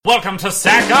Welcome to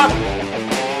Sack Up!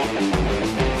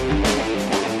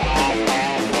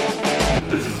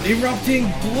 Erupting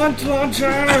blunt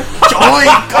launcher! Joy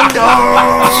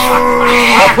Gundam!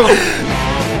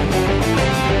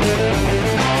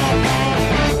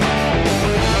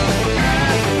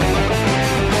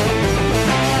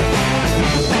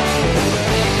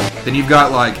 Then you've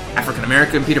got like African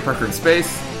American Peter Parker in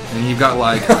space, and you've got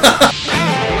like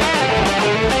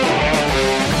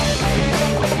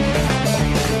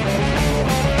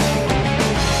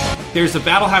There's a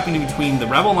battle happening between the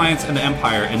Rebel Alliance and the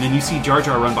Empire, and then you see Jar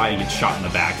Jar run by and get shot in the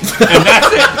back. And that's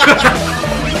it!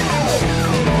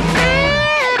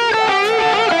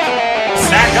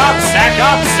 Sack up, sack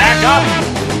up, sack up!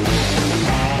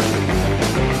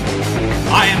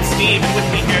 I am Steve, and with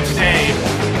me here today,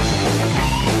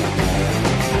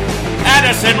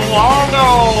 Addison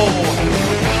Waldo!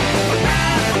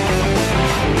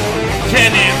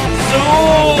 Kenneth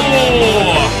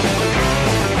Zoo!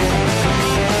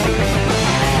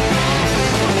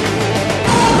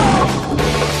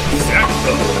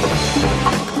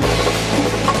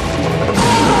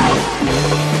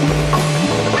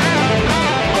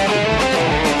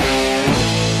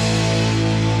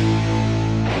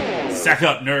 Sack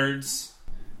up, nerds.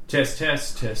 Test,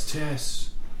 test, test, test.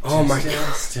 oh my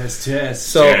god. Test, test.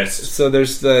 So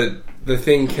there's the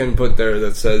thing Ken put there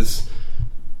that says,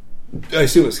 I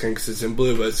assume it's Ken because it's in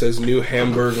blue, but it says new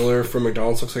hamburglar from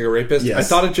McDonald's looks like a rapist. Yes. I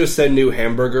thought it just said new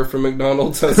hamburger from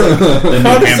McDonald's. I was like,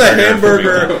 how does a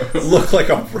hamburger look like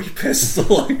a rapist?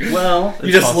 Like, Well,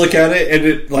 you just look at it and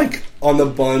it like on the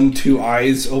bun, two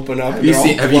eyes open up. And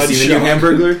have you seen the new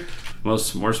Hamburglar? More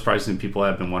surprising, people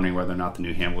have been wondering whether or not the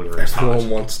new Hamburger is Everyone hot.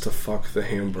 wants to fuck the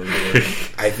hamburger.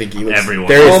 I think he looks. Everyone.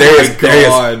 There Oh is. my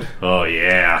god! Oh,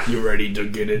 yeah. You ready to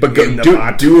get it? But in the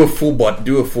pot? do a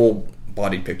full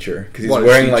body picture because he's What, is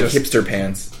wearing he like just- hipster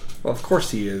pants. Well, of course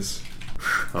he is.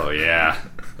 Oh, yeah.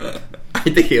 I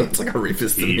think he looks like a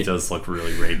rapist to He me. does look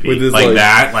really rapey. With his, like like-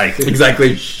 that, like...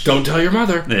 Exactly. Don't tell your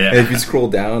mother. And Yeah. if you scroll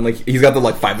down, like he's got the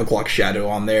like 5 o'clock shadow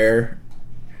on there,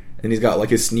 and he's got like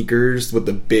his sneakers with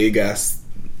the big ass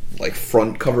like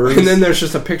front covers. And then there's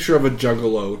just a picture of a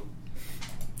juggalo.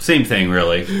 Same thing,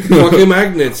 really. Fucking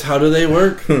magnets. How do they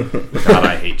work? God,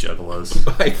 I hate juggalos.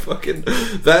 I fucking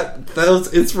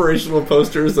those inspirational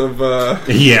posters of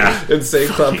Yeah. Insane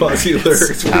Clown Posse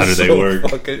lyrics. How do they work?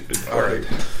 Fucking, all right,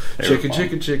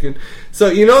 chicken. So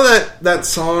you know that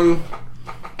song.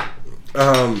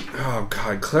 Oh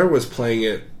god, Claire was playing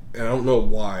it, and I don't know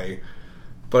why,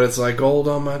 but it's like gold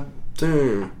on my.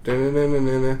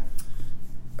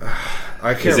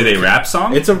 I can't. Is it a rap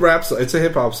song? It's a rap song. It's a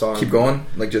hip hop song. keep going,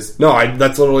 like just No,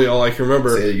 that's literally all I can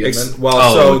remember. Say it again, then.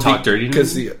 Oh, Talk Dirty to Me?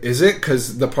 Because is it?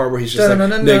 Because the part where he's just like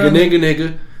Da-na-na-na.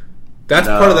 nigga. That's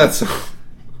No. part of that song.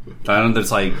 I don't know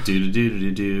that's like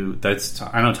do. That's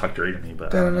I don't talk dirty to me, but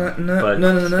it's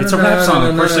a It's rap song.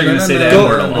 Of course they're gonna say that Don't-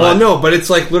 word a lot. well, no, but it's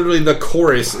like literally the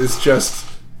chorus is just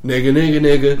nigga,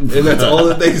 and that's all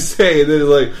that they say. And then it's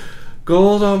like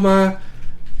gold on my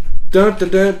dun dun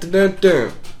dun dun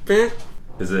dun. dun.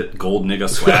 Is it Gold Nigga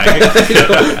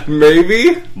Swag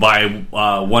Maybe by $1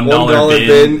 $1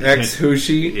 bin bin X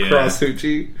Hoochie Yeah. cross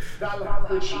Hoochie.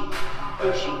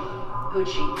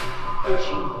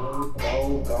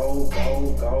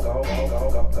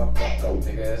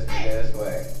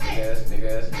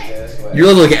 You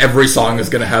know, like every song is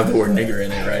gonna have the word nigger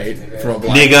in it, right? From a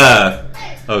black Nigga.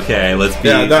 Okay, let's be.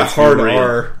 Yeah, that let's be hard real.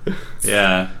 R.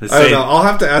 Yeah, let's I don't say- know. I'll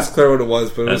have to ask Claire what it was,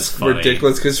 but it That's was funny.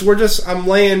 ridiculous because I'm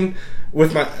laying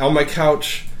with on my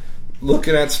couch,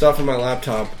 looking at stuff on my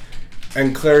laptop,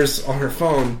 and Claire's on her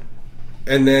phone,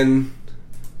 and then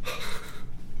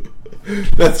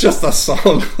that's just a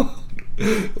song.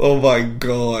 Oh my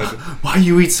god! Why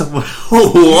you eat so much?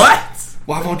 What?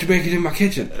 Why won't you make it in my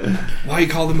kitchen? Why you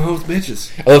call them hoes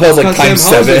bitches? I love how it's like 'Cause them times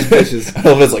hoes 7. is bitches. I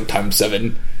love how it's like times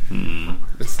 7.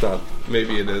 It's not.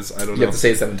 Maybe it is. I don't You know. have to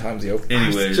say it 7 times, yo.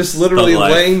 Anyways, Just literally but,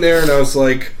 like, laying there, and I was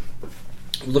like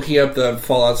looking up the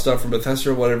Fallout stuff from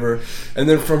Bethesda or whatever, and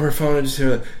then from her phone I just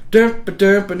hear like dum ba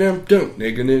dum ba dum dum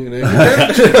nigga.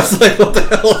 I was like, what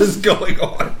the hell is going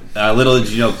on? Little did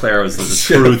you know, Claire was the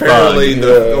Shit, true apparently,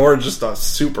 thug. or just a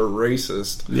super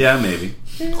racist Yeah, maybe.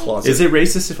 closet. Is it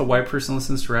racist if a white person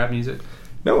listens to rap music?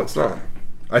 No, it's not.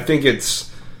 I think it's.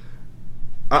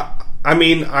 I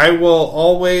mean, I will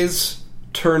always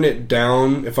turn it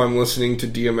down if I'm listening to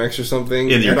DMX or something,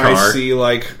 In your and I car? see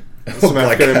like some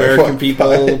Black African American guy.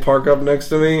 people park up next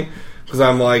to me because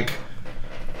I'm like,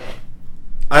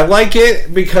 I like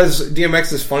it because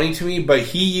DMX is funny to me, but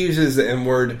he uses the N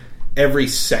word every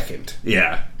second.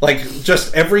 Yeah. Like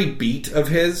just every beat of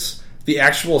his the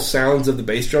actual sounds of the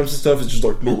bass drums and stuff is just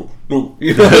like no,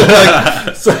 you know,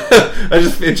 like, so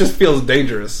it just feels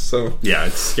dangerous. So Yeah,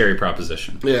 it's a scary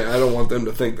proposition. yeah, I don't want them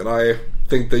to think that I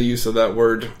think the use of that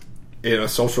word in a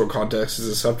social context is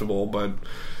acceptable, but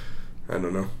I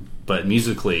don't know. But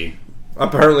musically,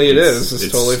 Apparently it is.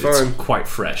 It's totally fine. It's quite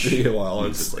fresh. Yeah, well,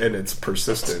 it's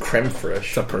persistent. Creme fraiche.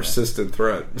 It's a persistent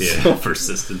threat. Yeah, So,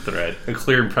 persistent threat. A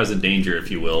clear and present danger,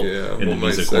 if you will, Yeah, in the one might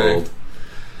music say. world.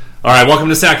 All right, welcome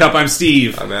to Sack Up. I'm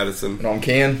Steve. I'm Addison. And on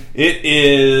can. It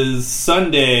is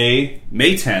Sunday,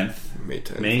 May 10th. May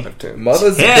 10, May- 5/10.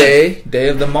 Mother's Yeah. Day. Day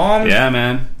of the Mom. Yeah,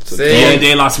 man. Say- Dia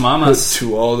de las Mamas.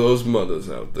 To all those mothers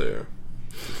out there.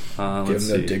 Let's Give them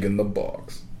see. a dig in the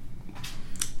box.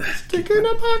 Dig in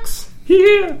a box.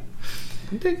 Yeah.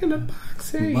 Dig in a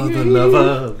box. Hey, Mother yeah,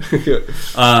 lover.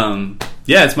 yeah.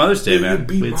 Yeah, it's Mother's Day, You man.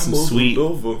 beat We had my some mother sweet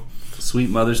over.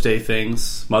 Mother's Day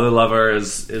things. Mother Lover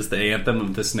is the anthem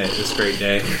of this great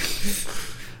day.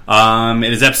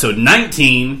 It is episode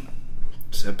 19.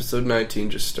 It's episode 19,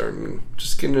 just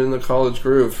getting in the college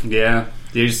groove. Yeah,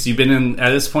 you've been in at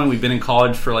this point. We've been in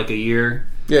college for like a year.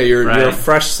 Yeah, you're a Right.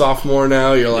 fresh sophomore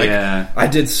now. You're like, Yeah. I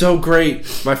did so great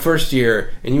my first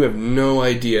year, and you have no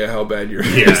idea how bad your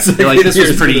Yeah, you're like, this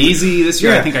was pretty easy this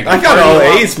year. Yeah, I think I got party all a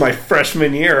lot. A's my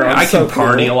freshman year. I can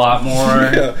party a lot more.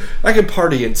 Yeah, I can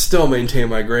party and still maintain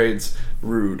my grades.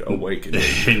 Rude awakening.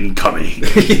 Incoming.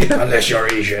 Unless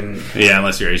you're Asian. Yeah,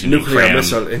 unless you're Asian. you Nuclear cram.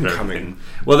 missile incoming.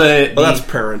 Well, Well, that's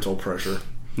parental pressure.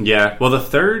 yeah. Well, the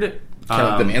third.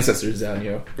 Count them ancestors down,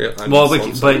 yo. Yeah, Well,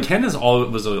 but Ken was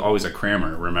always a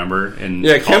crammer. Remember? In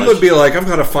yeah, Ken college. would be like, "I've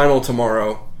got a final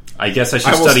tomorrow." I guess I should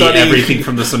I will study study- everything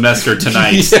from the semester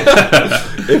tonight.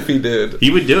 If he did. He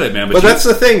would do it, man. But that's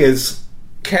the thing is,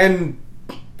 Ken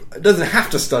doesn't have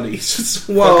to study. He's just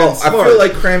Well, fucking I smart. feel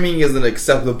like cramming is an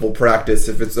acceptable practice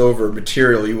if it's over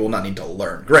material you will not need to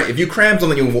learn. Right? If you cram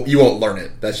something, you won't learn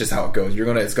it. That's just how it goes.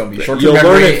 It's going to be short-term You'll learn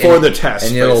memory it for and- the test,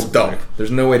 and it'll basically. dump.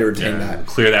 There's no way to retain Yeah, that.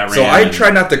 clear that. So RAM I and- try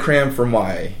not to cram for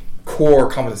my core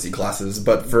competency classes,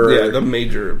 but for yeah, the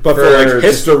major, but for for like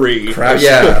just history, crap, there's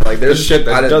yeah, like there's shit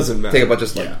I that didn't doesn't matter. Think about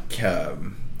just like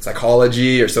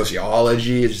psychology or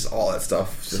sociology, it's just all that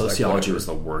stuff. It's just like, Sociology whatever. was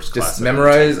the worst class. Just I've ever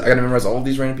memorize. I gotta memorize all of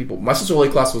these random people. My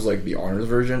sociology class was like the honors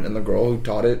version, and the girl who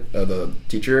taught it, the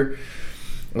teacher,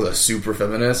 was a super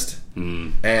feminist.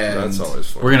 And That's always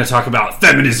fun. We're going to talk about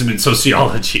feminism and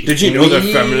sociology. Did you know that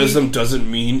We- feminism doesn't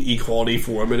mean equality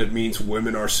for women? It means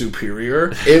women are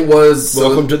superior. it was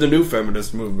Welcome to the new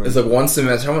feminist movement. It's like one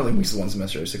semester. How many weeks is one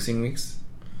semester? 16 weeks.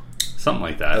 Something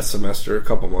like a that. semester, a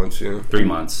couple months, yeah. 3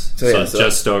 months. So, So, yeah, so-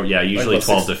 just over, usually about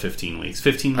 12 6 to 15 weeks.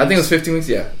 15 weeks? I think it was 15 weeks.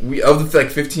 Yeah, we of the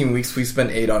 15 weeks, we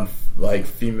spent 8 on like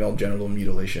female genital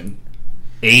mutilation.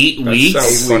 8 That weeks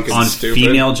sounds fucking on stupid.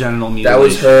 female genital That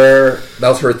mutilation.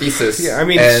 was her thesis. Yeah, I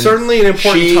mean, And certainly an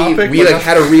important topic, We but like not-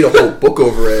 had to read a whole book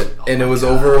over it, and it was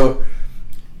over.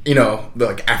 You know,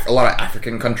 like a lot of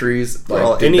African countries. Like,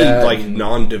 Well, did any that, like and-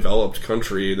 non-developed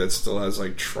country that still has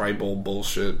like tribal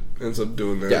bullshit ends up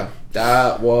doing that. yeah,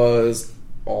 that was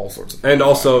all sorts of And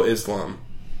also Islam,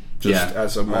 just Yeah.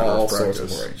 as a matter all of sorts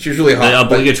practice. of worry. She was really hot. The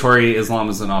but- obligatory Islam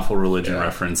is an awful religion Yeah.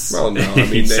 reference. Well, no, I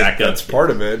mean Sack up. that's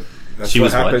part of it. That's She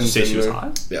was what? happens. Did you say in she was the-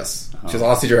 hot? Yes, she was the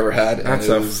hottest teacher I ever had. and That's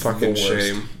it a was fucking the worst.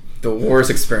 shame. The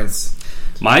worst experience.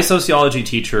 My sociology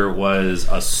teacher was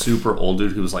a super old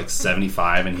dude who was like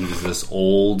 75, and he was this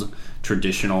old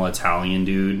traditional Italian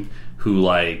dude who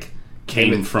like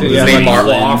came from Did New he have name like a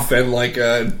England. cloth and like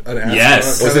an astronaut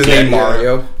Yes. Was kind his of name thing? Yeah.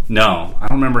 Mario? No, I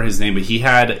don't remember his name, but he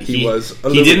was a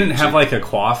he little didn't bit have cheap. like a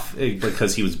coif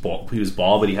because he was bald,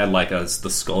 but he had like the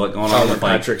skullet going on Oh, with like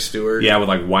like Patrick Stewart. yeah, with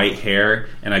like white hair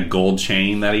and a gold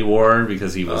chain that he wore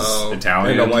because he was Oh,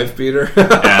 Italian. and a wife beater.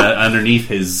 Underneath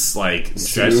his like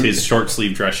his short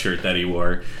sleeve dress shirt that he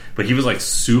wore, but he was like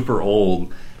super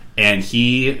old, and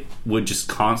he would just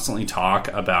constantly talk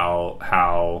about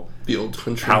how The old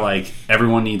country. like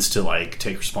everyone needs to like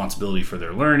take responsibility for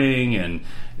their learning, and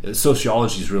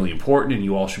sociology is really important, and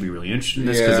you all should be really interested in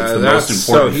this because it's the most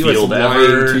important he field was lying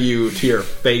ever. to you to your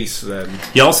face. Then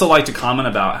He also liked to comment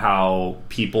about how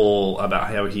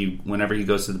whenever he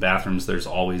goes to the bathrooms, there's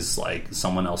always like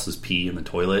someone else's pee in the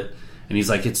toilet, and he's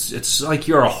like, it's like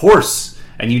you're a horse.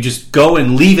 And you just go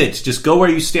and leave it. Just go where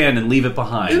you stand and leave it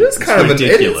behind. It is It's kind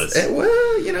ridiculous. of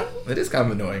well, you know, it is kind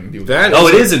of annoying. that Oh,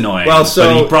 it is annoying. Well, but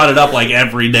so- he brought it up like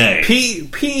every day.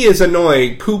 pee is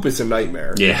annoying. Poop is a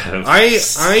nightmare. Yeah, I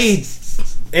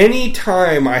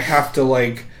anytime I have to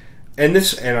like, and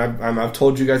I've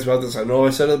told you guys about this. I know I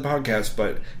said it in the podcast,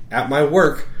 but at my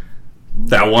work,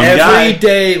 that one every guy.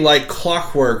 day like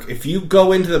clockwork. If you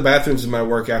go into the bathrooms in my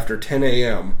work after 10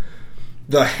 a.m.,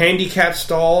 the handicap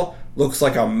stall looks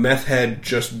like a meth head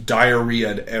just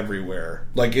diarrheaed everywhere.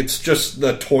 Like, it's just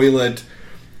the toilet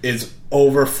is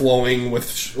overflowing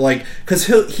with because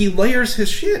he layers his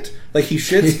shit. Like, he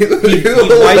shits,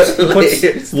 he wipes, he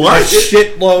puts What? a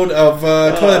shitload of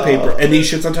toilet paper, and he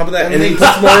shits on top of that, and then he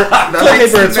puts more toilet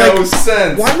paper. It's no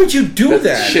sense. Why would you do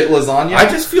that? Shit lasagna. I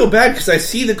just feel bad because I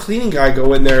see the cleaning guy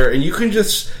go in there, and you can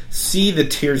just see the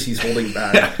tears he's holding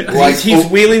back. Like, he's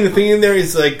wheeling the thing in there.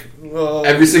 He's like, oh,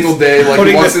 every single day, like,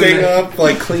 putting the walks in thing there. up,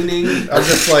 like cleaning. I'm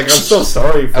just like, I'm so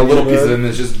sorry. For A little you, piece of man. him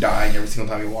is just dying every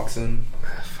single time he walks in.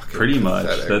 Pretty much.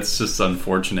 pathetic. That's just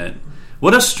unfortunate.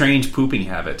 What a strange pooping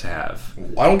habit to have.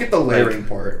 I don't get the layering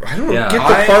part. I don't Yeah. get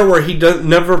the part where he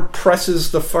never presses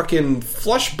the fucking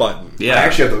flush button. Yeah. I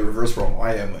actually have the reverse problem.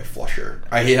 I am a flusher.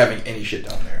 I hate having any shit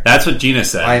down there. That's what Gina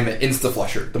said. I am an insta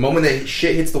flusher. The moment that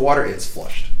shit hits the water, it's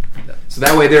flushed. So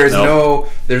that way there's Nope.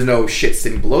 no shit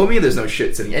sitting below me. There's no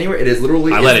shit sitting anywhere. It is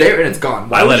literally I let it's it- there and it's gone.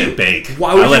 I let it bake.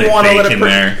 Why would I let you it want to let bake it in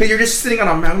there. Because you're just sitting on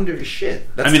a mountain of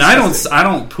shit. That's I mean, disgusting. I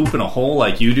don't poop in a hole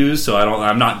like you do, so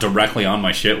I'm not directly on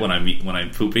my shit when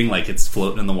I'm pooping. Like, it's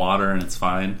floating in the water and it's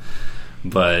fine.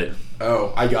 But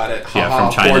Oh, I got it. yeah, Ha-ha,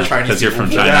 from China poor Chinese because you're people.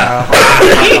 from China. Yeah.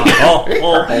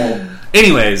 oh.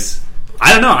 Anyways,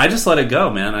 I don't know. I just let it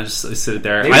go, man. I just sit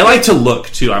there. Maybe I like to look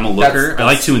too. I'm a looker. I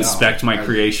like to no. inspect my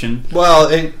creation. Well,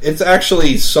 it's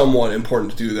actually somewhat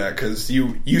important to do that because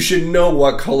you should know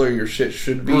what color your shit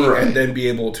should be Right. and then be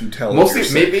able to tell. Mostly,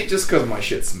 if you're sick. maybe just because my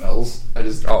shit smells. I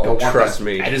just Oh, don't want trust that.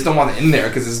 me. I just don't want it in there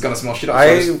because it's gonna smell shit. Up, so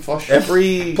I just flush it.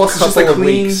 every Plus, it's couple just like of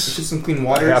clean. weeks. It's just some clean I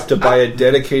water. have to buy a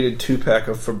dedicated 2-pack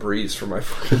of Febreze for my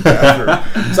fucking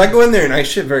bathroom. So I go in there and I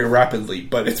shit very rapidly,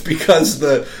 but it's because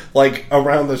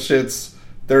around the shits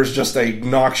there's just a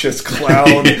noxious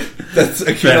cloud that's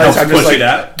accumulates. helps I'm just push like, it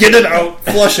out? get it out,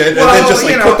 flush it, and Well, then just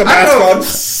you know, put the mask I don't on.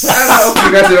 know if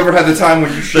you guys have ever had the time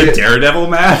when you The shit. Daredevil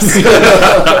mask.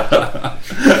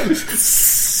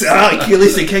 At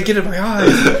least they can't get in my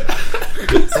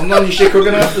eyes. Sometimes you shit quick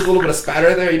enough, there's a little bit of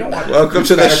spatter there. You don't want Welcome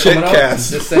to the spatter coming up.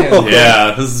 shitcast. Just saying.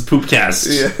 Yeah, this is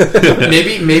Poopcast.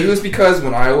 Maybe it was because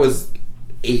when I was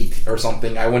 8 or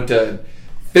something, I went to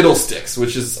Fiddlesticks,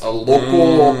 which is a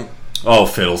local Oh,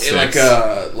 fiddlesticks.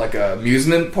 like a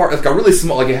amusement park. Like a really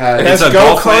small. Like it had It's a go-karts,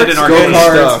 golf land and go-karts, arcade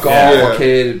go-karts, stuff. golf, Yeah.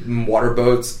 arcade, water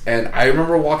boats. And I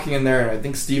remember walking in there, and I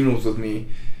think Steven was with me,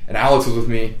 and Alex was with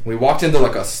me. We walked into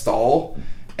like a stall,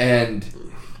 and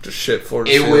Just shit for the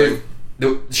it ceiling. was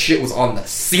the shit was on the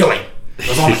ceiling. It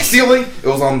was on the ceiling. It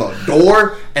was on the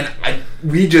door, and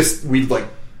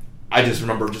I just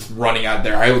remember just running out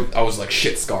there. I was like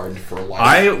shit scarred for a while.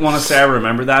 I want to say I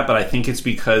remember that, but I think it's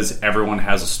because everyone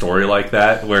has a story like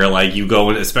that, where like you go,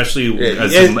 especially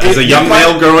as a young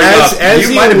male growing up. As You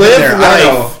you might have been live there. I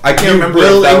don't know. life, I can't you remember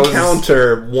will if that was-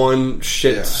 encounter one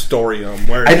shit story on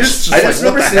where I it's just like,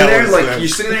 remember what the sitting hell there, is like this? you're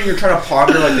sitting there and you're trying to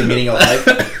ponder like the meaning of life,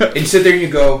 and you sit there and you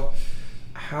go,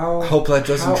 "How? Hope that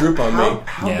doesn't droop on me."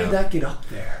 How Yeah. did that get up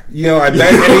there?" You know, I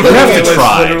bet anything have to it was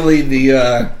try. literally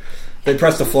the they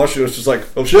pressed the flush and it was just like,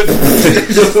 oh shit.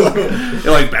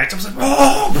 You're like backed up, it's like,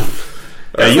 oh.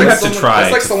 Yeah, you have to try.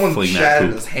 It's like to someone fling that shattered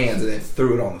poop. his hands and then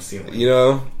threw it on the ceiling. You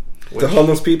know, the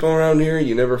homeless people around here,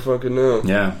 you never fucking know.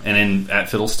 Yeah, and at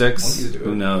Fiddlesticks, Monkeys do it.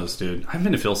 who knows, dude? I haven't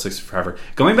been to Fiddlesticks forever.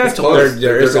 Going back It's to closed.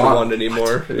 There They're isn't gone. one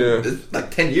anymore. Yeah. It's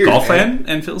like 10 years. Golfland man.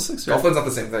 and Fiddlesticks, or, Golfland's not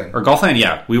the same thing. or Golfland?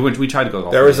 Yeah, we tried to go.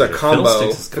 Golfland There was a later. combo.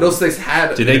 Fiddlesticks is cool. Fiddlesticks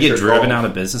had. Did they get miniature driven golf. out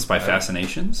of business by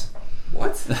Fascinations?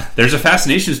 What? There's a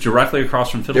Fascinations directly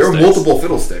across from There were Fiddlesticks. multiple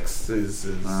Fiddlesticks.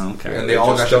 Oh, okay. And they all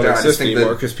got just shut don't down. I just exist think anymore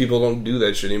that. because people don't do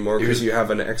that shit anymore because You're- you have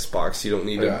an Xbox. You don't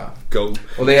need Yeah. to go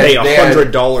Well, they pay had- they had-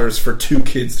 $100 for 2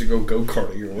 kids to go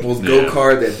go-karting. Or It was whatever.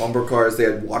 go-kart, they had bumper cars, they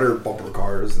had water bumper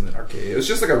cars in the arcade. It was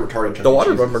just like a retarded Chuck E. The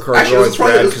water Cheese. bumper cars Actually, were it always was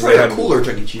probably, rad it was 'cause probably they a had- cooler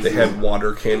Chuck E. Cheese. They had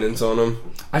water cannons on them.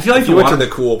 I feel like If the you went to water,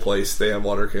 the cool place, they have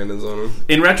water cannons on them.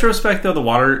 in retrospect, though, the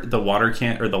water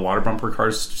can or the water bumper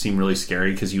cars seem really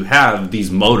scary because you have these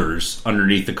motors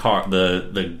underneath the car,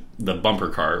 the bumper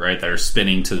car, right? That are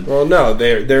spinning to. Well, no,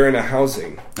 they're in a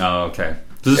housing. Oh, okay.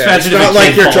 Just Yeah, it's imagine if not a like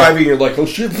kid you're fall- driving. You're like, oh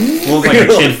shit! Well, it's like a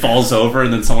kid falls over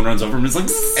and then someone runs over him. It's like,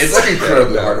 It's like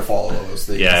incredibly hard to follow those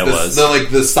things. Yeah, it was.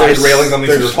 The side railings on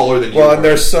these are taller than you Well, are. and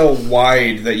they're so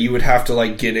wide that you would have to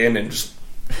like get in and just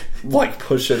like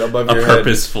push it above a your head.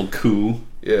 purposeful coup.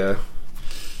 Yeah.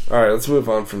 All right, let's move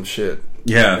on from shit.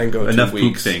 Yeah, And go 2 enough poop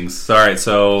weeks. things. All right,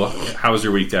 so how was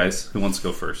your week, guys? Who wants to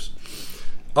go first?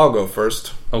 I'll go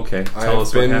first. Okay, tell I've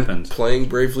us what been happened. playing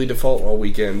Bravely Default all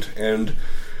weekend, and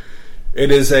it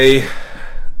is a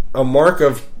mark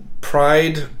of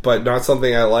pride, but not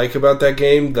something I like about that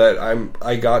game. That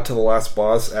I got to the last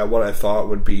boss at what I thought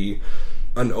would be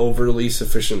an overly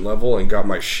sufficient level and got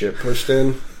my shit pushed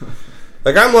in.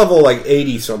 Like I'm level like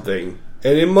 80 something,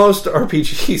 and in most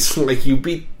RPGs, like you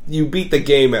beat the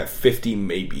game at 50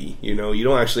 maybe. You know, you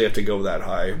don't actually have to go that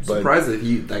high. I'm but surprised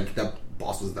that that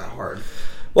boss was that hard.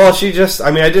 well, she just,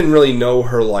 I mean, I didn't really know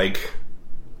her like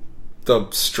the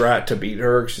strat to beat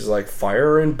her. She's like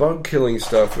fire and bug killing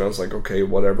stuff, and I was like, okay,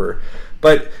 whatever.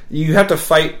 But you have to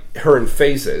fight her in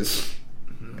phases.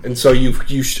 And so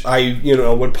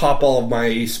I would pop all of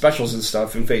my specials and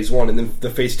stuff in phase 1, and then the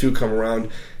phase 2 come around,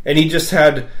 and he just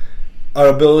had an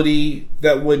ability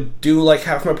that would do like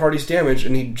half my party's damage,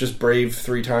 and he'd just brave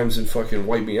 3 times and fucking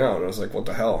wipe me out. And I was like, what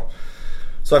the hell?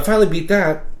 So I finally beat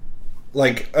that.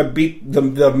 Like, I beat the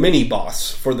mini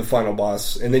boss for the final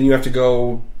boss, and then you have to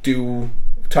go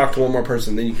talk to one more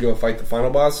person, then you can go fight the final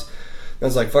boss. And I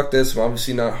was like, fuck this, I'm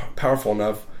obviously not powerful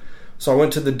enough. So I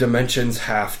went to the Dimensions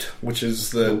Haft, which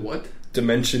is the what?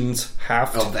 Dimensions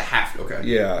Haft. Oh, the Haft. Okay.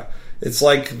 Yeah, it's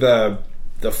like the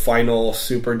final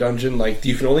super dungeon. Like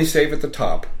you can only save at the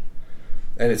top,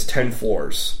 and it's 10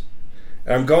 floors.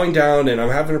 And I'm going down, and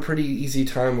I'm having a pretty easy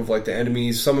time with like the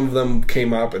enemies. Some of them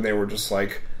came up, and they were just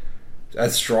like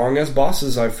as strong as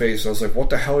bosses I've faced. I was like, what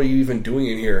the hell are you even doing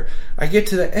in here? I get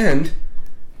to the end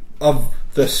of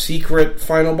the secret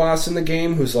final boss in the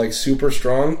game, who's like super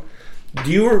strong. Do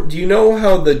you know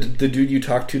how the dude you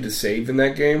talk to save in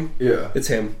that game? Yeah. It's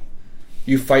him.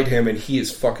 You fight him, and he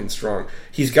is fucking strong.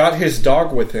 He's got his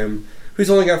dog with him, who's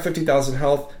only got 50,000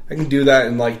 health. I can do that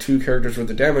in like 2 characters worth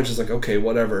of damage. It's like, okay,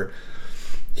 whatever.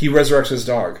 He resurrects his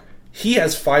dog. He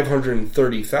has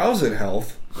 530,000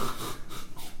 health.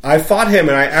 I fought him,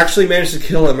 and I actually managed to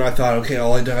kill him, and I thought, okay,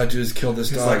 all I gotta do is kill this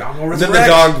dog. like, I'm gonna Then the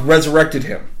dog resurrected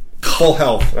him. Full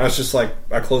health. And I was just like,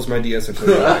 I closed my DS and told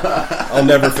I'll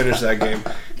never finish that game.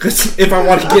 Because if I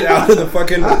want to get out of the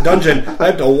fucking dungeon, I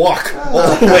have to walk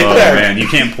all the way there. Man, you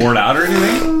can't port out or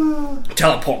anything?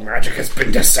 Teleport magic has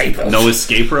been disabled. No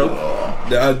escape rope?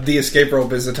 The escape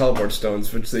rope is the teleport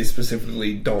stones, which they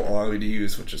specifically don't allow you to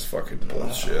use, which is fucking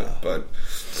bullshit. But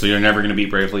So you're never going to beat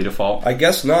Bravely Default? I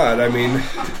guess not. I mean,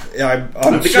 I'm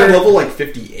I think sure. I'm level like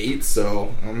 58,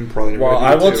 so I'm probably never Well, gonna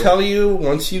I do will it too. tell you,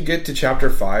 once you get to chapter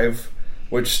 5,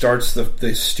 which starts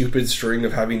the stupid string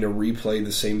of having to replay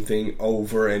the same thing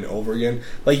over and over again.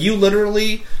 Like, you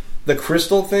literally, the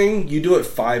crystal thing, you do it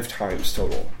 5 times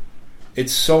total.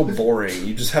 It's so boring.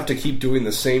 You just have to keep doing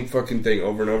the same fucking thing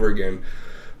over and over again.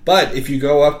 But if you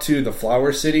go up to the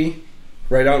Flower City,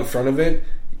 right out in front of it,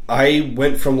 I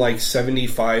went from like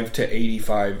 75 to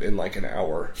 85 in like an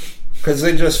hour. Because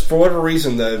they just, for whatever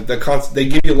reason, they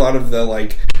give you a lot of the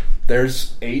like,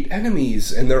 there's 8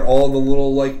 enemies, and they're all the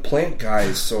little like plant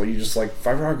guys. So you just like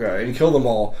fight our guy and kill them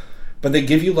all. But they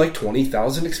give you like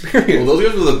 20,000 experience. Well, those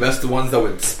guys were the best ones that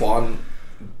would spawn,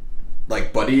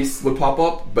 like buddies would pop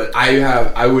up. But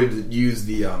I would use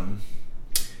the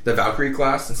Valkyrie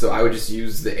class, and so I would just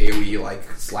use the AoE like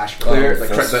slash clear.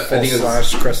 Like I think it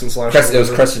was crescent slash. It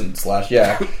was crescent slash,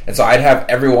 yeah. And so I'd have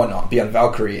everyone be on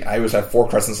Valkyrie. I always have 4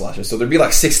 crescent slashes, so there'd be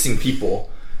like 16 people,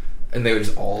 and they would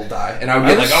just all die. And I would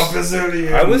get like, "Oh,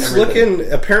 Bazoonia!" I was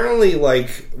looking. Apparently, like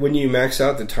when you max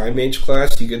out the Time Mage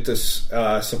class, you get this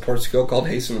support skill called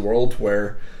Hasten World,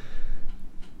 where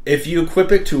if you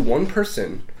equip it to one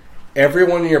person,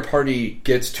 everyone in your party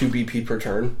gets 2 BP per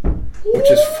turn, which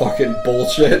is fucking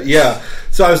bullshit. Yeah.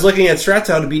 So I was looking at strats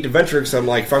how to beat Adventure, because I'm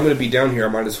like, if I'm going to be down here, I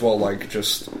might as well like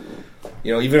just,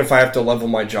 you know, even if I have to level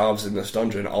my jobs in this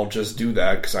dungeon, I'll just do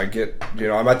that, because I get, you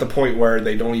know, I'm at the point where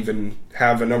they don't even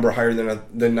have a number higher than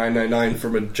 999 for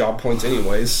my job points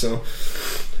anyways. So,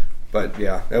 but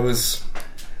yeah, it was.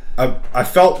 I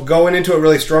felt going into it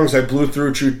really strong, because I blew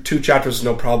through 2 chapters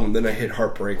no problem. Then I hit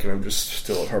Heartbreak, and I'm just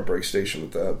still at Heartbreak Station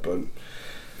with that. But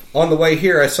on the way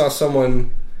here, I saw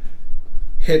someone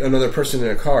hit another person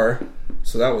in a car,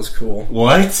 so that was cool.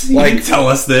 What? You Like- didn't tell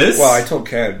us this? Well, I told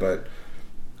Cad, but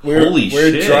Holy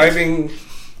we're shit. driving.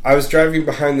 I was driving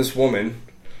behind this woman,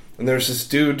 and there's this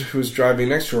dude who was driving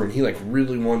next to her, and he like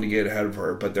really wanted to get ahead of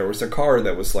her, but there was a car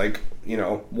that was like, you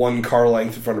know, 1 car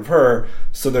length in front of her,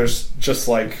 so there's just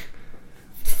like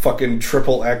fucking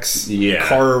triple X Yeah.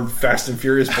 car Fast and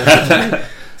Furious bullshit.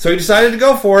 So he decided to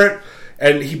go for it,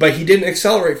 but he didn't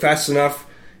accelerate fast enough,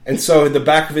 and so the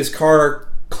back of his car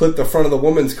clipped the front of the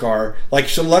woman's car. Like,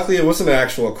 luckily it wasn't an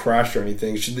actual crash or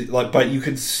anything. But you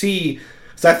could see.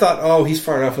 So I thought, oh, he's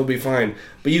far enough, he'll be fine.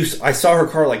 But I saw her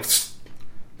car like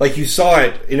you saw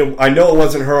it. I know it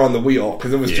wasn't her on the wheel,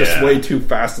 because it was just Yeah. way too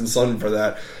fast and sudden for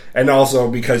that. And also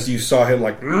because you saw him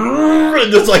like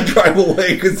and just like drive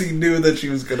away because he knew that she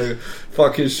was gonna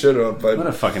fuck his shit up. But what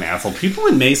a fucking asshole! People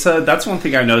in Mesa. That's one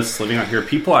thing I noticed living out here.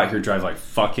 People out here drive like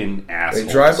fucking assholes.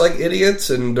 they drive like idiots,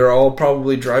 and they're all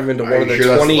probably driving to Are one of you the sure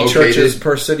that's 20 located- churches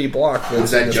per city block.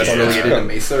 Is that just Yeah. related to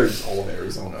Mesa or just all of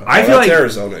Arizona? I feel that's like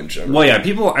Arizona in general. Well, yeah,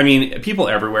 people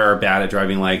everywhere are bad at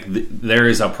driving. Like, there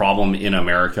is a problem in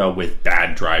America with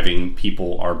bad driving.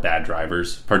 People are bad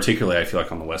drivers, particularly I feel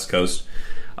like on the West Coast.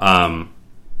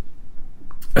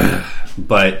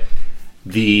 But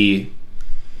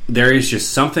there is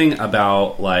just something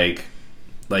about like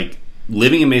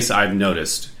living in Mesa I've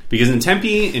noticed, because in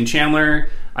Tempe, in Chandler,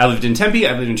 I lived in Tempe,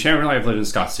 I've lived in Chandler, I've lived in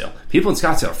Scottsdale. People in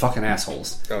Scottsdale are fucking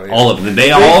assholes. Oh, yeah. All of them.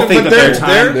 They all think that their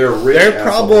time. They're rich Their assholes.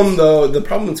 problem, though, the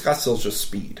problem in Scottsdale is just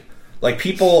speed. Like,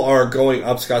 people are going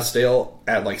up Scottsdale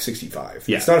at like 65.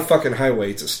 Yeah. It's not a fucking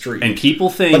highway; it's a street. And people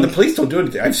think. But the police don't do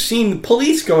anything. I've seen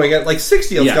police going at like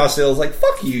 60 on Yeah. Scottsdale. It's like,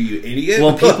 fuck you, you idiot.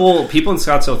 Well, people in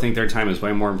Scottsdale think their time is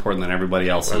way more important than everybody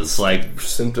else's. Like,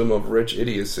 Symptom of rich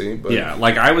idiocy. But yeah,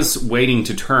 like I was waiting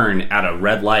to turn at a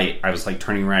red light. I was like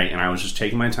turning right, and I was just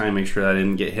taking my time, make sure that I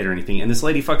didn't get hit or anything. And this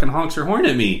lady fucking honks her horn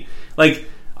at me. Like,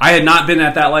 I had not been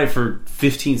at that light for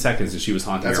 15 seconds, and she was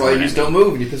honking. That's her why horn you at just me. don't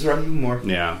move. You piss around even more.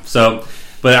 Yeah. So,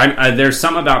 but there's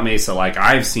something about Mesa. Like,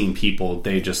 I've seen people.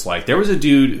 They just like, there was a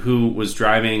dude who was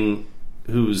driving.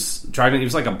 He was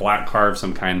like a black car of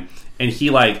some kind, and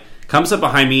he like comes up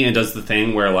behind me and does the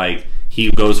thing where like he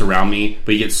goes around me,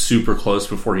 but he gets super close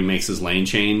before he makes his lane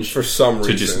change for some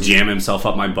reason, to just jam himself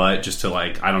up my butt, just to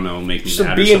like, I don't know, make me just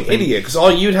mad be or an something. idiot. Because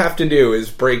all you'd have to do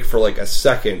is brake for like a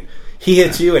second. He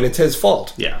hits you, and it's his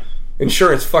fault. Yeah.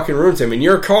 Insurance fucking ruins him. In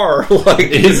your car, like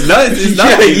It's nuts. It's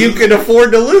yeah, nuts. you can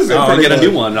afford to lose it. Oh, I'll pretty get a much.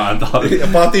 new one. No, I thought.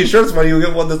 About the insurance money, you'll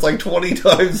get one that's like 20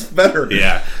 times better.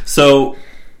 Yeah. So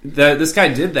this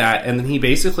guy did that, and then he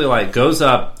basically like goes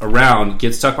up around,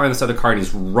 gets stuck behind this other car, and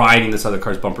he's riding this other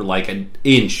car's bumper like an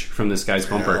inch from this guy's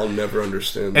bumper. I'll never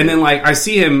understand that. And then like I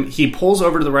see him, he pulls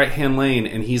over to the right hand lane,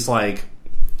 and he's like,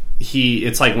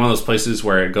 it's like one of those places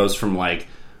where it goes from like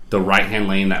the right hand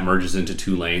lane that merges into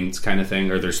two lanes kind of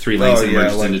thing, or there's three lanes Oh, that yeah,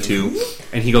 merges like into two,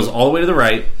 and he goes all the way to the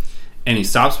right, and he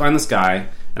stops behind this guy,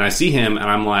 and I see him, and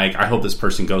I'm like, I hope this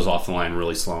person goes off the line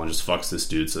really slow and just fucks this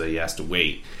dude so that he has to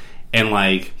wait. And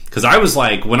like, because I was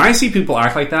like, when I see people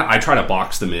act like that, I try to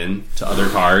box them in to other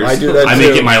cars. I do that I too.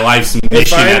 make it my life's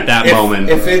mission at that moment.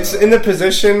 If it's in the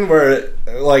position where,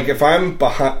 like, if I'm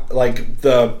behind, like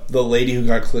the lady who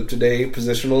got clipped today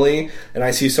positionally, and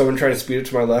I see someone trying to speed it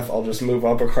to my left, I'll just move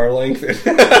up a car length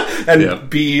and Yeah.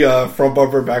 be front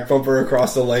bumper, back bumper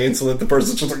across the lane, so that the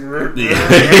person's just like. Yeah.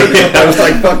 I was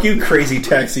like, "Fuck you, crazy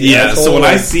taxi!" Yeah, asshole. so when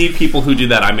I Like, see people who do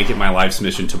that, I make it my life's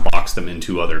mission to box them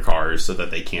into other cars so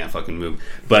that they can't fucking move.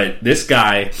 But this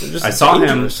guy, just I saw him.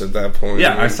 dangerous at that point.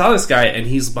 Yeah, I saw this guy, and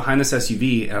he's behind this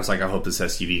SUV, and I was like, I hope this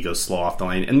SUV goes slow off the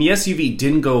lane. And the SUV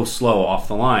didn't go slow off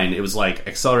the line. It was like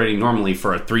accelerating normally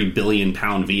for a 3 billion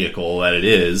pound vehicle that it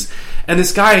is. And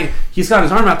this guy, he's got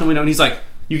his arm out the window, and he's like,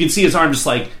 you can see his arm just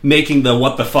like making the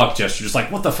what the fuck gesture, just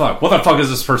like, what the fuck? What the fuck is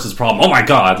this person's problem? Oh my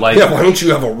god! Like, Yeah, why don't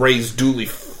you have a raised dually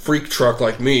freak truck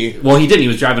like me? well, he didn't. He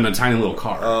was driving a tiny little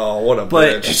car. Oh, what a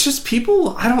But bitch. it's just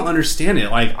people, I don't understand it.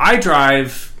 Like, I try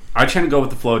to go with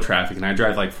the flow of traffic, and I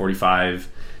drive like 45,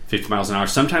 50 miles an hour.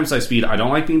 Sometimes I speed. I don't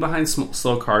like being behind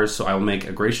slow cars, so I will make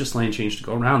a gracious lane change to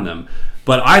go around them.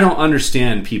 But I don't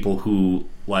understand people who,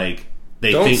 like,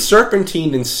 they Don't think...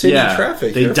 serpentine in city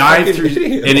traffic. They You're a dive fucking through...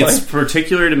 idiot. And it's Like-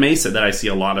 particular to Mesa that I see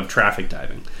a lot of traffic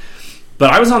diving.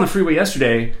 But I was on the freeway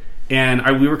yesterday, and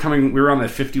we were on the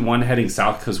 51 heading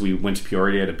south because we went to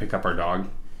Peoria to pick up our dog,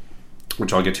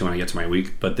 which I'll get to when I get to my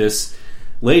week. But this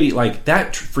lady, like,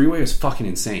 that freeway is fucking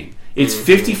insane. It's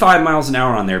 55 miles an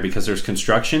hour on there because there's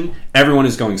construction. Everyone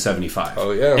is going 75.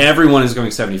 Oh, yeah. Everyone is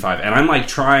going 75. And I'm like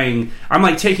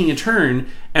taking a turn,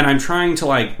 and I'm trying to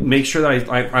like make sure that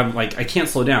I'm like, I can't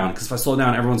slow down, because if I slow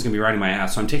down, everyone's going to be riding my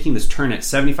ass. So I'm taking this turn at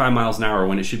 75 miles an hour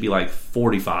when it should be like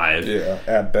 45. Yeah,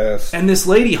 at best. And this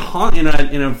lady in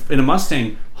a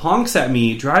Mustang honks at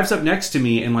me, drives up next to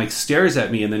me, and like stares at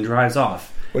me, and then drives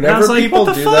off. And I Whenever was like, people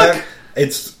what the do fuck?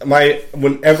 that,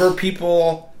 whenever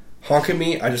people honk at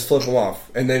me, I just flip them off.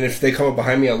 And then if they come up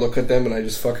behind me, I look at them and I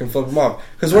just fucking flip them off.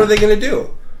 Because what are they going to do?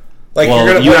 Like, Well,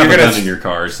 you're gonna, you what, have you're a gonna, gun in your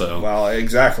car, so Well,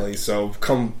 exactly. So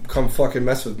come fucking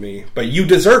mess with me. But you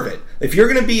deserve it. If you're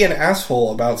going to be an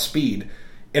asshole about speed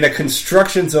in a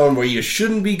construction zone where you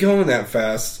shouldn't be going that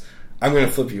fast, I'm going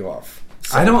to flip you off.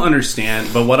 So, I don't understand.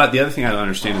 But the other thing I don't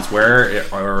understand is where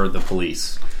are the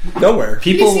police? nowhere.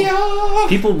 People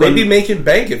They'd be making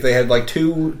bank if they had like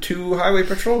two highway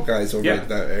patrol guys over Yeah. at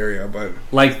that area. But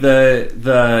like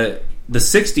the the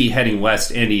 60 heading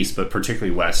west and east, but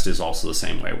particularly west, is also the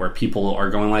same way, where people are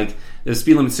going like, the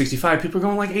speed limit 65, people are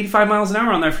going like 85 miles an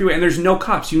hour on that freeway, and there's no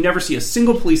cops. You never see a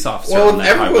single police officer on Well, that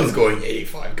everyone's highway. going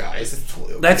 85, guys. It's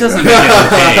totally okay. That doesn't make it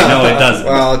okay. No, it doesn't.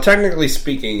 Well, technically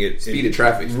speaking, Speed of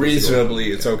traffic.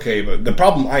 reasonably it's okay, but the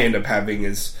problem I end up having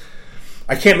is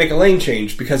I can't make a lane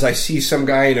change because I see some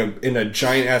guy in a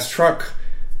giant ass truck.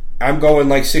 I'm going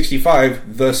like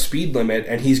 65, the speed limit,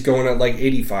 and he's going at like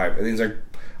 85, and he's like,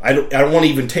 I don't want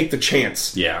to even take the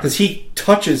chance. Yeah. Because he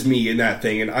touches me in that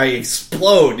thing, and I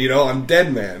explode. I'm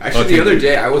dead, man. Actually, Okay. the other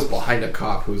day I was behind a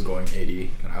cop who was going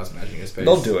 80, and I was matching his pace.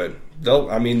 They'll do it.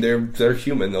 They're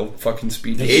human. They'll fucking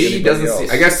speed. to 80 anybody doesn't.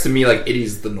 else. I guess to me, like 80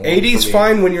 is the norm. 80's for me.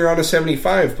 fine when you're on a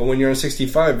 75, but when you're on a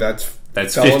 65, that's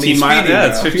felony 15 miles. speeding Yeah,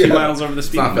 it's now. 15 Yeah. miles over the It's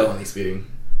speed not limit. felony speeding.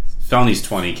 Felony's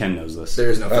 20. Ken knows this. There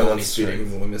is no felony that's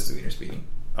speeding when misdemeanor speeding.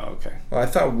 Oh, okay. Well, I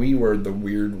thought we were the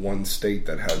weird one state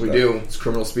that had We the do. It's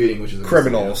criminal speeding, which is a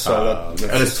criminal. misdemeanor. So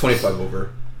that's And it's 25 over.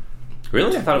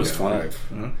 Really? I thought it was 20.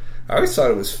 25. I always thought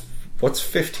it was. What's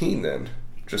 15 then?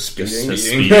 Just speeding. Just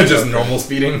Speeding. speeding. Just normal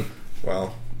speeding.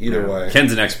 Well, either way.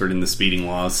 Ken's an expert in the speeding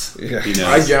laws. Yeah. He knows.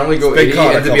 I generally go Been 80,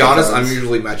 caught a and to be couple honest, times. I'm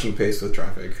usually matching pace with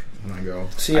traffic when I go.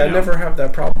 See, I I know. never have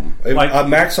that problem. If, Like-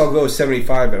 max, I'll go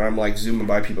 75, and I'm like zooming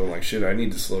by people. I'm like, shit, I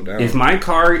need to slow down. If my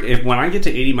car, when I get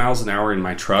to 80 miles an hour in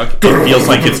my truck, it feels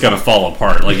like it's going to fall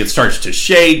apart. Like it starts to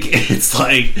shake. It's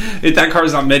like that car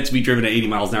is not meant to be driven at 80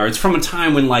 miles an hour. It's from a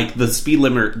time when like the speed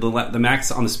limit, the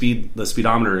max on the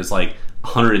speedometer is like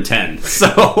 110. So,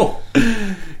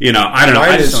 I don't know. I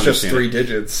Mine just is don't just understand 3 it.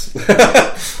 digits.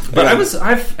 But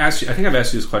I've asked you. I think I've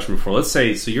asked you this question before. Let's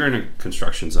say, so you're in a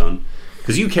construction zone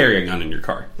because you carry a gun in your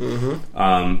car.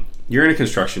 Mm-hmm. You're in a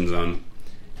construction zone,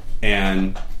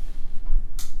 and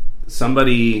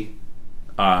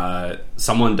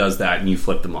someone does that, and you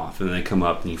flip them off, and then they come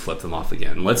up and you flip them off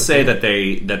again. Let's say that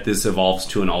this evolves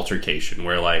to an altercation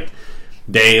where like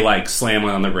they like slam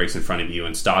on their brakes in front of you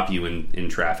and stop you in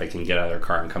traffic and get out of their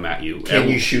car and come at you. Can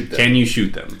you shoot them? Can you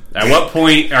shoot them? At what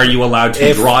point are you allowed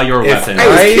to draw your weapon? I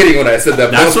was kidding when I said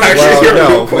that. That's but what- actually, Well, your real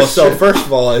no. question. Well, so first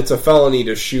of all, it's a felony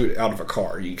to shoot out of a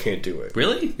car. You can't do it.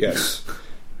 Really? Yes,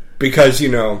 because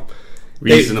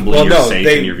Reasonably, you're safe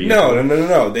in your vehicle.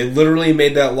 No. They literally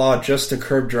made that law just to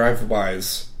curb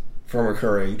drive-bys from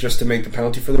occurring, just to make the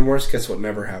penalty for them worse. Guess what?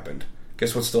 Never happened.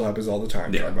 Guess what? Still happens all the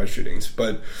time. Yeah. Drive-by shootings,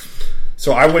 but.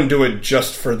 So I wouldn't do it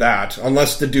just for that,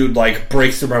 unless the dude like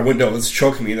breaks through my window and is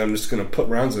choking me. Then I'm just gonna put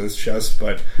rounds in his chest.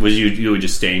 But You would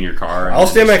just stay in your car? And I'll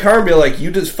stay in my car and be like,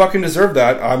 "You just fucking deserve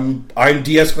that." I'm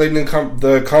de-escalating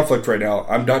the conflict right now.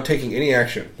 I'm not taking any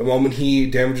action. The moment he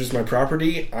damages my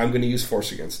property, I'm going to use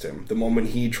force against him. The moment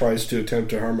he tries to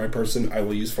attempt to harm my person, I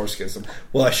will use force against him.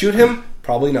 Will I shoot him?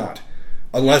 Probably not.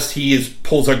 Unless he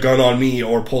pulls a gun on me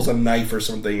or pulls a knife or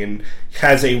something and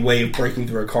has a way of breaking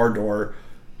through a car door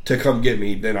to come get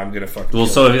me, then I'm gonna fucking. Well,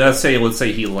 kill so him. let's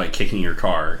say he like kicking your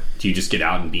car. Do you just get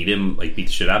out and beat him, like beat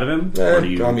the shit out of him, or do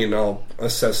you? I mean, I'll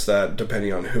assess that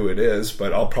depending on who it is,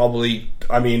 but I'll probably.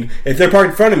 I mean, if they're parked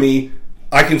in front of me,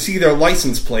 I can see their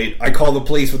license plate. I call the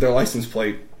police with their license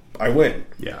plate. I win.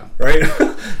 Yeah. Right?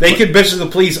 They could bitch to the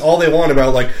police all they want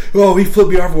about, like, oh, he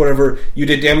flipped me off or whatever. You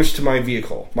did damage to my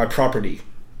vehicle, my property.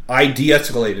 I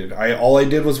de-escalated. All I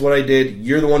did was what I did.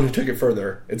 You're the one who took it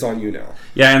further. It's on you now.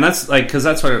 Yeah, and that's like because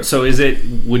that's what. So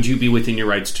would you be within your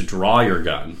rights to draw your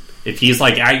gun if he's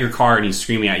like at your car and he's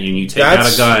screaming at you and you take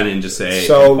out a gun and just say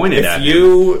so? point it If at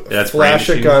you him? That's flash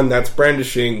a brandishing? gun, that's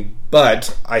brandishing.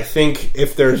 But I think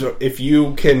if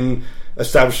you can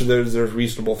establish that there's a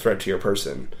reasonable threat to your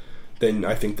person, then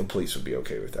I think the police would be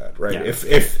okay with that, right?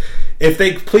 Yeah.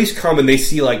 If police come and they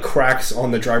see like cracks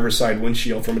on the driver's side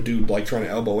windshield from a dude like trying to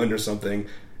elbow in or something,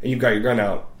 and you've got your gun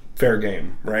out, fair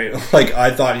game, right? Like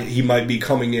I thought he might be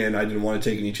coming in, I didn't want to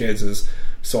take any chances,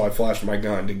 so I flashed my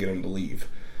gun to get him to leave.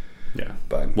 Yeah.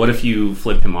 But What if you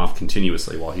flip him off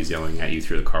continuously while he's yelling at you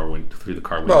through the car window?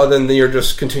 well, then you're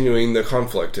just continuing the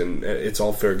conflict, and it's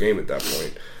all fair game at that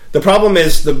point. The problem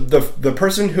is the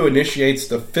person who initiates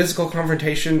the physical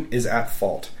confrontation is at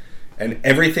fault, and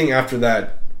everything after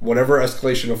that, whatever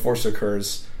escalation of force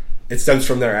occurs, it stems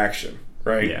from their action,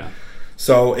 right? Yeah.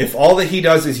 So if all that he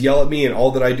does is yell at me, and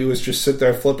all that I do is just sit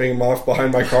there flipping him off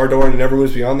behind my car door, and it never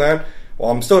moves beyond that, well,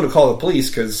 I'm still to call the police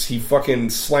because he fucking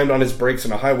slammed on his brakes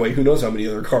in a highway. Who knows how many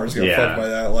other cars got fucked by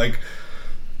that? Like,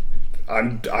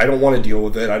 I don't want to deal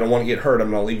with it. I don't want to get hurt.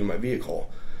 I'm not leaving my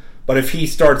vehicle. But if he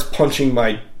starts punching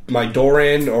my door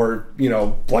in, or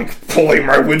like pulling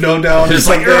my window down or Just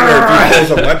like, something, or if he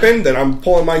pulls a weapon, then I'm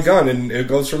pulling my gun, and it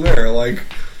goes from there. Like,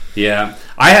 Yeah.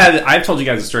 I've told you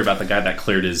guys a story about the guy that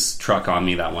cleared his truck on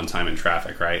me that one time in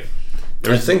traffic, right?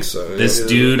 I think so. This Yeah.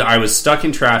 dude, I was stuck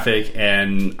in traffic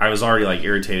and I was already like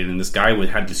irritated, and this guy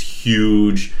had this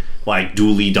huge like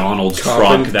Dooley Donald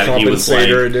truck that he was like,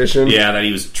 Compensator edition. yeah, that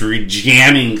he was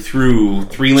jamming through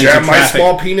 3 lanes Jam of my traffic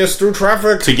small penis through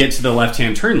traffic. to get to the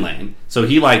left-hand turn lane. So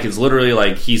he like is literally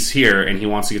like he's here and he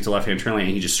wants to get to the left-hand turn lane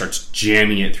and he just starts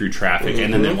jamming it through traffic,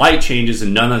 and then the light changes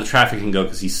and none of the traffic can go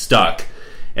because he's stuck.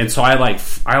 And so I look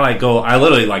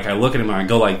at him and I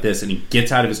go like this, and he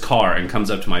gets out of his car and comes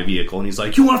up to my vehicle and he's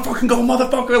like, "You want to fucking go,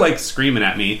 motherfucker?" Like screaming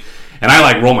at me. And I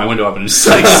like roll my window up and just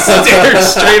like stare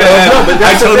straight ahead. No, but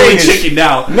that's I the totally thing chickened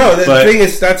out. No, the But- thing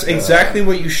is, that's exactly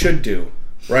what you should do,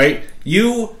 right?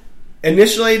 You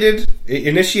initiated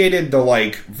the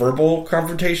like verbal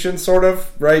confrontation, sort of,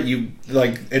 right? You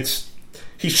like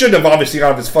he shouldn't have obviously got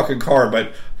out of his fucking car,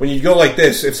 but when you go like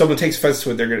this, if someone takes offense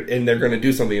to it, they're gonna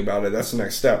do something about it. That's the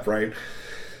next step, right?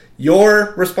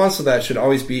 Your response to that should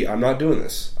always be, "I'm not doing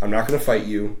this. I'm not going to fight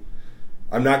you.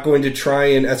 I'm not going to try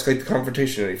and escalate the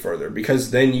confrontation any further,"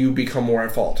 because then you become more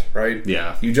at fault, right?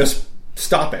 Yeah. You just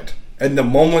stop it. And the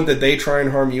moment that they try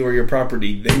and harm you or your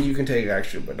property, then you can take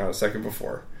action, but not a second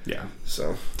before. Yeah.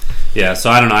 So, Yeah, so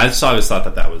I don't know. I just always thought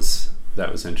that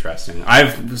was interesting.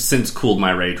 I've since cooled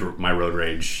my road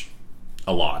rage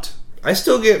a lot. I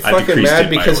still get I fucking decreased mad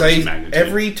it by because orders of magnitude.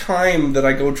 every time that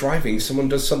I go driving, someone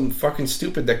does something fucking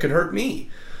stupid that could hurt me.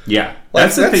 Yeah, Like,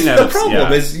 that's the thing. the problem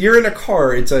yeah. is you're in a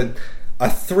car. It's a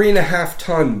 3.5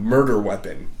 ton murder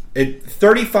weapon.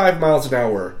 35 miles an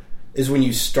hour is when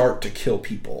you start to kill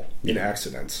people in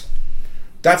accidents.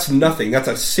 That's nothing. That's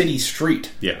a city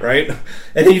street. Yeah. Right?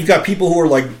 And then you've got people who are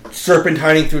like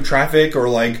serpentining through traffic, or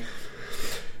like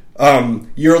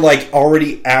you're like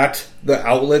already at the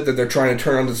outlet that they're trying to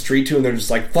turn onto the street to, and they're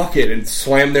just like, fuck it, and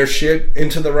slam their shit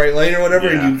into the right lane or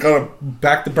whatever, Yeah. and you gotta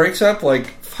back the brakes up. Like,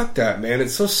 fuck that, man.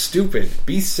 It's so stupid.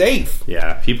 Be safe.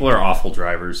 Yeah, people are awful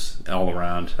drivers all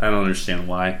around. I don't understand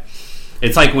why.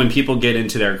 It's like when people get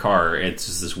into their car, it's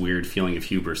just this weird feeling of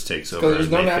hubris takes over. Because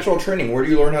there's no They- natural training. Where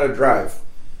do you learn how to drive?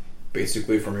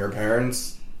 Basically from your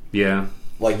parents. Yeah.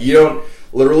 Like, you don't...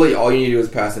 Literally, all you need to do is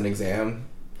pass an exam,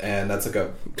 and that's like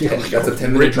a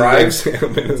 10-minute drive. It's a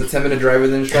 10-minute drive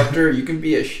with an instructor. You can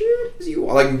be as shit as you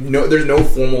want. Like, no, there's no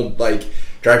formal, like,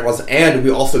 drive process. And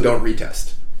we also don't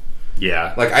retest.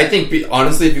 Yeah. Like, I think,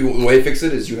 honestly, the way to fix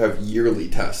it is you have yearly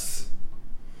tests.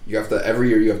 You have to... Every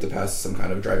year you have to pass some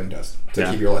kind of driving test to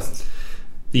Yeah. keep your license.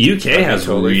 The UK has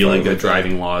totally really fine good with that.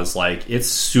 driving laws. Like, it's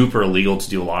super illegal to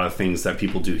do a lot of things that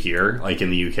people do here. Like, in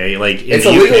the UK. Like, in It's the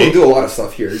illegal UK, to do a lot of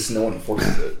stuff here. Just no one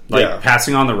enforces it. like, Yeah.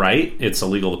 passing on the right, it's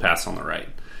illegal to pass on the right.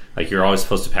 Like, you're always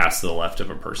supposed to pass to the left of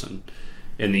a person.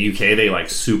 In the UK, they, like,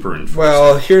 super enforce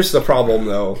Well, here's the problem,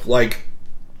 though. Like,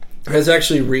 I was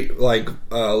actually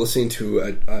listening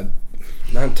to a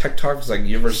not tech talk, it's like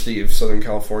University of Southern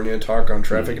California talk on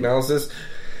traffic analysis.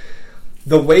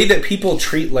 The way that people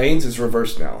treat lanes is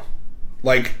reversed now.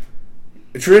 Like,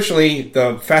 traditionally,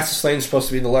 the fastest lane is supposed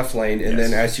to be the left lane, and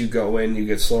Yes. then as you go in, you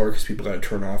get slower because people got to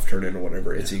turn off, turn in, or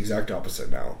whatever. It's the exact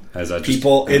opposite now. As I just-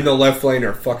 People in the left lane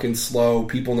are fucking slow.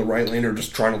 People in the right lane are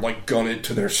just trying to like gun it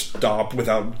to their stop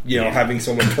without having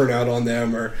someone turn out on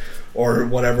them or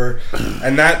whatever,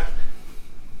 and that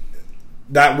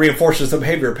reinforces the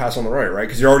behavior of pass on the right,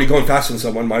 because you're already going faster than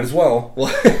someone. Might as well.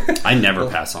 I never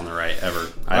pass on the right, ever.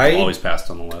 I've always passed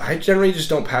on the left. I generally just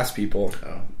don't pass people.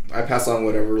 I pass on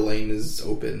whatever lane is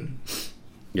open.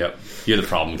 Yep. You're the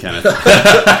problem, Kenneth.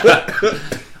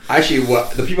 Actually,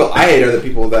 what the people I hate are the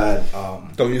people that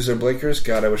Don't use their blinkers.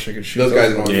 God, I wish I could shoot those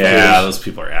guys. Don't Yeah, those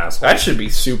people are assholes. That should be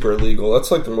super illegal.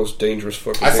 That's like the most dangerous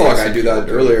fucking I thing saw a I've guy seen do that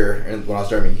people earlier, and when I was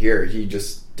driving here, he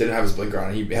just didn't have his blinker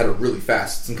on. He had a really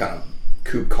fast, some kind of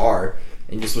coupe car,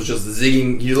 and just was just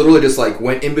zigging. He literally just like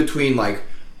went in between, like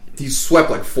he swept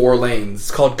like 4 lanes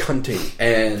It's called cunting.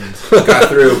 and got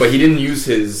through, but he didn't use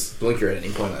his blinker at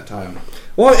any point in that time.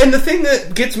 Well, and the thing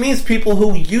that gets me is people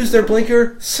who use their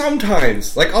blinker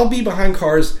sometimes. Like, I'll be behind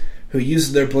cars who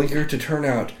use their blinker to turn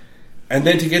out. And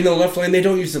then to get in the left lane, they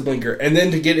don't use the blinker. And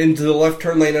then to get into the left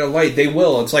turn lane at a light, they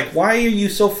will. It's like, why are you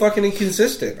so fucking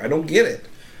inconsistent? I don't get it.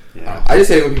 I just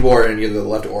hate when people are in either the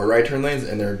left or right turn lanes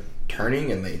and they're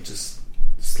turning and they just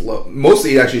slow.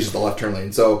 Mostly, actually, just the left turn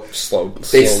lane. So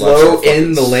they slow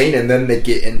in the lane and then they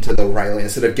get into the right lane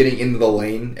instead of getting into the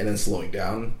lane and then slowing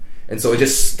down. And so it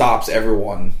just stops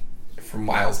everyone from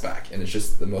miles back, and it's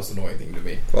just the most annoying thing to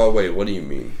me. Oh, wait, what do you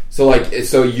mean? So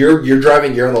you're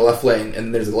driving, you're in the left lane,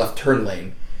 and there's a left turn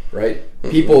lane, right? Mm-hmm.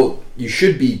 People, you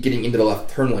should be getting into the left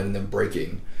turn lane and then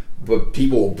braking, but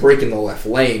people will brake in the left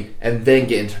lane and then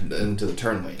get into the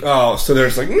turn lane. Oh, so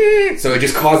there's like... So it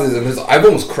just causes them... I've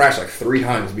almost crashed like 3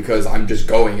 times because I'm just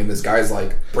going, and this guy's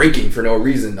like braking for no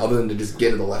reason other than to just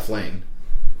get into the left lane.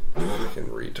 Fucking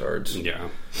retards. Yeah.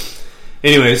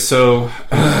 Anyway, so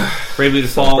Bravely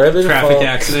Default, Bravely traffic Default,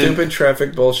 accident. stupid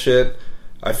traffic bullshit.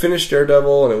 I finished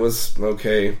Daredevil and it was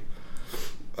okay.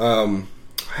 I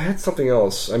had something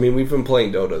else. I mean, we've been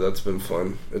playing Dota. That's been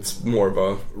fun. It's more of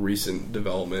a recent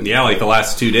development. Yeah, like the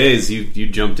last 2 days, you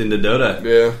jumped into Dota.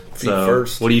 Yeah, feet So,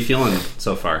 first. what are you feeling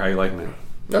so far? How are you liking it?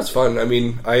 That's fun. I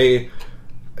mean, I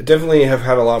definitely have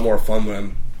had a lot more fun when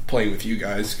I'm playing with you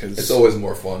guys because It's always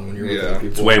more fun when you're with other people.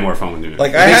 It's way more fun when doing it.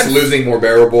 like It I makes had losing more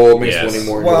bearable. It makes Yes. winning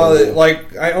more well, enjoyable.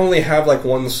 like I only have like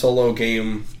one solo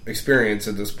game experience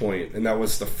at this point, and that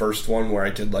was the first one where I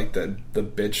did like the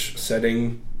bitch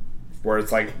setting, where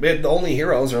it's like the only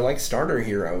heroes are like starter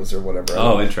heroes or whatever.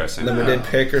 Oh, interesting. Limited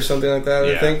pick or something like that.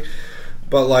 Yeah. I think,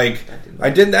 but like I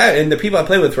did that, and the people I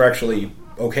played with were actually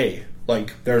okay.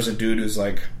 Like there's a dude who's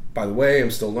like, by the way,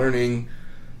 I'm still learning.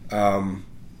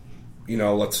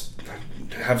 Let's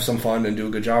have some fun and do a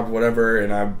good job or whatever.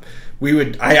 And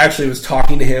I actually was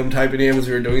talking to him, typing to him as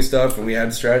we were doing stuff, and we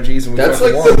had strategies. And we That's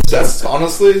fucking like won. the best,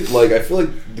 honestly. Like I feel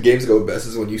like the games go best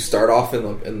is when you start off in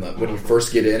the when you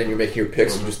first get in and you're making your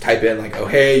picks. You just type in like, oh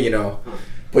hey,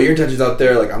 put your intentions out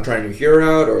there. Like I'm trying a new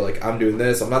hero out, or like I'm doing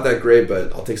this. I'm not that great,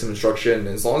 but I'll take some instruction. And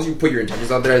as long as you put your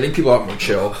intentions out there, I think people are more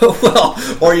chill. Well,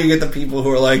 or you get the people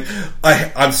who are like,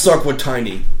 I'm stuck with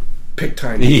Tiny. Pick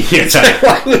Tiny. Yeah.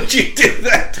 Why would you do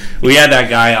that? We had that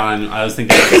guy on. I was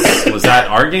thinking, was that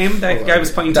our game? That guy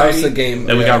was playing That Tiny? was the game,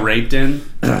 that we yeah. got raped in.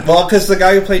 Well, because the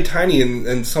guy who played Tiny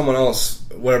and someone else,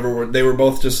 whatever, they were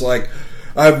both just like,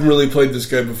 I haven't really played this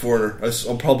guy before.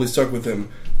 I'm probably stuck with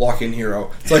him. Lock-in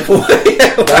hero. It's like,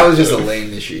 That was just a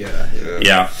lane issue. Yeah.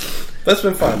 Yeah, That's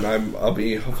been fun. I'll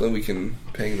be. Hopefully, we can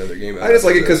pay another game out. I just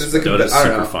like it because it's a Dota's I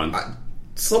don't super know. fun.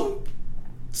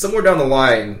 Somewhere down the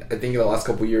line, I think in the last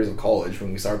couple of years of college,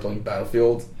 when we started playing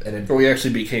Battlefield, and then Where we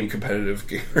actually became competitive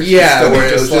gamers. Yeah, So where we're it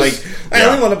just was like, just- I yeah.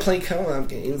 only want to play co-op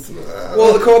games.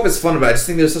 well, the co-op is fun, but I just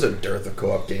think there's such a dearth of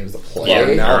co-op games to play. Yeah,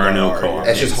 there now are there no are, co-op.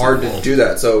 It's just games hard to involved. do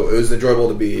that. So it was enjoyable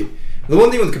to be. The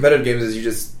one thing with competitive games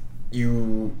is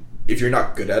if you're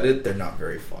not good at it, they're not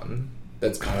very fun.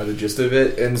 That's kind of the gist of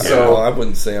it. And So I so,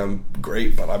 wouldn't say I'm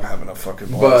great, but I'm having a fucking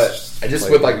blast. but I just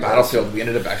playing with like games. Battlefield, we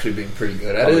ended up actually being pretty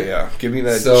good at Oh it. yeah, give me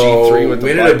that So G3 with the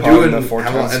we ended up bipod and doing the 4x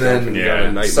and scope, then you yeah, got a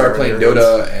nightmare Started playing in your hands.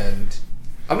 Dota, and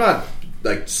I'm not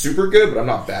like super good, but I'm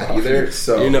not bad either.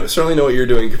 So certainly know what you're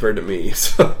doing compared to me.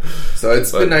 So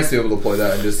it's been nice to be able to play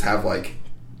that and just have like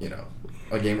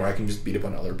a game where I can just beat up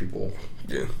on other people.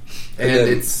 yeah, And then-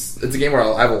 it's a game where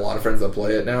I have a lot of friends that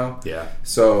play it now. Yeah.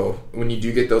 So when you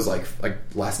do get those like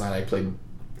last night I played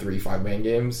 3 5-man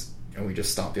games and we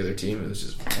just stomped the other team. It was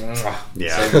just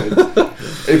Yeah. so good.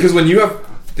 Because when you have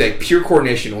like pure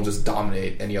coordination will just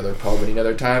dominate any other pub any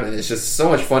other time, and it's just so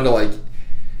much fun to like.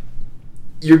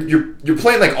 You're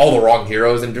playing like all the wrong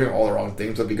heroes and doing all the wrong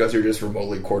things, but because you're just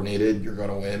remotely coordinated, you're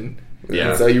gonna win. Yeah.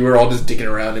 And so you were all just dicking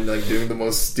around and like doing the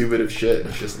most stupid of shit.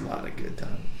 It's just not a good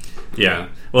time. Yeah.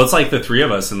 Well, it's like the three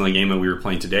of us in the game that we were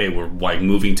playing today were like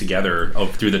moving together up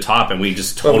through the top, and we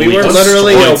just but totally we were destroyed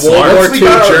literally a World Smart. War Once we II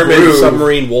got our German groove-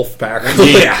 submarine wolf pack.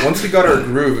 Yeah. Once we got our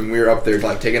groove and we were up there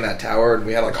like taking that tower and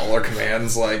we had like all our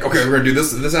commands like, okay, we're gonna do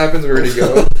this, if this happens, we're ready to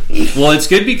go. Well, it's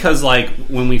good because like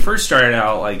when we first started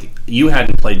out, like you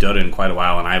hadn't played Dota in quite a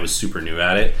while, and I was super new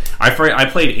at it. I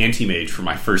played Anti-Mage for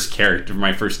my first character,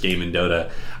 my first game in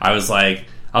Dota. I was like,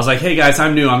 hey guys,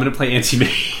 I'm new. I'm going to play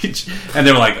Anti-Mage, and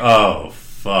they were like, oh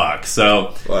fuck.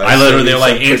 So Well, I literally, they're he's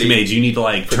like, a pretty- Anti-Mage, you need to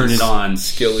like turn it on.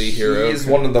 Skilly hero. He's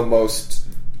one of the most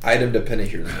item dependent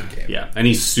heroes in the game. Yeah, and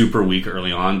he's super weak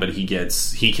early on, but he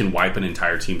can wipe an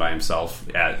entire team by himself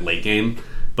at late game.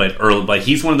 But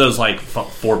he's one of those like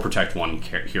 4 protect 1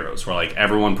 heroes where like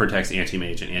everyone protects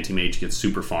Anti-Mage, and Anti-Mage gets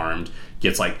super farmed,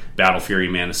 gets like Battle Fury,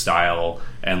 Mana Style,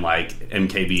 and like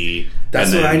MKB.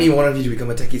 That's and what then- I need one of you to become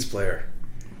a Techies player.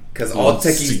 Because all Well,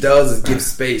 Techies does is give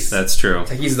space. That's true.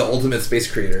 Techies is the ultimate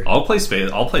space creator. I'll play Techies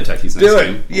next Do it.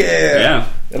 game. Yeah. Yeah,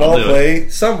 And I'll I'll do it. play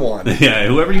someone. Yeah,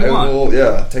 whoever you want.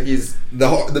 Techies.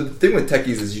 The thing with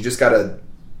Techies is you just gotta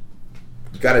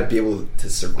be able to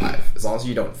survive as long as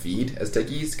you don't feed as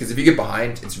Techies. Because if you get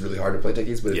behind, it's really hard to play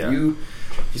Techies. But Yeah. if you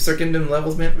start getting them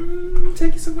levels, man,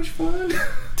 Techies so much fun.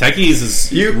 Techies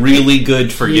is really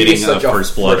good for He getting is a such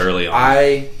first blood early on.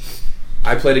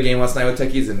 I played a game last night with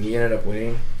Techies and he ended up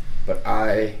winning. But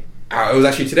it was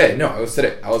actually today. No, it was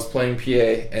today. I was playing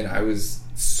PA and I was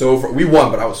we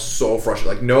won, but I was so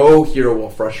frustrated. Like, no hero will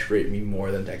frustrate me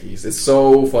more than Techies. It's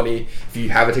so funny if you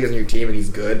have a Techies on your team and he's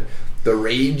good. The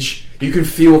rage, you can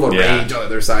feel the Yeah. rage on the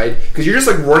other side because you're just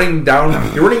like running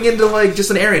down. You're running into like just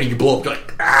an area and you blow up. You're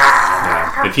like,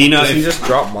 ah! If he knows, Does he just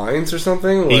drop mines or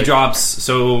something? he Like, drops.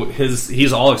 So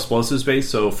he's all explosives based.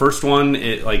 So first one,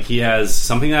 he has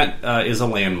something that is a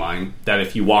landmine that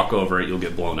if you walk over it, you'll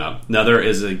get blown up. Another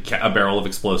is a barrel of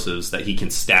explosives that he can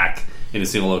stack in a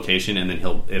single location, and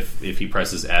then if he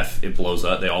presses F, it blows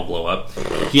up. They all blow up.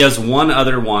 He has one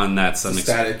other one that's an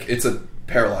Static. It's a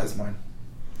paralyzed mine.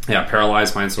 Yeah,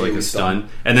 paralyzed mine, so like AoE a stun. stun.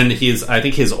 And then I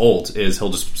think his ult is he'll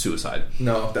just suicide.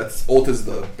 No, that's ult is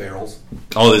the barrels.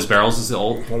 Oh, his barrels is the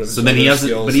ult. one of his So then he other has,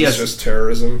 skills but he is has just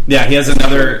terrorism. yeah, he has a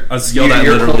skill that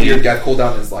Your literally death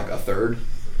cooldown is like a third,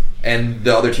 and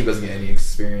the other team doesn't get any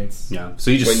experience. yeah.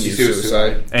 So he just When you suicide.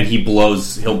 suicide. and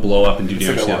he'll blow up and do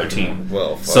damage like to the a other lot, team.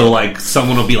 Well, fuck. So like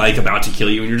someone will be like about to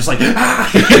kill you, and you're just like ah!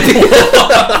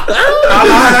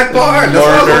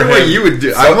 That's what you would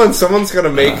do. Someone's got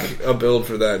to make a build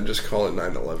for that and just call it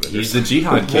 9/11. He's the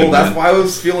jihad king. Well, that's man. why I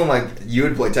was feeling like you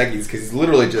would play techies because he's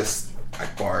literally just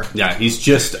Akbar. Yeah, he's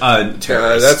just a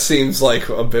terrorist. that seems like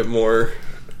a bit more.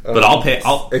 But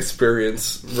I'll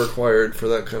experience required for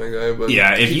that kind of guy. But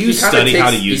yeah. If you He kinda study how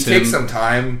to takes- use he him, takes some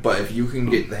time, but if you can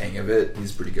get the hang of it,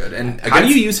 he's pretty good. And how do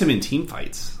against- you use him in team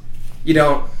fights? You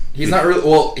don't. He's not really.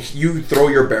 Well, you throw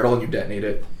your barrel and you detonate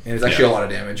it, and it's actually Yeah. a lot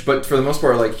of damage. But for the most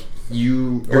part, like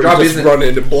your or job just isn't run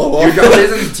in and blow your up. job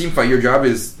isn't a team fight. Your job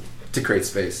is to create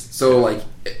space. So like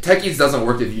techies doesn't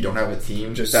work if you don't have a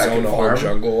team just that zone can the whole farm.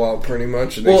 jungle out pretty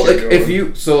much. And Well, they like keep if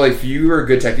going. you are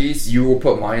good techies, you will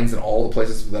put mines in all the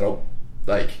places that'll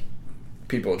like.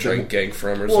 people try and gank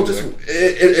from or Well, just something.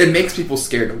 it makes people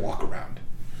scared to walk around.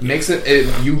 It makes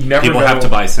you never People know. have to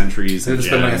buy sentries They and have to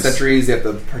spend money on gems. sentries. They have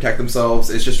to protect themselves.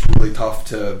 It's just really tough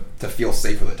to feel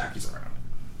safe with the techies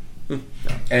around.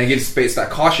 And it gives space. That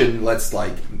caution lets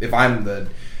like if I'm the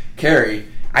carry,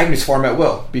 I can just farm at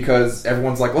will because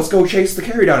everyone's like, let's go chase the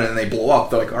carry down, and then they blow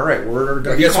up. They're like, all right, we're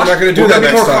gonna guess we're not gonna do we're that gonna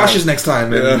be next more time. cautious next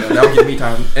time, and Yeah. that'll give me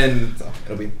time. And so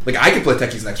it'll be like I can play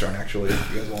techies next round actually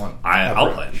if you guys want.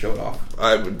 I'll play. Show it off.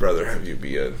 I would rather have you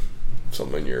be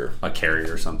someone you're. A carry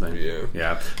or something.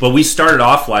 Yeah. But we started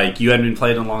off like you hadn't been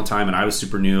playing in a long time, and I was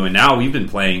super new, and now we've been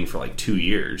playing for like 2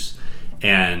 years,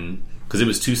 and because it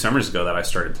was 2 summers ago that I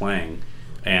started playing,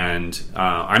 and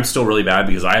I'm still really bad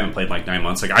because I haven't played in like 9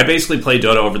 months. Like I basically play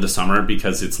Dota over the summer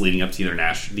because it's leading up to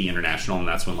the international, and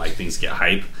that's when like things get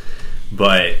hype.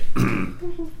 But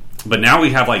but now we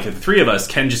have like the 3 of us.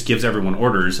 Ken just gives everyone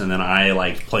orders, and then I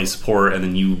like play support, and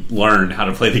then you learn how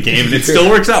to play the game, and it still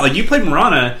works out. Like you played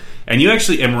Mirana. And you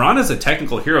actually, and Mirana's a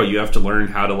technical hero. You have to learn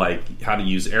how to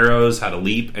use arrows, how to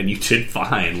leap, and you did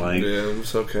fine. Like, Yeah,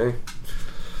 it's okay.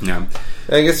 yeah,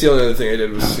 I guess the only other thing I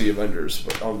did was see Avengers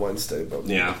but on Wednesday, but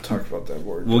we'll Yeah. talk about that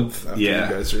more Well, after yeah.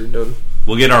 you guys are done.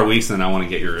 we'll get our weeks, and then I want to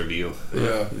get your review.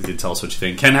 Yeah. You can tell us what you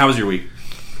think. Ken, how was your week?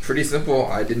 Pretty simple.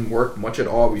 I didn't work much at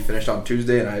all. We finished on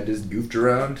Tuesday, and I just goofed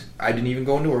around. I didn't even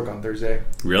go into work on Thursday.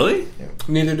 Really?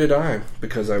 Neither did I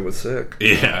because I was sick.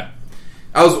 Yeah.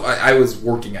 I was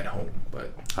working at home,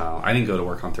 but I didn't go to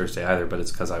work on Thursday either, but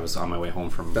it's because I was on my way home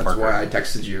from that's Parker. why I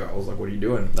texted you. I was like, "What are you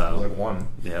doing?" I was like, "1."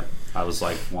 Yep. I was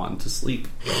like wanting to sleep.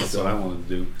 That's what I wanted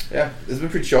to do. Yeah, it's been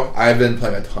pretty chill. I've been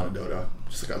playing a ton of Dota,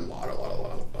 just like a lot of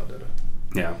Dota.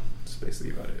 Yeah. That's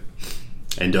basically about it.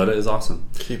 And Dota is awesome.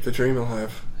 Keep the dream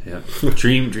alive. Yeah.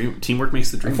 Dream. Teamwork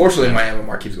makes the dream. Unfortunately, my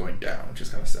MMR keeps going down, which is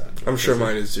kind of sad. I'm sure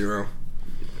mine is 0.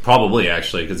 Probably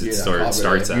actually because it Probably.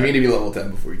 starts at. You need to be level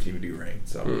 10 before you can even do rank.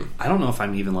 So I don't know if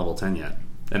I'm even level 10 yet.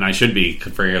 And I should be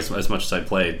for as much as I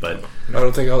played, but I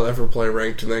don't think I'll ever play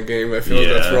ranked in that game. I feel like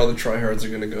that's Yeah. where all the tryhards are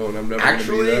going to go, and I'm never going to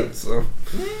Actually- be that. So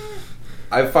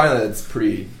I find that it's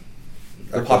pretty.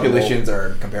 The Equitable. populations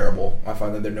are comparable. I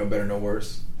find that they're no better, no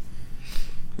worse.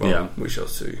 well, Yeah. we shall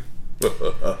see.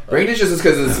 Ranked is just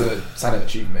because it's a sign of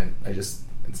achievement.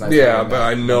 It's nice. Yeah, having but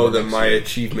I know that next my year.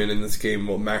 achievement in this game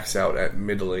will max out at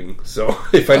middling. So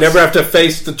if I never have to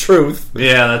face the truth,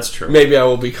 yeah, that's true. maybe I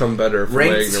will become better for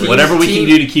Ranked playing. team- Whatever we Team-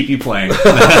 can do to keep you playing.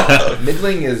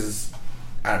 middling is.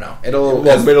 I don't know. It'll.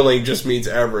 Well, middling just means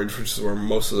average, which is where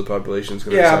most of the population is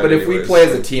going to. yeah, but if we play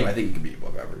as a team, I think it could be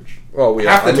above average. well, we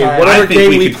half the I mean, time- whatever I think game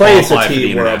we we could play as a qualify for the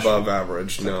team, we're international. above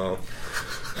average. No,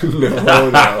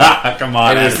 no. Come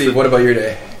on. And see, what about your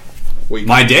day?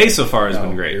 My day so far has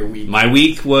been great. your week. My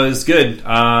week was good.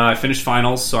 I finished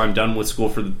finals, so I'm done with school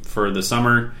for the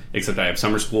summer. Except I have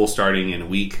summer school starting in a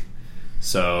week.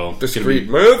 So Discrete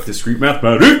math. discrete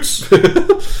mathematics.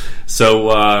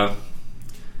 So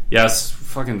yes,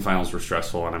 fucking finals were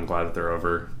stressful, and I'm glad that they're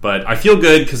over. But I feel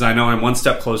good because I know I'm one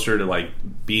step closer to like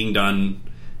being done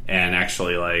and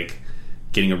actually like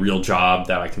getting a real job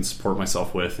that I can support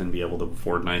myself with and be able to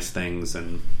afford nice things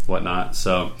and whatnot.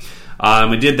 So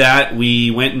we did that.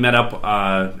 We went and met up.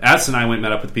 Addison and I went and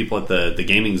met up with people at the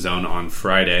Gaming Zone on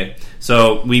Friday.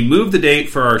 So we moved the date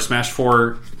for our Smash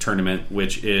 4 tournament,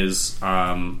 which is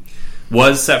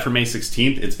was set for May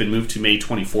 16th. It's been moved to May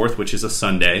 24th, which is a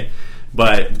Sunday.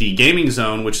 But the Gaming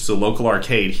Zone, which is a local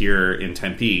arcade here in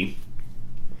Tempe,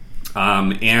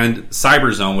 and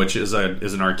Cyber Zone, which is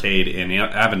an arcade in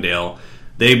Avondale,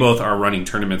 they both are running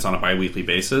tournaments on a bi-weekly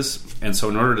basis. And so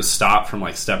in order to stop from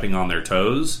like stepping on their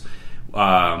toes,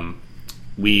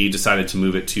 we decided to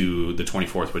move it to the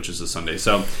 24th, which is a Sunday.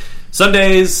 So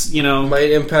Sundays,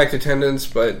 might impact attendance,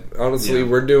 but honestly,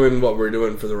 we're doing what we're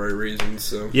doing for the right reasons.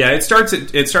 So yeah, it starts at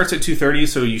 2:30,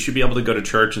 so you should be able to go to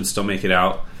church and still make it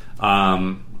out.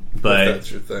 But if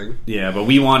that's your thing. Yeah, but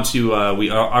we want to. We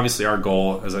obviously our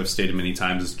goal, as I've stated many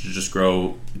times, is to just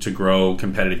grow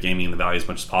competitive gaming in the Valley as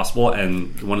much as possible.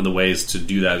 And one of the ways to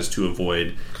do that is to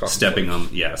avoid stepping on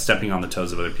the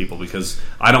toes of other people, because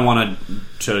I don't want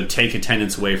to take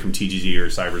attendance away from TGG or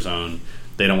Cyberzone.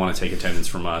 They don't want to take attendance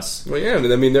from us. Well, yeah,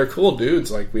 I mean, they're cool dudes.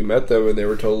 Like, we met them and they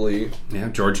were totally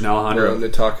George and Alejandro willing to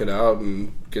talk it out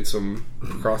and get some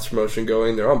cross promotion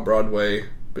going. They're on Broadway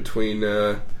between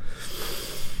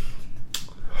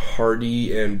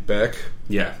Hardy and Beck.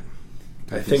 Yeah.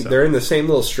 I think they're in the same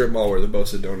little strip mall where the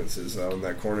Bosa Donuts is out in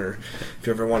that corner. If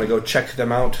you ever want to go check them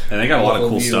out. And they got a lot of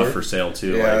cool stuff for sale,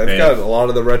 too. Yeah, they've got a lot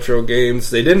of the retro games.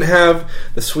 They didn't have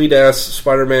the sweet-ass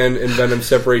Spider-Man and Venom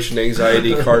Separation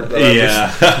Anxiety card that I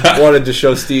just wanted to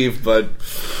show Steve, but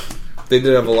they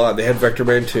did have a lot. They had Vector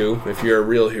Man 2. If you're a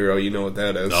real hero, you know what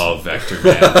that is. Oh, Vector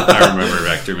Man. I remember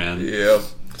Vector Man. Yep.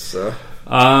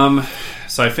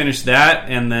 So I finished that,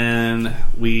 and then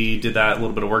we did that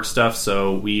little bit of work stuff.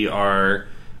 So we're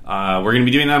going to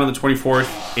be doing that on the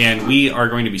 24th, and we are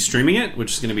going to be streaming it,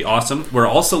 which is going to be awesome. We're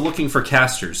also looking for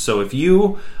casters. So if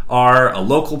you are a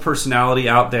local personality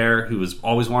out there who has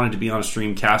always wanted to be on a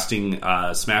stream casting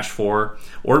Smash 4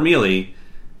 or Melee,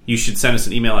 you should send us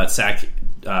an email at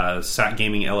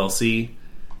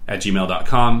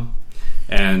satgamingllc@gmail.com.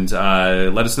 And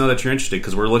let us know that you're interested,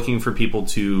 because we're looking for people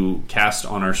to cast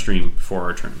on our stream for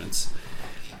our tournaments.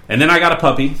 And then I got a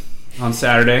puppy on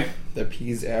Saturday. The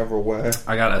peas everywhere.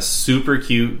 I got a super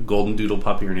cute golden doodle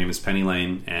puppy. Her name is Penny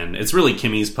Lane. And it's really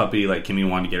Kimmy's puppy. Like, Kimmy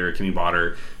wanted to get her. Kimmy bought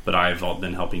her. But I've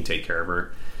been helping take care of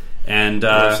her. And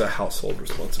it's a household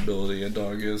responsibility, a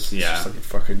dog is. It's just like a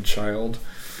fucking child.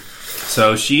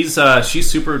 So she's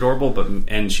super adorable,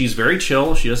 and she's very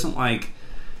chill. She doesn't like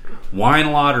whine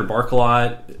a lot or bark a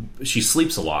lot. She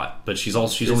sleeps a lot, but she's only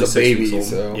 6 weeks old.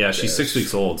 So yeah, she's 6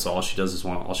 weeks old, so all she wants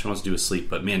to do is sleep.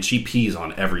 But man, she pees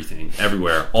on everything,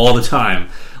 everywhere, all the time.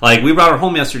 Like, we brought her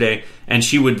home yesterday, and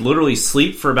she would literally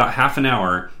sleep for about half an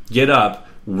hour, get up,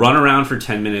 run around for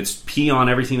 10 minutes, pee on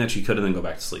everything that she could, and then go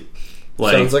back to sleep.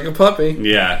 Sounds like a puppy.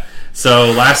 Yeah.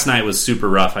 So last night was super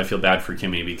rough. I feel bad for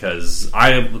Kimmy, because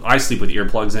I sleep with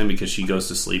earplugs in, because she goes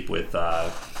to sleep with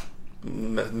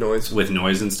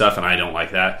noise and stuff, and I don't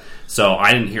like that. So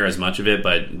I didn't hear as much of it,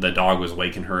 but the dog was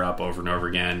waking her up over and over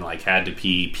again. Like, had to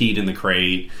peed in the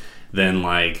crate, then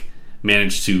like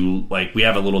managed to, like, we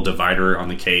have a little divider on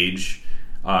the cage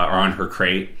or on her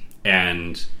crate,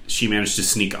 and she managed to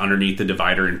sneak underneath the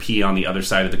divider and pee on the other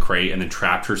side of the crate, and then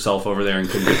trapped herself over there and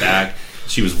couldn't get back.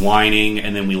 She was whining,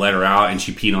 and then we let her out, and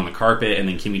she peed on the carpet, and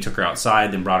then Kimmy took her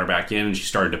outside, then brought her back in, and she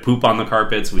started to poop on the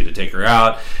carpet, so we had to take her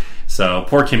out. So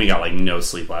poor Kimmy got like no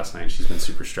sleep last night. She's been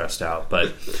super stressed out,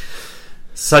 but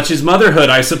such is motherhood,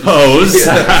 I suppose.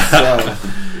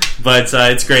 But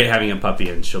it's great having a puppy,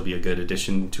 and she'll be a good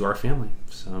addition to our family.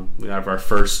 So we have our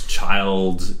first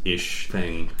child-ish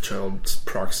thing. Child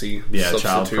proxy. Yeah,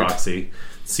 child proxy.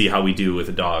 See how we do with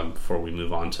a dog before we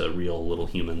move on to real little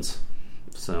humans.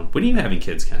 So, when are you having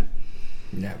kids, Ken?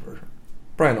 Never.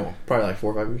 Probably like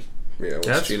 4 or 5 years. Yeah,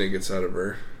 once Gina gets out of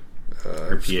her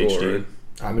PhD.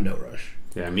 I'm in no rush.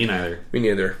 Yeah, me neither. Me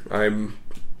neither. I'm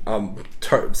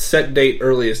set date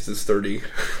earliest is 30.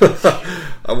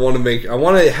 I want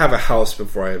to have a house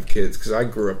before I have kids, because I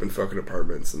grew up in fucking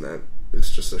apartments, and that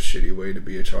is just a shitty way to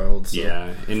be a child. So.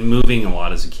 Yeah, and moving a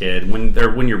lot as a kid.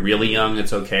 When you're really young,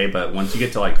 it's okay, but once you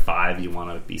get to like 5, you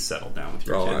want to be settled down with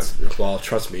your kids. Well,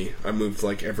 trust me, I moved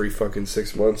like every fucking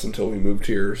 6 months until we moved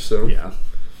here. So yeah.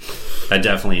 It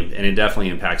definitely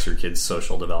impacts your kids'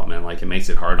 social development. Like, it makes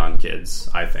it hard on kids,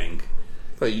 I think.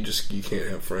 But you can't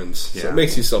have friends. Yeah. So it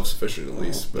makes you self-sufficient at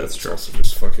least. But that's it's true. Also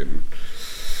just fucking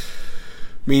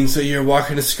means that you're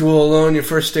walking to school alone your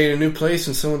first day in a new place,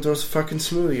 and someone throws a fucking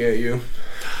smoothie at you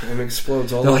and it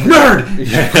explodes all over. Like, nerd!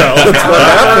 Yeah, that's what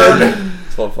happened.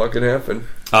 That's what fucking happened.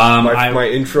 I My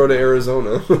intro to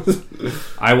Arizona.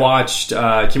 watched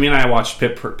Kimmy and I watched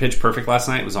Pitch Perfect last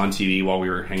night. It was on TV while we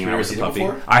were hanging out with the puppy.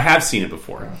 I have seen it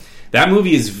before. Yeah. That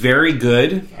movie is very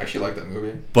good. I actually like that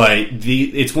movie, but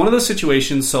it's one of those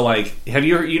situations. So like, have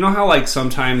you know how like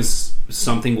sometimes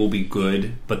something will be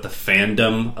good, but the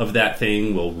fandom of that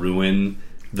thing will ruin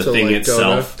the thing like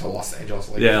itself. to Los Angeles,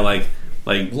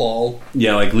 like LOL.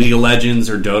 Yeah, like League of Legends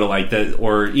or Dota, like that,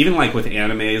 or even like with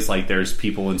animes, like there's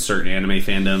people in certain anime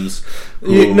fandoms.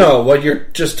 No, what you're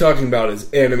just talking about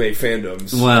is anime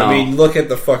fandoms. Well, I mean, look at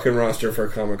the fucking roster for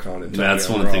Comic-Con. And that's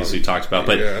one of the things we talked about.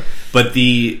 But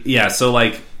so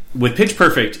like with Pitch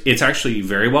Perfect, it's actually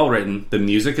very well written. The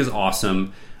music is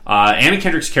awesome. Anna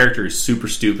Kendrick's character is super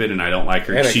stupid, and I don't like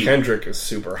her. Anna Kendrick is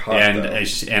super hot,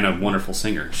 and a wonderful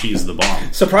singer. She's the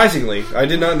bomb. Surprisingly, I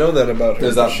did not know that about her.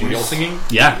 Is that real singing?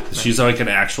 Yeah, she's like an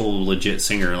actual legit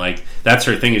singer. Like that's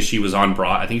her thing. Is she was on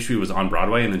I think she was on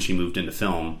Broadway, and then she moved into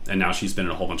film, and now she's been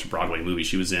in a whole bunch of Broadway movies.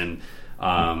 She was in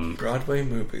Broadway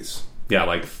movies. Yeah,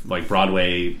 like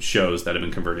Broadway shows that have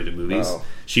been converted to movies. Oh.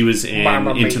 She was in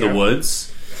Into the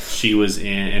Woods. She was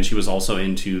in, and she was also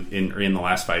in the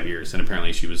last 5 years. And apparently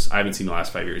I haven't seen the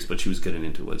last 5 years, but she was good in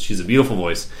Into the Woods. She's a beautiful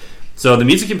voice. So the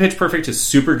music in Pitch Perfect is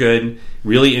super good,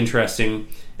 really interesting.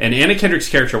 And Anna Kendrick's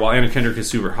character, while Anna Kendrick is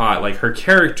super hot, like her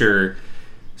character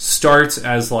starts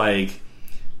as like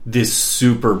this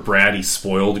super bratty,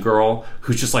 spoiled girl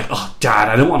who's just like, oh, Dad,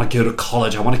 I don't want to go to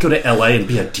college. I want to go to LA and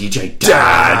be a DJ.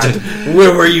 Dad,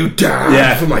 where were you,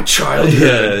 Dad, for my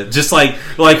childhood? Yeah. Just like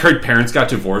her parents got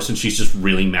divorced, and she's just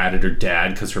really mad at her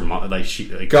dad because her mom,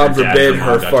 God forbid,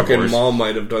 her fucking mom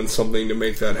might have done something to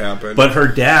make that happen. But her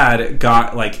dad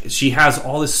got she has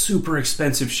all this super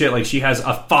expensive shit. Like she has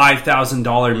a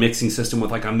 $5,000 mixing system with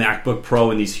like a MacBook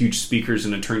Pro and these huge speakers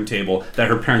and a turntable that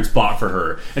her parents bought for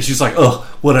her, and she's like, ugh.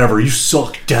 Whatever, you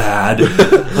suck, Dad.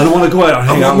 I don't want to go out and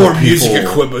hang out with more music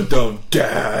equipment, though,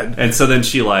 Dad. And so then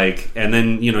she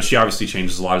she obviously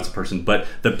changes a lot as a person. But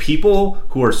the people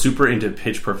who are super into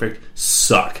Pitch Perfect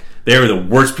suck. They are the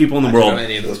worst people in the world. I don't know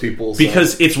any of those people.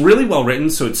 Because it's really well written,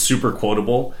 so it's super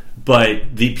quotable.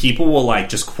 But the people will like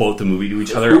just quote the movie to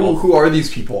each other. Who are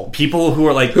these people? People who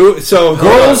are like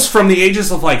girls from the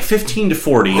ages of like 15 to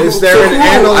 40. Is there an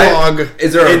analog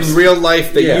in real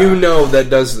life that you know that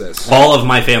does this? All of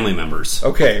my family members.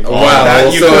 Okay. Wow. I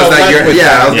was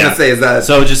gonna say, is that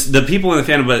so? Just the people in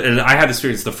the fandom. But I had this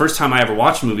experience. The first time I ever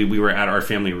watched a movie, we were at our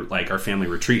family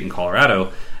retreat in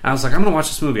Colorado. And I was like, I'm going to watch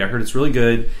this movie. I heard it's really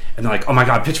good. And they're like, oh my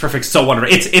God, Pitch Perfect's so wonderful.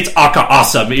 It's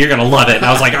awesome. You're going to love it. And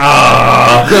I was like,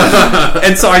 ah.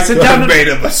 And so I sit down.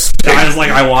 I was like,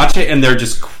 I watch it, and they're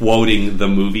just quoting the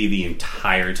movie the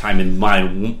entire time. And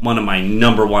one of my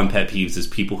number one pet peeves is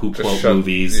people who quote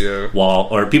movies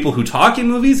or people who talk in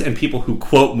movies and people who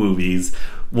quote movies.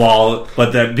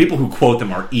 But the people who quote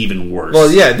them are even worse.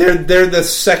 Well, yeah, they're the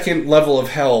second level of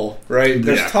hell, right?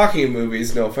 There's talking in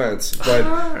movies, no offense,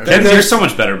 but you're so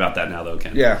much better about that now, though,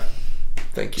 Ken. Yeah,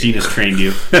 thank you. Gina's trained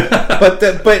you. but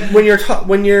when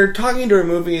you're talking to a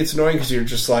movie, it's annoying because you're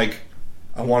just like,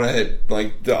 I want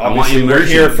to obviously we're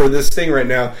here for this thing right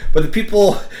now. But the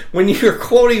people, when you're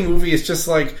quoting movie, it's just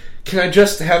like, can I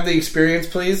just have the experience,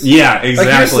 please? Yeah,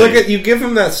 exactly. Like you give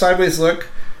them that sideways look.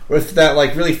 With that,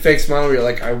 like, really fake smile where you're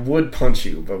like, I would punch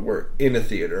you, but we're in a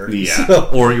theater. Yeah. So.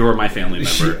 Or you're my family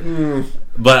member.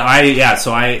 But I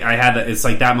had that, it's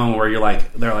like that moment where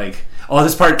they're like, oh,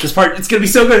 this part, it's going to be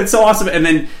so good, it's so awesome. And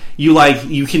then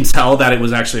you can tell that it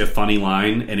was actually a funny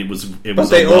line, and it was but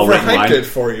they overhyped it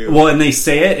for you. Well, and they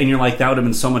say it, and you're like, that would have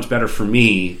been so much better for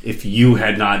me if you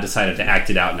had not decided to act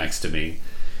it out next to me.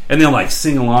 And they'll, like,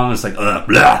 sing along, it's like, blah,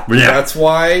 blah. That's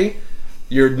why...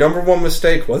 Your number one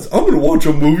mistake was, I'm going to watch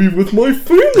a movie with my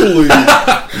family.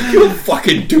 You don't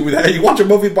fucking do that. You watch a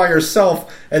movie by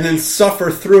yourself and then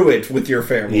suffer through it with your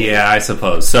family. Yeah, I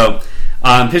suppose. So,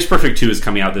 Pitch Perfect 2 is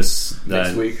coming out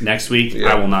next week. Yeah.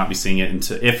 I will not be seeing it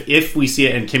until if we see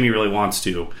it and Kimmy really wants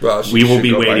to. Well, we will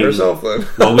be waiting. By herself, then.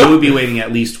 Well, we will be waiting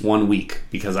at least 1 week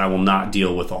because I will not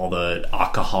deal with all the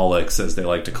alcoholics, as they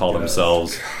like to call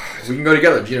themselves. We can go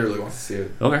together. Gina really wants to see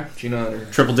it. Okay. Gina and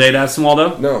her. Triple date, Addison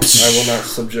Waldo? No, I will not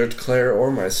subject Claire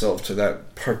or myself to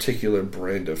that particular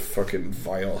brand of fucking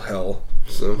vile hell.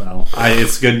 So, well,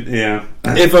 it's good, yeah.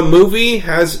 If a movie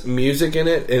has music in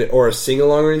it or a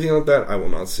sing-along or anything like that, I will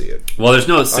not see it. Well, there's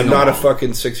no sing-along. I'm not a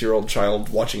fucking 6-year-old child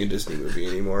watching a Disney movie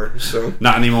anymore. So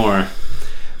not anymore.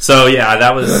 So, yeah,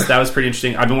 that was pretty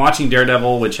interesting. I've been watching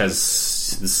Daredevil, which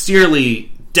has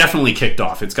definitely kicked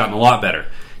off. It's gotten a lot better.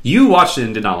 You watched it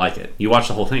and did not like it. You watched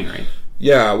the whole thing, right?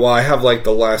 Yeah, well, I have like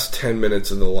the last 10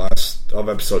 minutes of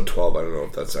episode 12. I don't know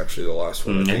if that's actually the last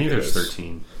one. I think there's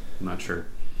 13. I'm not sure.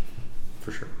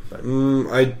 for sure. But,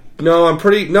 I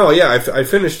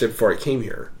finished it before I came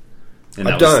here. and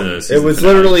I'm that was done. the It season was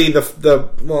finale. literally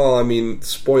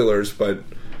spoilers, but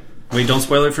Wait, don't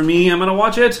spoil it for me. I'm gonna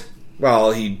watch it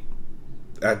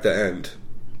at the end.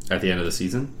 at the end of the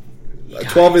season.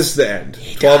 12 is the end.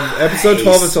 Episode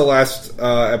 12 is the last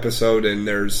episode, and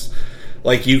there's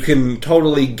you can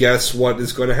totally guess what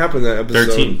is going to happen in that episode.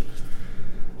 13.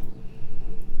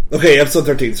 Okay, episode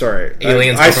 13. Sorry,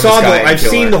 Aliens I come from saw the sky and I've kill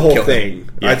seen her- the whole kill thing.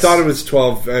 them. I Yes. thought it was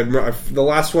 12. The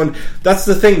last one. That's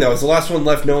the thing, though. Is the last one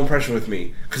left no impression with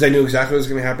me because I knew exactly what was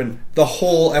going to happen the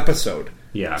whole episode.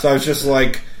 Yeah. So I was just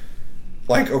like,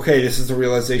 okay, this is the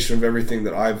realization of everything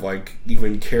that I've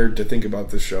even cared to think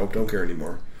about this show. Don't care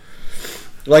anymore.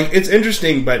 It's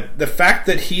interesting, but the fact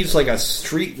that he's a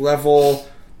street level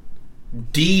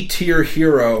D tier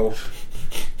hero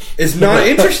is not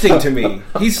interesting to me.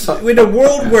 He's in a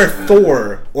world where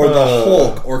Thor or the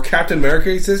Hulk or Captain America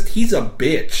exist. He's a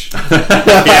bitch.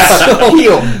 He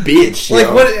a bitch.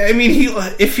 yo. What? I mean,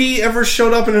 if he ever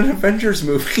showed up in an Avengers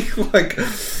movie,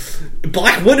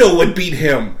 Black Widow would beat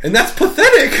him, and that's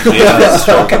pathetic. That's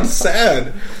fucking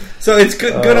sad. So it's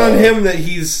good on him that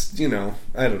he's,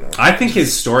 I don't know. I think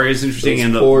his story is interesting, Those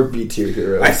and poor B tier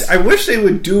heroes. I wish they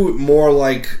would do more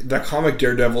like the comic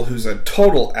Daredevil, who's a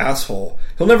total asshole.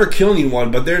 He'll never kill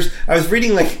anyone, but I was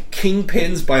reading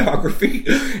Kingpin's biography,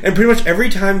 and pretty much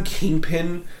every time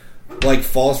Kingpin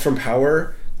falls from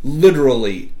power,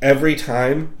 literally every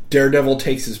time Daredevil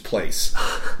takes his place.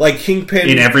 Kingpin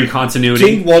in every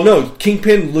continuity.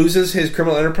 Kingpin loses his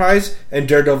criminal enterprise, and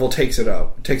Daredevil takes it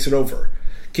over.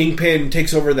 Kingpin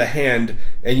takes over the Hand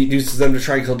and uses them to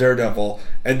try and kill Daredevil,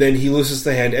 and then he loses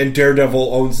the Hand, and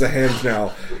Daredevil owns the Hand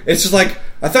now. It's just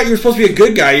I thought you were supposed to be a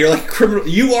good guy. You're criminal.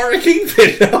 You are a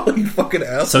Kingpin now, you fucking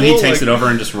asshole. So he takes it over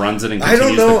and just runs it and I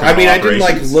continues don't know. the I mean, I criminal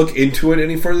didn't operations. look into it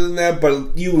any further than that,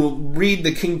 but you read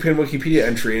the Kingpin Wikipedia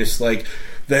entry, and it's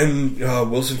then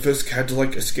Wilson Fisk had to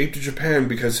escape to Japan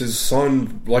because his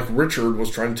son Richard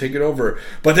was trying to take it over.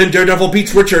 But then Daredevil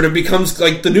beats Richard and becomes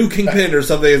the new Kingpin or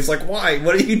something. It's why?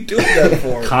 What are you doing that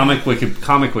for? Comic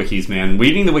wikis, man.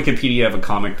 Reading the Wikipedia of a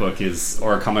comic book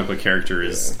or a comic book character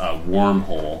is a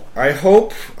wormhole. I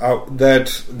hope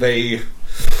that they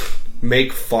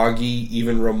make Foggy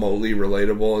even remotely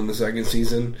relatable in the second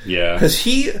season. Yeah. Because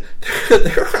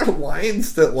there are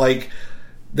lines that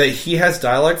that he has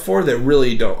dialogue for that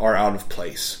really are out of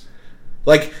place.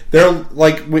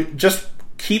 Just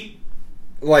keep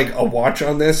a watch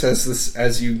on this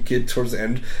as you get towards the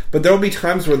end. But there will be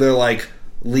times where they're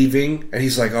leaving, and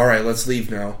he's all right, let's leave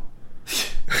now.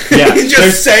 Yeah, He's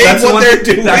just saying that's what one they're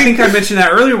thing- doing. I think I mentioned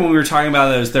that earlier when we were talking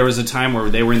about this. There was a time where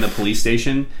they were in the police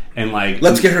station and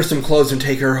Let's get her some clothes and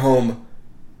take her home.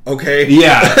 Okay.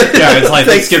 Yeah, it's let's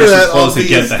Thanks get her for some that clothes and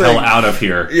get obvious the hell thing. out of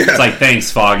here. Yeah. It's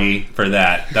thanks, Foggy, for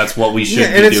that. That's what we should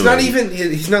Yeah, be and it's doing. not even.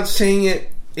 He's not saying it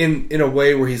in a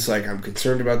way where he's I'm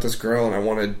concerned about this girl and I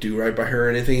want to do right by her or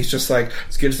anything. He's just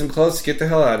let's get her some clothes, let's get the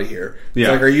hell out of here.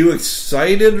 Yeah. It's are you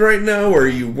excited right now or are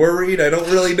you worried? I don't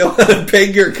really know how to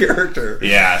peg your character.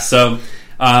 Yeah, so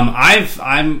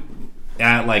I'm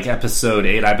at episode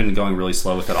 8. I've been going really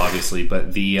slow with it, obviously,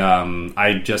 but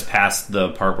I just passed the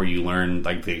part where you learn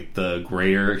the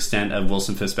grayer extent of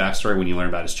Wilson Fisk's backstory when you learn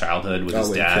about his childhood with his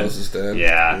when he dad. kills his dad.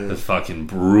 Yeah, the fucking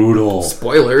brutal.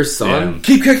 Spoilers, son. Yeah.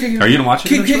 Keep kicking him. Are you gonna watch it?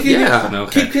 Keep kicking him. Yeah. No,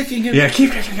 okay. Keep kicking him. Yeah,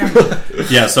 keep kicking him.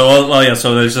 Yeah, so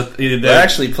so there's That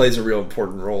actually plays a real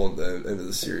important role in the end of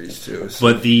the series too.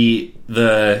 So. But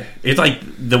it's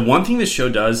the one thing this show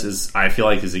does is I feel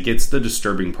is it gets the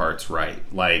disturbing parts right.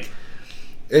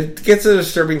 It gets the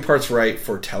disturbing parts right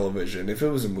for television. If it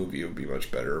was a movie, it would be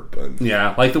much better. But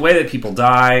Yeah, the way that people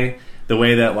die, the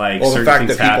way that the certain fact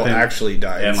things that people happen, actually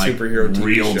die and, in superhero TV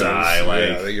real shows, die,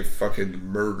 yeah, they get fucking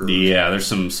murdered. yeah, there's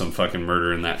some fucking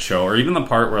murder in that show, or even the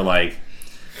part where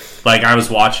I was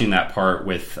watching that part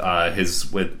with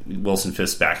Wilson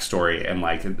Fisk's backstory, and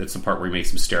it's the part where he makes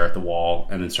him stare at the wall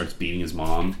and then starts beating his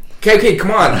mom. Okay, come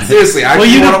on. Seriously, I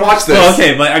want to watch this. Well,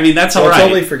 okay, but I mean that's all right. I'll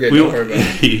totally forget. Don't worry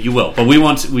about it. You will, but we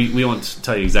won't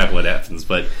tell you exactly what happens.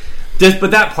 But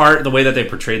that part, the way that they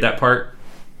portrayed that part,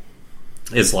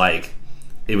 is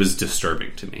it was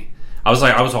disturbing to me. I was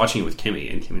watching it with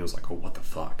Kimmy, and Kimmy was like, "Oh, what the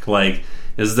fuck!"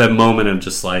 This is that moment of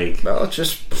just Well, it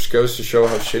just goes to show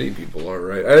how shitty people are,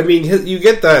 right? I mean, you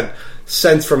get that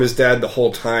sense from his dad the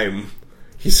whole time.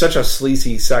 He's such a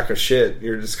sleazy sack of shit.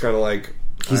 You're just kind of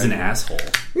he's an asshole.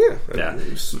 Yeah. Yeah.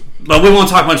 But we won't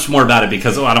talk much more about it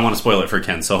because I don't want to spoil it for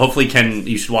Ken. So hopefully, Ken,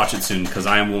 you should watch it soon because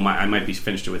I might be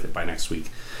finished with it by next week.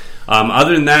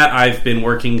 Other than that, I've been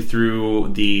working through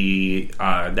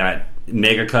that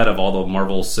mega cut of all the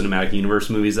Marvel Cinematic Universe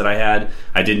movies that I had.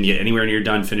 I didn't get anywhere near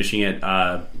done finishing it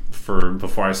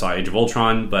before I saw Age of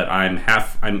Ultron, but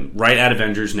I'm right at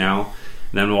Avengers now,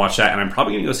 and then I'm gonna watch that, and I'm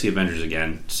probably gonna go see Avengers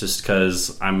again, just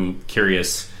because I'm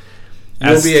curious.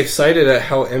 You'll be excited at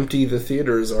how empty the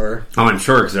theaters are. Oh, I'm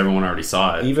sure, because everyone already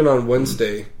saw it. Even on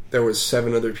Wednesday, there was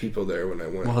 7 other people there when I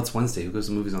went. Well, it's Wednesday. Who goes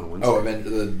to movies on a Wednesday? Oh,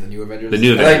 the new Avengers? The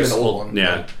new I thought you meant Avengers. the old one.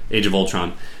 Yeah, Age of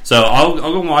Ultron. So I'll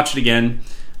go and watch it again.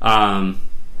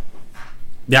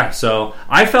 Yeah, so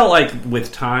I felt like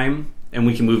with time, and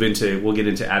we'll get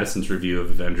into Addison's review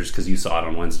of Avengers because you saw it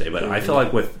on Wednesday, but I feel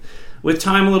like with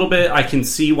time a little bit, I can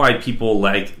see why people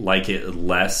like it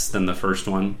less than the first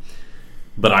one.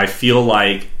 But I feel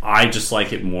like I just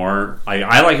like it more.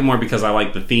 I like it more because I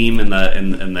like the theme and the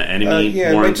enemy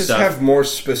more they and just stuff. have more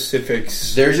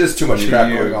specifics. There's just too much crap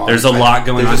going on. There's a lot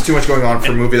going on. There's just too much going on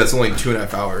for a movie that's only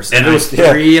 2.5 hours. And If it was I-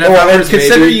 3.5 and hours,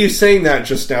 consider maybe. you saying that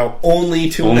just now. Only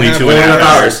 2.5 Only 2.5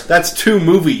 hours. That's 2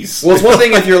 movies. Well, it's one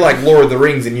thing if you're like Lord of the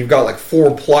Rings and you've got like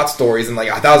 4 plot stories and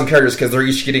like 1,000 characters because they're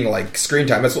each getting like screen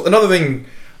time. That's another thing.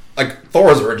 Like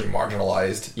Thor is already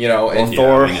marginalized, you know. And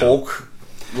Thor, I know. Hulk,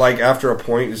 like after a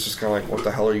point, it's just kind of like, what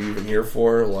the hell are you even here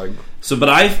for? Like, So, but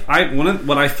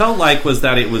what I felt like was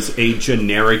that it was a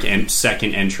generic and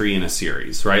second entry in a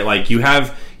series, right? Like you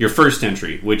have your first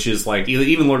entry, which is like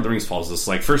even Lord of the Rings follows this.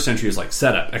 Like first entry is like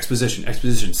setup, exposition,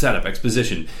 exposition, setup,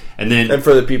 exposition, and then and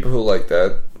for the people who like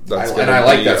that, that's I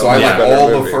like that. So I like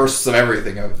all the firsts of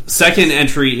everything. second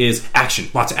entry is action,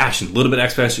 lots of action, a little bit of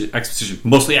exposition,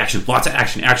 mostly action, lots of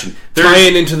action.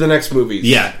 tying into the next movies.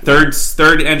 Yeah,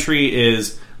 third entry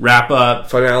is wrap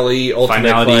up, Finality,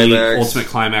 ultimate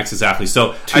climax, exactly.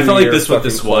 So I felt like this what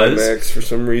this was. Climax for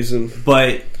some reason.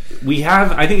 But we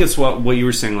have, I think it's what you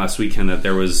were saying last weekend, that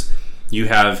there was, you've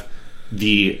got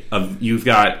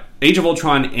Age of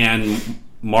Ultron and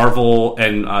Marvel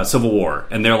and Civil War,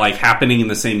 and they're like happening in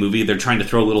the same movie. They're trying to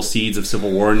throw little seeds of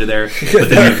Civil War into there, but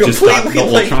then you've just got the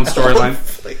Ultron storyline.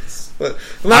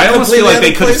 I almost feel like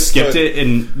they could have skipped it,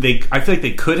 and I feel like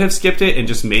they could have skipped it and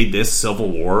just made this Civil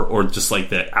War, or just like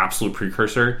the absolute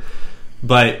precursor.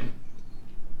 But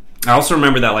I also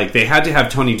remember that like they had to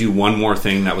have Tony do one more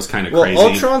thing that was kind of crazy.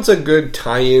 Ultron's a good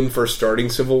tie-in for starting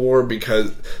Civil War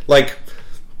because, like,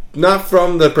 not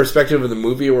from the perspective of the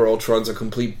movie where Ultron's a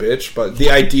complete bitch, but the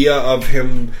idea of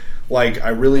him, like, I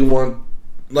really want,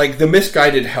 like, the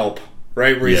misguided help.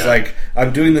 Right, where he's like,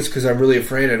 I'm doing this because I'm really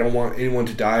afraid. I don't want anyone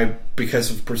to die because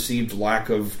of perceived lack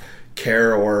of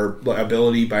care or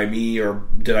ability by me, or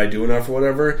did I do enough or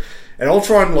whatever. And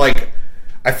Ultron, like,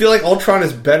 I feel like Ultron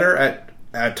is better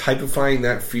at typifying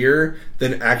that fear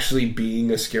than actually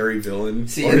being a scary villain.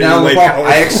 See, and now the problem,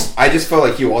 I just felt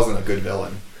like he wasn't a good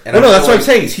villain. And no, that's what I'm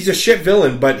saying. He's a shit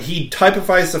villain, but he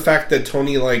typifies the fact that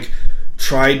Tony, like,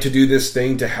 tried to do this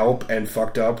thing to help and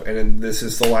fucked up, and this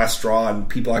is the last straw, and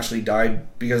people actually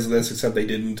died because of this, except they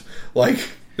didn't. Like,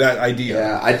 that idea.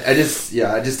 Yeah, I just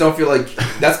don't feel like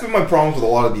that's been my problem with a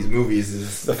lot of these movies.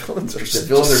 Is the villains are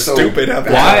so stupid.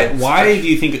 Why do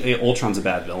you think Ultron's a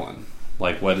bad villain?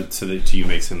 Like, what to you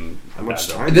makes him a bad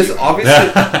villain? This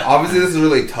obviously this is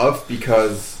really tough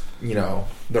because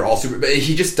they're all super, but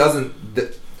he just doesn't.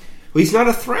 Well, he's not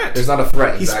a threat. There's not a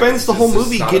threat. He spends the whole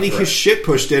movie getting his shit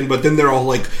pushed in, but then they're all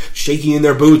like shaking in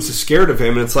their boots, scared of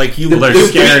him, and it's like they're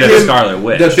scared of Scarlet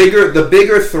Witch. The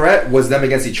bigger threat was them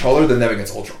against each other than them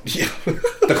against Ultron. Yeah.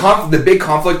 The big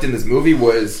conflict in this movie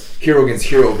was hero against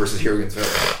hero versus hero against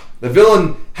villain. The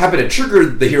villain happened to trigger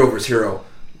the hero versus hero,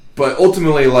 but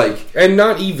ultimately, and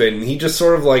not even. He just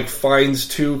sort of like finds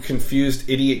 2 confused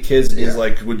idiot kids and is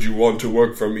like, "Would you want to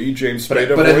work for me, James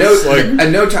Spader?" But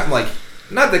at no time, like.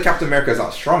 Not that Captain America is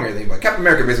not strong or anything, but Captain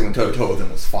America basically went toe-to-toe with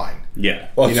him was fine. Yeah.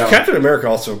 Well, Captain America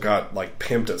also got, like,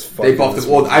 pimped as fuck. They buffed him.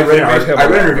 Well, I read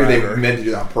an review they meant to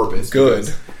do that on purpose.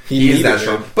 Good. He is that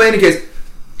strong. But in any case,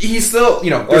 he's still,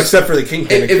 Well, except for the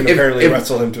Kingpin, can apparently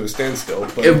wrestle him to a standstill.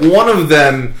 But if one of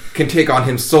them can take on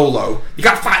him solo, you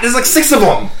got 5. There's like 6 of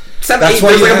them. 7, 8, why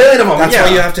there's like a million of them. That's why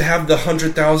you have to have the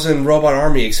 100,000 robot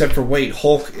army. Except for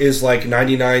Hulk is like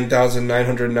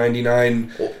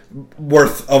 99,999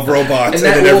 worth of robots, and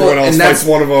then everyone else fights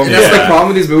one of them. And that's the problem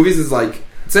with these movies is like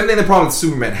same thing. The problem that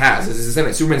Superman has is the same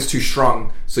thing. Superman's too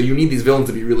strong, so you need these villains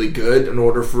to be really good in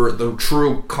order for the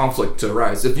true conflict to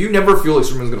arise. If you never feel like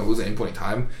Superman's going to lose at any point in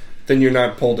time, then you're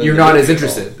not pulled in. You're not as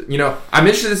interested. I'm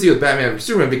interested to see with Batman and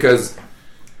Superman because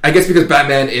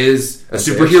Batman is a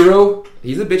superhero.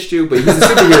 He's a bitch too, but he's a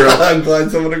superhero. I'm glad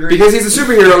someone agrees. Because he's a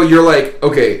superhero, you're like,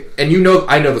 okay, and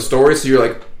I know the story, so you're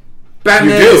like,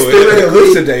 Batman you do. is theoretically,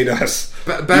 elucidate us.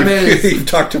 Batman is... You've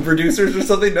talked to producers or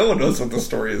something? No one knows what the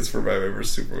story is for Batman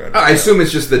vs. Superman. I assume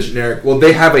it's just the generic... Well,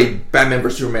 they have a Batman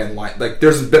vs. Superman line. Like,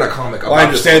 there's been a comic about I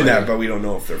understand this that, already. but we don't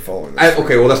know if they're following this.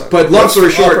 Okay, well, that's... But long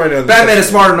story short, try to Batman is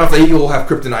smart enough that he will have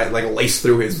kryptonite, like, laced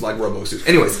through his, like, robo-suit.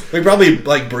 Anyways. They probably,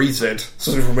 like, breathes it.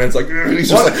 So Superman's like... "Ugh," and he's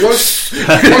just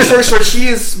Long story short, he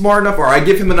is smart enough, or I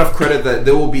give him enough credit that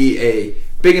there will be a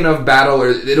big enough battle, or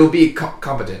it'll be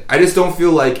competent. I just don't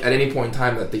feel like, at any point in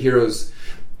time, that the heroes...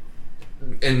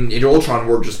 in Age of Ultron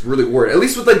were just really worried. At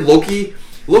least with like Loki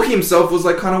himself was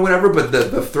like kind of whatever, but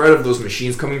the threat of those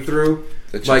machines coming through,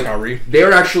 like they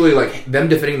were actually like them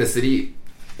defending the city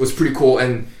was pretty cool.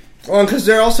 And well, because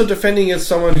they're also defending as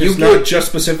someone who's not just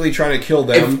specifically trying to kill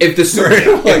them. If the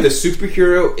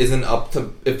superhero isn't up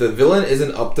to, if the villain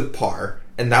isn't up to par,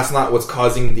 and that's not what's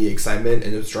causing the excitement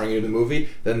and it's drawing you to the movie,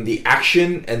 then the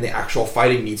action and the actual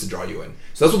fighting needs to draw you in.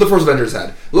 So that's what the first Avengers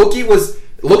had.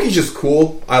 Loki's just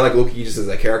cool. I like Loki just as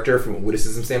a character from a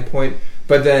witticism standpoint.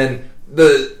 But then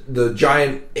the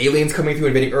giant aliens coming through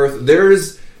invading Earth,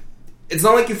 it's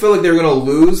not like you feel like they're going to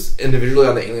lose individually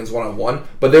on the aliens one-on-one,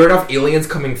 but there were enough aliens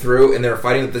coming through and they were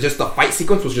fighting that just the fight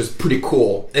sequence was just pretty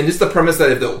cool. And just the premise that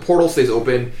if the portal stays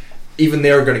open, even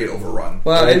they're going to get overrun.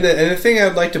 Well, and the thing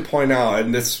I'd like to point out,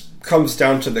 and this comes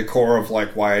down to the core of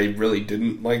like why I really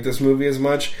didn't like this movie as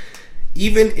much,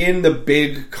 even in the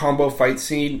big combo fight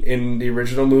scene in the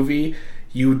original movie,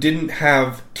 you didn't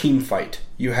have team fight.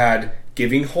 You had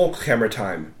giving Hulk camera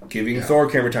time, giving Thor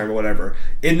camera time, or whatever.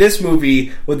 In this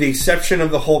movie, with the exception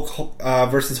of the Hulk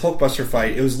versus Hulkbuster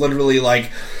fight, it was literally like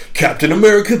Captain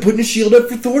America putting a shield up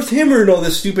for Thor's hammer and all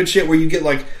this stupid shit where you get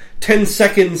like 10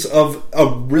 seconds of a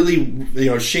really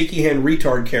shaky hand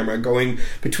retard camera going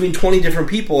between 20 different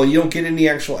people and you don't get any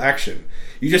actual action.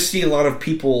 You just see a lot of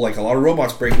people, like a lot of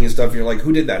robots breaking and stuff, and you're like,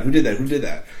 who did that? Who did that? Who did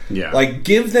that? Yeah. Like,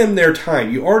 give them their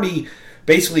time. You already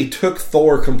basically took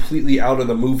Thor completely out of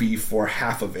the movie for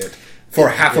half of it. For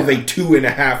half of a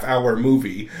 2.5 hour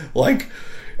movie. Like,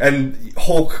 and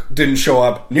Hulk didn't show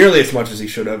up nearly as much as he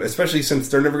should have, especially since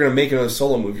they're never going to make another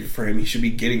solo movie for him. He should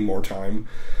be getting more time.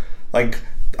 Like,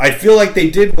 I feel like they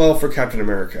did well for Captain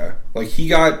America. Like, he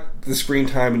got the screen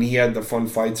time and he had the fun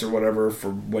fights or whatever for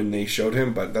when they showed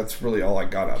him, but that's really all I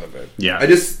got out of it. Yeah.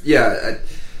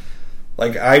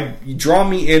 You draw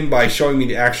me in by showing me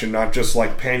the action, not just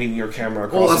like panning your camera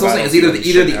across. Well, that's the what I'm saying. It's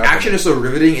either the action happening. is so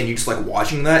riveting and you just like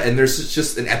watching that, and there's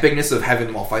just an epicness of having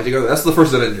them all fight together. That's the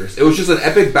first Avengers. It was just an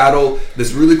epic battle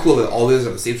that's really cool that all this is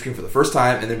on the same screen for the first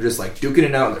time, and they're just like duking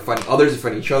it out, and they're fighting others, they're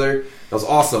fighting each other. That was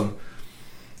awesome.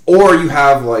 Or you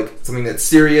have like something that's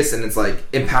serious and it's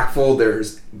like impactful.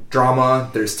 There's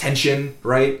drama, there's tension,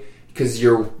 right? Because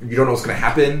you don't know what's going to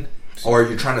happen, or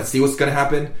you're trying to see what's going to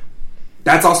happen.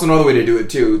 That's also another way to do it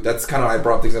too. That's kind of, I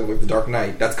brought up the example with The Dark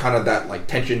Knight. That's kind of that like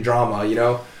tension drama,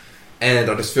 And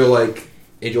I just feel like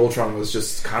Age of Ultron was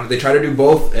just kind of, they tried to do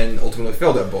both and ultimately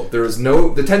failed at both.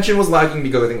 The tension was lacking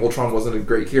because I think Ultron wasn't a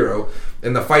great hero,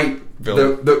 and the fight,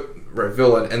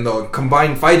 villain, and the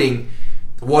combined fighting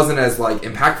wasn't as like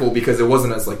impactful because it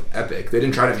wasn't as like epic. They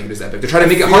didn't try to make it as epic. They tried to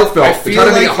make it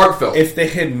heartfelt. If they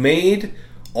had made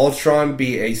Ultron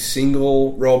be a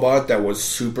single robot that was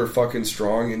super fucking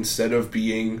strong instead of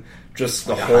being just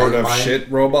the horde of shit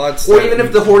robots. Or even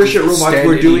if the horde of shit robots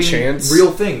were doing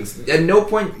real things. At no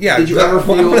point did you ever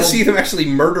feel... I want to see them actually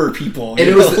murder people. And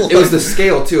it was the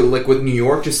scale, too. Like, with New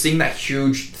York, just seeing that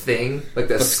huge thing, like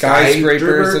the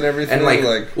skyscrapers and everything. And, like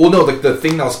the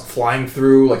thing that was flying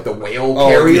through, like, the whale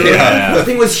carrier. Yeah. The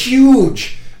thing was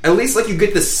huge. At least, like, you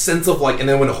get this sense of, like... And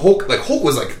then when Hulk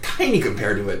was, like, tiny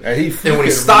compared to it. And when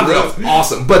he stopped it, it was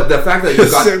awesome. But the fact that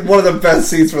you got... One of the best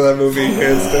scenes for that movie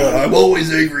is I'm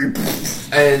always angry.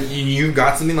 And you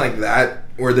got something like that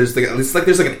where there's like, at least like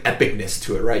there's like an epicness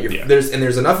to it, right? There's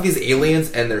enough of these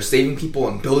aliens and they're saving people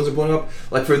and buildings are blowing up.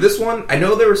 Like for this one, I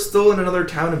know they were still in another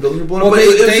town and buildings were blowing up, but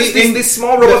these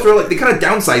small robots were like, they kind of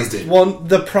downsized it. Well,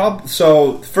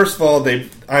 so first of all,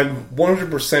 I'm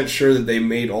 100% sure that they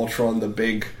made Ultron the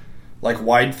big like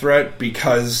wide threat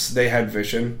because they had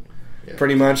Vision. Yeah.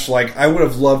 Pretty much, like, I would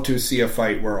have loved to see a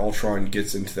fight where Ultron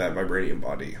gets into that vibranium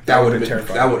body. That would have been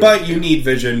terrifying. But you need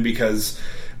Vision because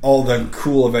all the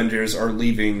cool Avengers are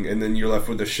leaving, and then you're left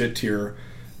with the shit tier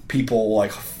people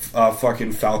like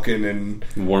fucking Falcon and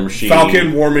War Machine,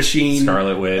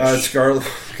 Scarlet Witch,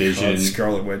 Vision,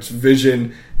 Scarlet Witch,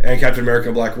 Vision, and Captain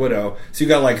America, Black Widow. So you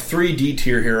got like 3 D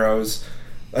tier heroes.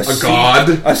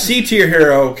 A C tier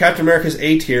hero, Captain America's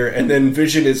A tier, and then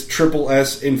Vision is triple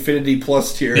S Infinity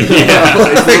Plus tier.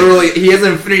 It's literally, he has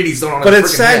an Infinity Stone on his But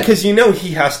it's sad head. because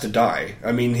he has to die.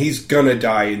 I mean, he's gonna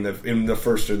die in the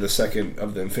first or the second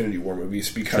of the Infinity War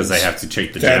movies because they have to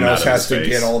take the gem out of Thanos has his to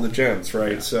face. get all the gems,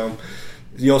 right? Yeah.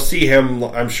 you'll see him,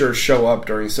 I'm sure, show up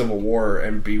during Civil War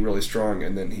and be really strong,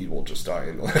 and then he will just die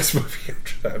in the last movie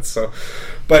after that. So,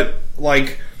 but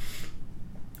like,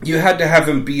 you had to have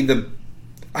him be the.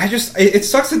 It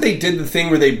sucks that they did the thing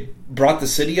where they brought the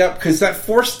city up, because that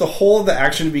forced the whole of the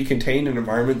action to be contained in an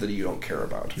environment that you don't care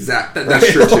about.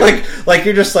 That's true too. like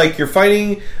you're just like, you're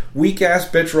fighting weak ass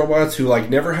bitch robots who like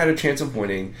never had a chance of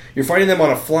winning. You're fighting them on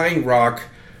a flying rock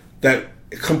that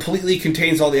completely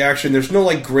contains all the action. There's no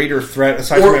like greater threat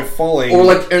aside from it falling. Or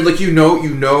like it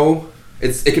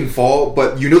can fall,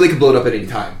 but you know they can blow it up at any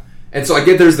time. And so I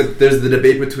get there's the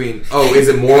debate between, is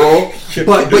it moral?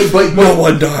 but no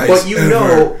one dies. But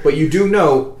you do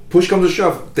know, push comes to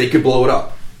shove, they could blow it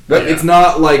up. But it's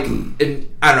not like, I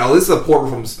don't know, this is a portal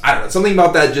from, I don't know, something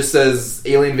about that just says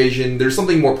alien invasion. There's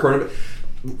something more permanent.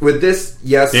 With this,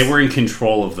 yes. They were in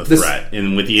control of the threat.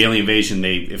 And with the alien invasion,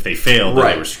 if they failed,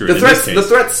 then they were screwed. The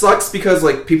threat sucks because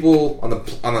like people on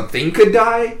the thing could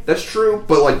die. That's true.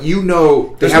 But like, you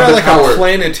know, there's not like a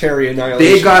planetary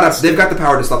annihilation. They've got the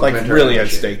power to stop like the really at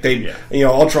stake.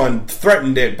 Ultron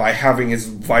threatened it by having his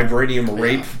vibranium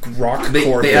rape rock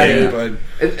core thing. But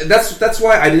that's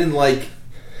why I didn't like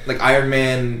Iron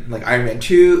Man, like Iron Man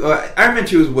 2. Iron Man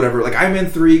 2 is whatever. Like Iron Man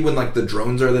 3, when like the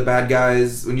drones are the bad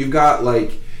guys. When you've got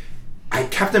like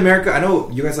Captain America. I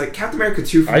know you guys like Captain America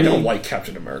 2. I don't like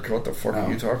Captain America. What the fuck are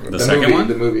you talking about? The second one?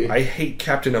 The movie. I hate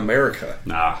Captain America.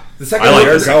 Nah. The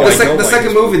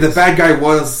second movie, the bad guy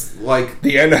was like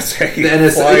the NSA. The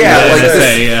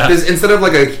NSA. This, instead of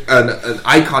like an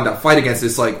icon to fight against,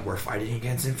 it's like we're fighting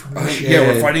against information.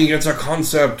 We're fighting against a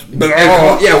concept.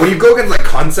 When you go against like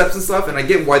concepts and stuff, and I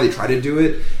get why they try to do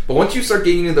it, but once you start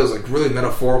getting into those like really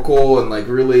metaphorical and like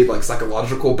really like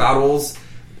psychological battles,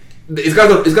 it's got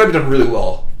to be done really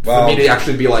well for me to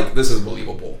actually be like, this is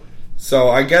believable. So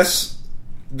I guess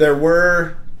there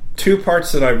were two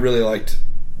parts that I really liked.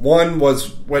 One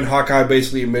was when Hawkeye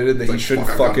basically admitted that he shouldn't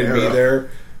fucking be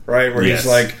there, right? Where he's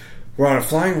like, we're on a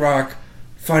flying rock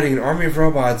fighting an army of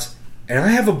robots, and I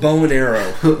have a bow and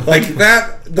arrow. Like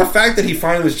that, the fact that he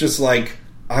finally was just like,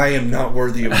 I am not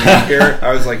worthy of being here.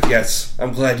 I was like, yes,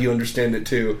 I'm glad you understand it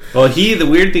too. Well, the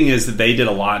weird thing is that they did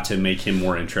a lot to make him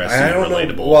more interesting and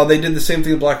relatable. Well, they did the same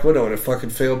thing with Black Widow, and it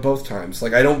fucking failed both times.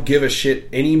 Like, I don't give a shit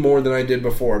any more than I did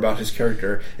before about his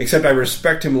character, except I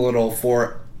respect him a little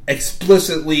for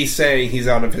explicitly saying he's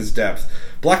out of his depth.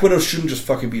 Black Widow shouldn't just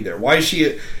fucking be there. Why is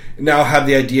she now have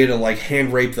the idea to, like,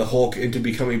 hand rape the Hulk into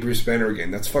becoming Bruce Banner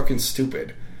again? That's fucking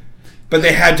stupid. But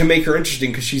they had to make her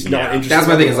interesting because she's not interesting. That's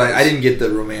my thing. Is I didn't get the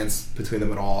romance between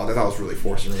them at all. I thought it was really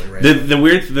forced and really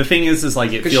random. The thing is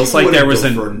like it feels like there was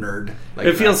for a nerd. Like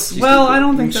it feels I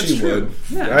don't think that's true.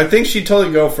 Yeah. I think she'd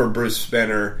totally go for Bruce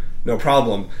Banner, no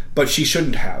problem. But she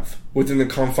shouldn't have within the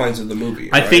confines of the movie.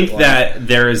 I think that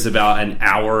there is about an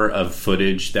hour of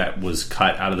footage that was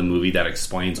cut out of the movie that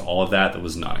explains all of that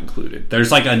was not included.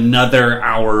 There's like another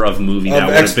hour of movie that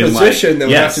would have been like that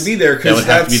would have to be there because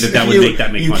that would make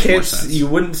that make much more sense. You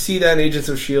wouldn't see that in Agents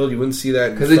of S.H.I.E.L.D. You wouldn't see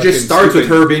that because it just starts with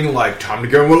her being like, "Time to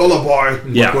go with lullaby."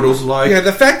 Yeah, what it was like. Yeah,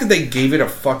 the fact that they gave it a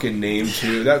fucking name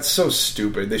too, that's so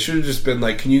stupid. They should have just been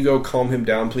like, "Can you go calm him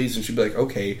down, please?" And she'd be like,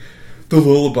 "Okay." The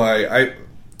lullaby.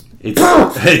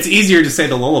 It's easier to say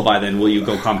the lullaby than will you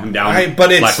go calm him down?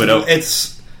 Black Widow.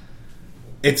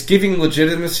 It's giving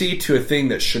legitimacy to a thing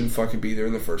that shouldn't fucking be there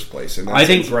in the first place, and that's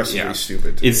aggressively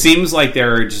stupid. It seems like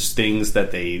there are just things that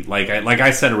they like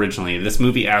I said originally. This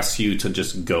movie asks you to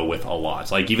just go with a lot.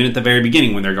 Like even at the very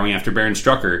beginning when they're going after Baron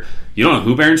Strucker, you don't know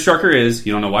who Baron Strucker is.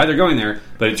 You don't know why they're going there,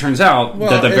 but it turns out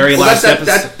that the very last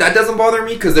episode that doesn't bother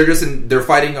me because they're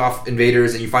fighting off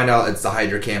invaders, and you find out it's the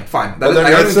Hydra camp. Fine,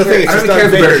 that's the thing. I don't care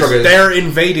who Baron Strucker is. They're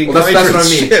invading. Well, that's what I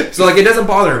mean. Shit. So like, it doesn't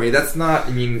bother me. That's not.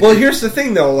 I mean, well, here's the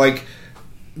thing though. Like,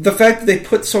 the fact that they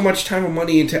put so much time and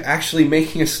money into actually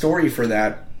making a story for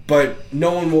that, but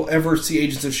no one will ever see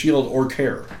Agents of S.H.I.E.L.D. or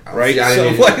care, right?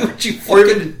 So why would you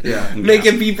make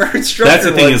it be Baron Strucker? That's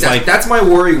the thing. That's my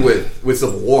worry with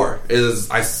Civil War is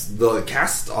the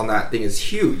cast on that thing is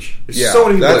huge. There's so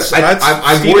many people.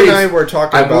 I'm worried. And I were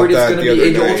talking about that. I'm worried it's going to be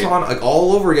Age of Ultron like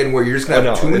all over again, where you're just going to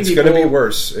have too many people. It's going to be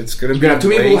worse. It's going to be have too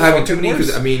many people having too many.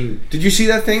 Because I mean, did you see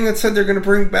that thing that said they're going to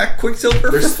bring back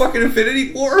Quicksilver for fucking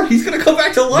Infinity War? He's going to come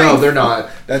back to life. No, they're not.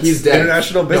 He's dead.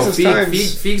 International Business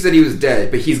Times. Feig said he was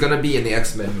dead, but he's going to be in the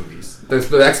X-Men movies.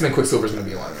 The X-Men Quicksilver is going to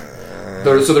be alive.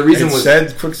 So the reason was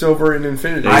said Quicksilver in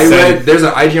Infinity. I read there's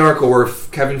an IGN article where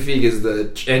Kevin Feige is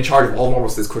in charge of all Marvel.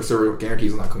 Says Quicksilver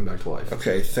guarantees not coming back to life.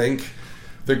 Okay,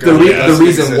 the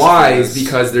reason why is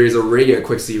because there is already a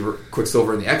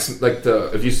Quicksilver in the X. Like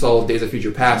if you saw Days of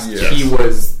Future Past, he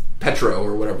was Petro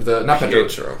or whatever. Not Petro.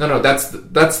 Pietro. No, that's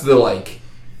the like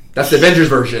That's the Avengers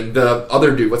version. The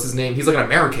other dude, what's his name? He's like an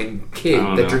American kid I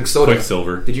don't that know. drinks soda.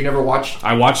 Quicksilver. Did you never watch?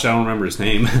 I watched. I don't remember his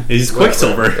name. He's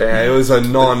Quicksilver. Yeah, it was a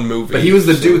non-movie. But he was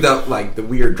the dude that, like, the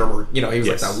weird drummer. You know, he was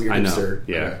Yes, like that weird I know. hipster.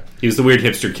 Yeah, he was the weird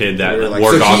hipster kid that They were like-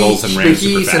 wore So goggles and ran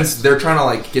super since fast. they're trying to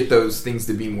like get those things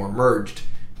to be more merged,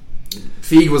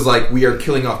 Feig was like, "We are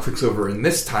killing off Quicksilver in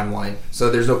this timeline, so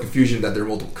there's no confusion that there are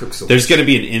multiple Quicksilvers." There's going to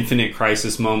be an Infinite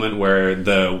Crisis moment where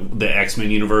the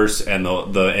X-Men universe and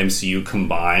the MCU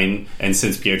combine, and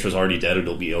since Pietro's already dead,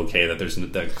 it'll be okay that there's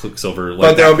that Quicksilver.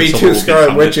 But there'll be Quicksilver two will Scarlet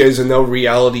become Witches and they'll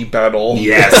reality battle.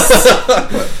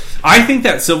 Yes. I think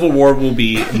that Civil War will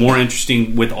be more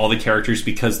interesting with all the characters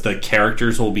because the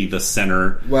characters will be the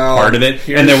center Well, part of it,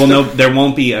 here's and there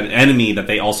won't be an enemy that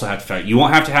they also have to fight. You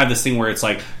won't have to have this thing where it's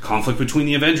like conflict between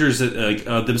the Avengers themselves,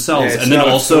 Yeah, it's and then not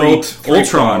a also three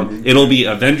Ultron. prong. It'll be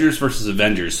Avengers versus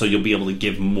Avengers, so you'll be able to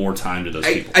give more time to those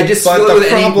people. I just But feel the with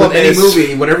problem any is-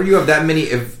 movie, whenever you have that many,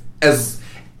 if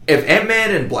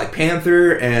Ant-Man and Black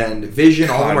Panther and Vision,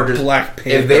 all of them God, are just Black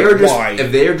if they Panther, are just why?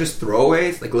 if they are just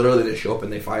throwaways, like literally they show up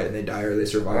and they fight and they die or they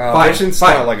survive. Vision's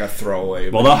fine. not like a throwaway.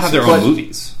 Well, they'll have their But- own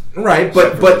movies. Right,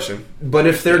 Except for but Vision.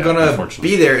 if they're Yeah, gonna unfortunately.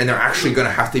 be there and they're actually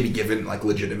gonna have to be given like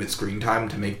legitimate screen time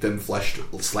to make them fleshed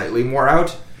slightly more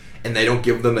out, and they don't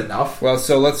give them enough. Well,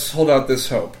 so let's hold out this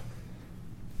hope.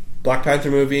 Black Panther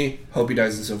movie, hope he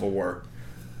dies in Civil War.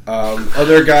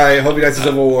 Other guy, hope he dies in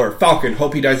Civil War. Falcon,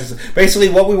 hope he dies in... Basically,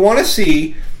 what we want to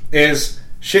see is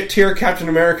shit tier Captain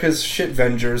America's shit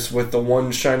Vengers with the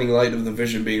one shining light of the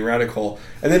Vision being radical,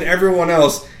 and then everyone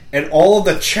else, and all of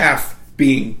the chaff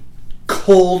being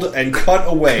culled and cut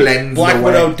away. Cleansed Black away.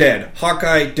 Widow dead.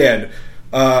 Hawkeye dead.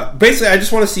 Basically, I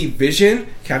just want to see Vision,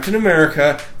 Captain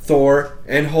America, Thor,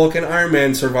 and Hulk and Iron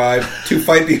Man survive to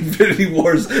fight the Infinity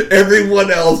Wars.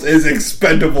 Everyone else is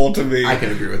expendable to me. I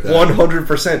can agree with that.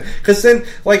 100%. Because then,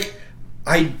 like,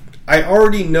 I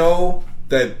already know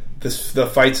that the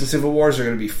fights in Civil Wars are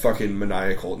going to be fucking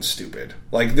maniacal and stupid.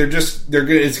 Like, it's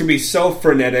going to be so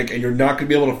frenetic, and you're not going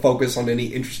to be able to focus on any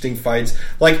interesting fights.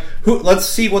 Like, let's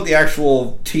see what the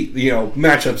actual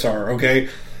matchups are. Okay,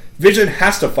 Vision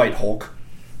has to fight Hulk,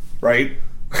 right?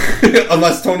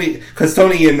 Unless because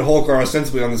Tony and Hulk are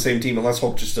ostensibly on the same team, unless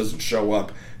Hulk just doesn't show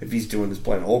up if he's doing his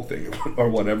Planet Hulk thing or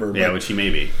whatever. Yeah, But which he may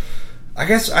be. I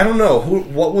guess I don't know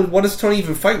what does Tony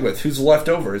even fight with? Who's left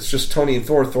over? It's just Tony and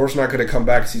Thor. Thor's not going to come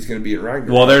back because he's going to be at Ragnarok.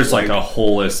 Well, there's like a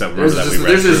whole list that we read There's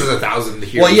through. just 1,000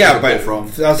 heroes. well, yeah, to but pull from.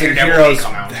 1,000 Daredevil heroes. may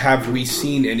come out. Have we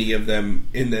seen any of them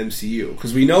in the MCU?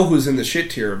 Because we know who's in the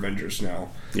shit tier Avengers now.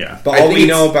 Yeah. But I all think we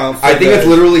it's- know about I think it's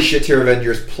literally shit tier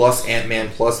Avengers plus Ant-Man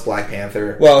plus Black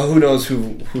Panther. well, who knows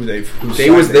who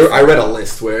I read a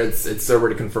list where it's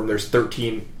already confirmed there's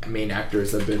 13 main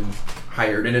actors that have been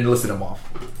hired and then listed them off.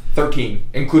 13,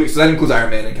 so that includes Iron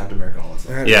Man and Captain America and all that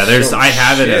stuff. Yeah, there's. I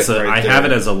have it as I have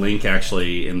it as a link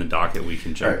actually in the docket we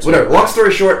can jump Alright, to. whatever. Long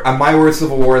story short, on my word,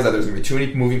 Civil War is that there's going to be too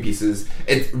many moving pieces.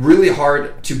 It's really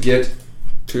hard to get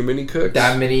too many cooks.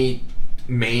 that many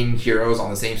main heroes on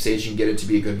the same stage and get it to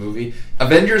be a good movie.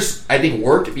 Avengers, I think,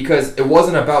 worked because it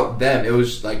wasn't about them. It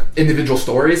was like individual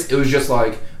stories. It was just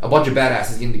like a bunch of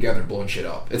badasses getting together and blowing shit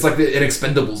up. It's like an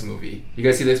Expendables movie. You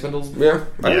guys see the Expendables? Yeah,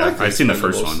 Yeah, like the I've seen the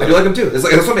first Expendables. one. I do like them too. It's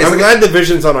like that's what I mean. I'm It's like glad the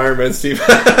Vision's on Iron Man, Steve.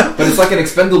 but it's like an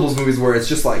Expendables movies where it's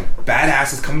just like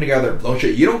badasses coming together, blowing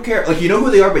shit. You don't care, like you know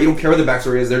who they are, but you don't care what their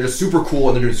backstory is. They're just super cool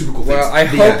and they're doing super cool things.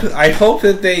 Well, I hope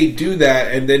that they do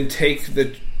that and then take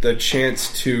the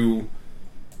chance to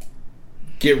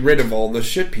get rid of all the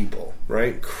shit people,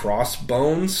 right?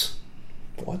 Crossbones.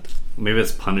 what? Maybe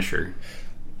it's Punisher.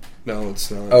 No, it's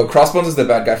not. Oh, Crossbones is the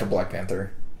bad guy for Black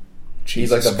Panther.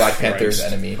 He's like the Jesus Black Christ. Panther's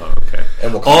enemy. Oh, okay.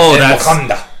 And Wakanda. Oh, And that's-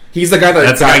 Wakanda. He's the guy that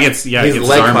That's the guy gets his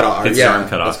leg arm- cut off. gets his Yeah, arm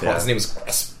cut that's off, cool. yeah. His name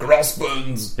is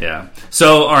Crossbones. Yeah.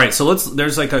 So all right. So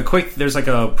there's like a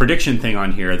prediction thing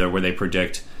on here that where they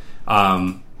predict.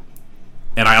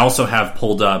 And I also have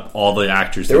pulled up all the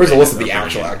actors. There that was a they list of are the bringing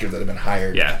actual in. actors that have been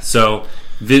hired. Yeah. So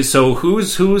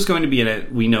who's going to be in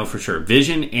it? We know for sure.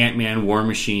 Vision, Ant-Man, War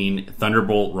Machine,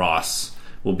 Thunderbolt Ross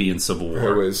will be in Civil War.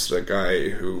 Who is the guy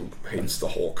who hates the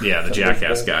Hulk? Yeah, the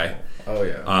jackass guy. Oh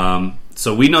yeah.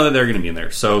 So we know that they're going to be in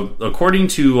there. So according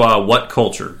to What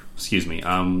Culture,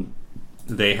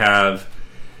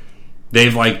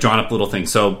 they've like drawn up little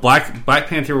things. So Black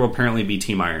Panther will apparently be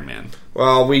Team Iron Man.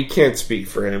 Well, we can't speak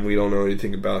for him. We don't know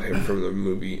anything about him from the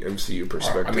movie MCU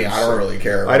perspective. I mean, I don't really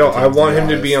care. I don't. I want him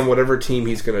to honest. be on whatever team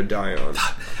he's going to die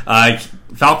on.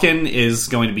 Falcon is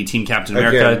going to be Team Captain Again,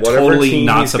 America. whatever Totally team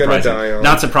not he's gonna surprising. die on.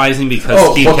 Not surprising because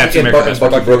Oh, Team Captain America.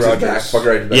 Bucky Brooks is Rogers. back. Bucky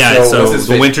Rogers is back. Yeah, so what's his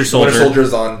the face? Winter Soldier. Winter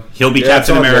Soldier's on. He'll be Yeah, Captain it's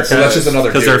on America. there. So that's just another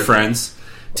because they're dude. friends.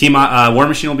 War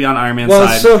Machine will be on Iron Man's Well,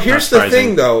 side. so Not here's the surprising.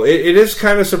 thing, though. It is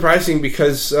kind of surprising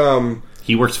because,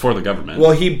 He works for the government.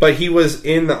 well, he was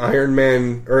in the Iron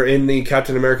Man or in the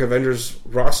Captain America Avengers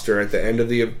roster at the end of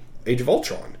the Age of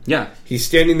Ultron. yeah. He's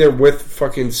standing there with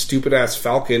fucking stupid ass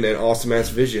Falcon and awesome ass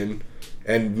Vision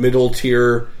and middle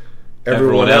tier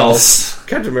everyone else.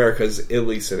 Captain America's at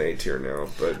least an A tier now,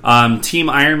 but Team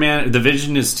Iron Man. The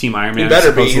Vision is Team Iron Man. he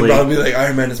better be. He'd supposedly. probably be like,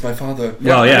 Iron Man is my father.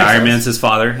 Well, that yeah, makes Iron sense. Man's his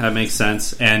father. That makes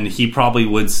sense. And he probably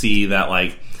would see that,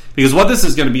 like... Because what this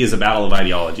is going to be is a battle of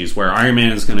ideologies, where Iron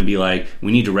Man is going to be like,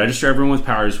 we need to register everyone with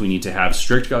powers, we need to have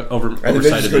strict And the oversight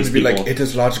Vision's of going these to be people. like, it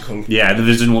is logical. Yeah, the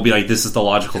Vision will be like, this is the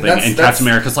logical thing. And that's- Captain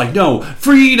America's like, no,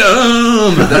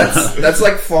 freedom! That's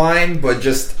like fine, but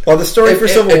just Well, the story for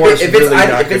Civil War is if really it's,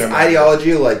 not if it's going to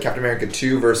ideology like Captain America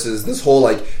 2 versus this whole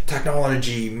like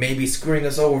technology maybe screwing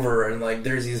us over and like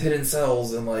there's these hidden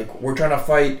cells and like we're trying to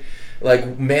fight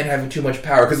like man having too much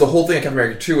power because the whole thing of Captain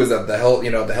America 2 is that the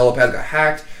helipad got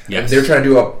hacked and Yes. they're trying to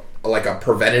do a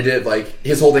preventative like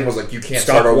his whole thing was like you can't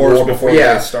Stop start a wars war before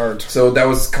yeah they start. So that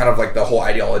was kind of like the whole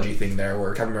ideology thing there where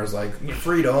Captain America's like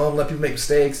freedom, let people make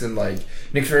mistakes, and like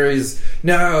Nick Fury's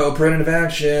no preventative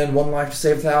action, one life to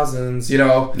save thousands,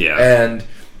 Yeah. and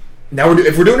now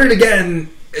if we're doing it again,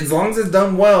 as long as it's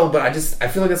done well, but I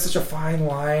feel like that's such a fine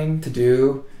line to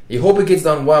do. You hope it gets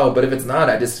done well, but if it's not,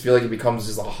 I just feel like it becomes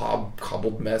just a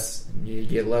cobbled mess. And you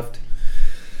get left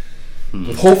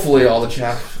with hopefully all the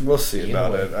chaff. We'll see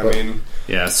about it. I But- mean,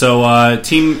 Yeah, so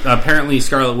apparently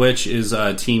Scarlet Witch is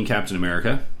Team Captain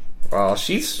America. well,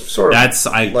 she's sort of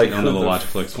I like don't know who the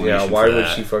logical explanation. Yeah, why for would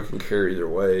that. she fucking care either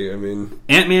way? I mean,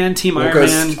 Ant-Man, Team Iron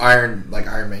Because Man.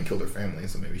 Iron Man killed her family,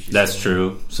 so maybe she's That's still-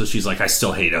 true. So she's like, I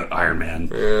still hate Iron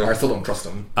Man. yeah. I still don't trust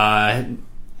him.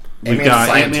 We've Ant-Man's got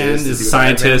a Ant-Man scientist. is a Is he with Iron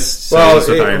Man? scientist. So Well, he's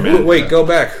with Iron Man. wait, go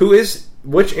back.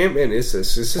 Which Ant-Man is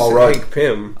this? Is this Paul Rudd. Hank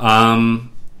Pym?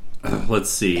 Let's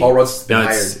see. Paul Rudd's been No,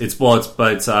 hired.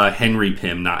 it's Henry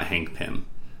Pym, not Hank Pym.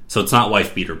 So it's not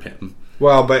wife beater Pym.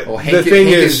 Well, but Well, the Hank thing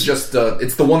Hank is, just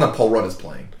it's the one that Paul Rudd is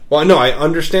playing. well, no, I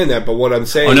understand that, but what I'm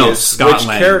saying Oh, no, is, Scott which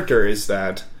Lang. character is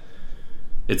that?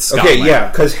 It's Scott Okay, Lang.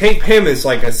 yeah, because Hank Pym is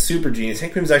like a super genius.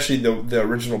 Hank Pym's actually the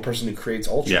original person who creates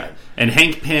Ultron. Yeah, and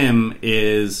Hank Pym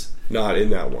is Not in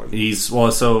that one.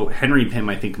 so Henry Pym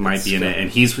I think might be in it, and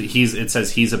he's it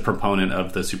says he's a proponent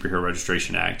of the Superhero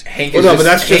Registration Act. Hank Well, is no, just, but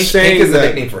that's just Hank, saying Hank is the that-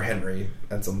 nickname for Henry.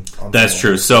 That's That's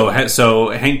true. So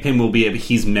Hank Pym will be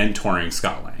he's mentoring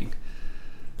Scott Lang.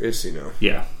 Is he now?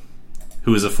 Yeah.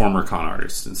 Who is a former con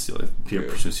artist and steal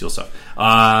stuff.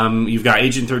 You've got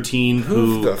Agent 13,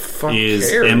 who the fuck is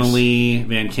cares? Emily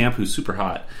Van Camp, who's super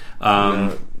hot.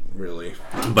 Not really.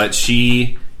 But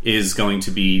she is going to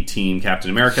be Team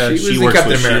Captain America. She was in works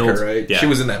Captain with America, S.H.I.E.L.D. right? Yeah. She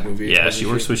was in that movie. Yeah, wasn't she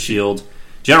works with S.H.I.E.L.D.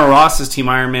 General Ross is Team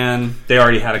Iron Man. They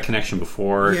already had a connection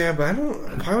before. Yeah, but I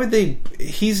don't. Why would they?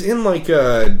 He's in like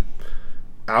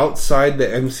outside the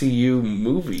MCU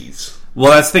movies.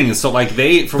 Well, that's the thing. So, like,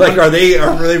 Are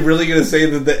they really going to say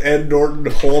that the Ed Norton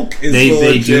Hulk is they the do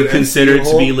legit consider it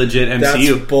MCU to be Hulk? legit That's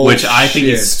MCU, which I think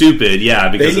is bullshit. stupid. Yeah,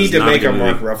 because They need it's to not make good a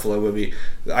Mark movie. Ruffalo movie.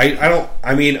 I don't.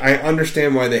 I mean, I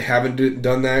understand why they haven't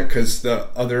done that because the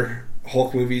other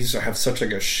Hulk movies have such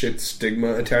like a shit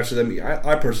stigma attached to them.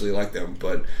 I personally like them,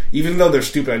 but even though they're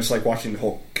stupid, I just like watching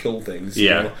Hulk kill things. you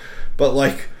Yeah. know? But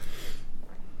like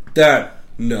that,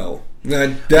 no,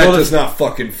 that Well, does not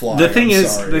fucking fly. The thing I'm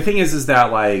is, sorry. the thing is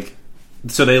that like,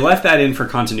 so they left that in for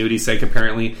continuity's sake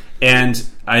apparently, and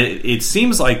it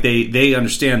seems like they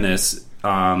understand this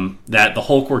that the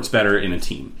Hulk works better in a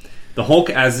team. The Hulk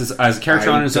as a character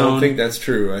on his I don't own. think that's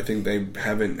true. I think they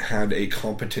haven't had a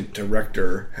competent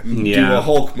director do Yeah. a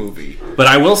Hulk movie. But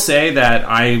I will say that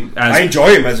I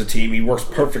enjoy him as a team. He works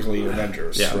perfectly in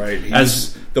Avengers, Yeah. right? He's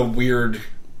As- the weird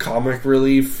comic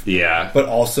relief, yeah. but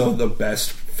also the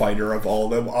best fighter of all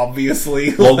of them,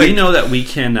 obviously. Well, we Like, know that we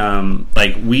can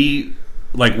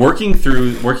working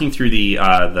through the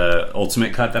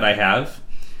Ultimate Cut that I have.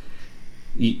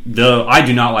 I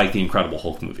do not like the Incredible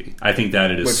Hulk movie. I think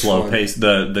that it is Which slow one? paced.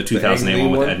 The 2008 Ang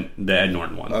one with Lee the Ed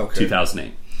Norton one, Okay.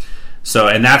 2008. So,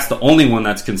 and that's the only one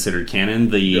that's considered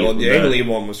canon. The Ang Lee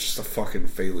one was just a fucking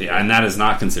failure. yeah, and that is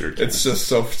not considered canon. It's just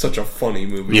such a funny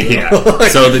movie. Yeah. though.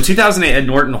 Like, So the 2008 Ed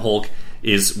Norton Hulk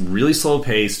is really slow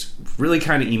paced, really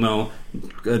kind of emo.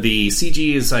 The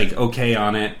CG is like okay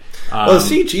on it. well, the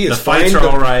CG is the fights fine. are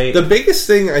all right. The biggest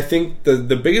thing, I think, the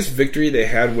biggest victory they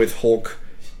had with Hulk,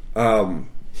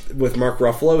 with Mark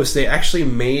Ruffalo, is they actually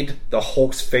made the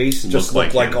Hulk's face just Look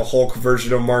look like like him. a Hulk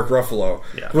version of Mark Ruffalo.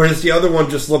 Yeah. Whereas the other one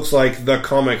just looks like the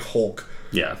comic Hulk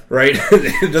Yeah. right?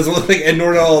 It doesn't look like Ed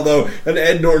Norton at all, although an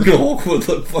Ed Norton Hulk would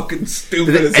look fucking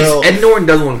stupid as hell. Ed Norton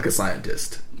doesn't look like a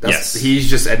scientist. Yes. He's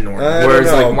just Ed Norton. I Whereas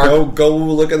don't know. like Mark, Go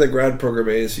look at the grad program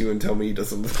ASU and tell me he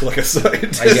doesn't look like a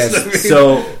scientist. I guess. I mean,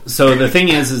 So the thing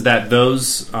is that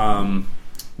those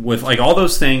with like all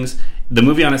those things, the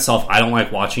movie on itself, I don't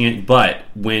like watching it. But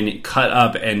when cut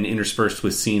up and interspersed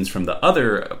with scenes from the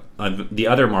other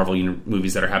Marvel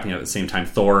movies that are happening at the same time,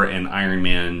 Thor and Iron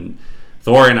Man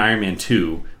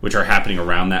 2, which are happening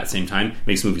around that same time,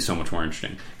 makes the movie so much more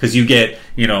interesting because you get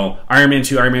Iron Man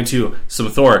 2,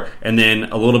 some Thor, and then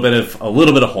a little bit of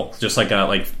Hulk, just like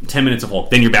 10 minutes of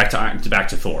Hulk. Then you're back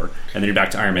to Thor, and then you're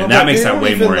back to Iron Man. That makes that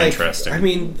way more interesting. I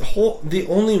mean, the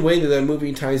only way that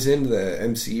movie ties into the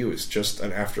MCU is just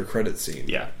an after credit scene.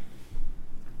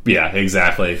 Yeah,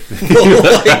 exactly.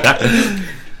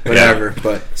 whatever.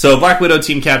 But so Black Widow,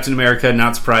 Team Captain America,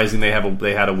 not surprising they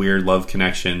had a weird love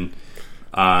connection.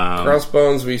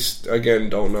 Crossbones, we again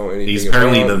don't know anything. He's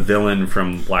apparently about. the villain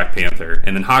from Black Panther,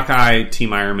 and then Hawkeye,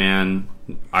 Team Iron Man.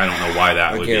 I don't know why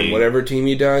that would be. Again, whatever team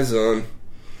he dies on.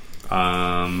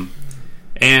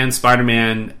 And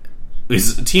Spider-Man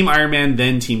is Team Iron Man,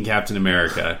 then Team Captain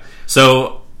America.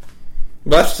 So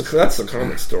That's the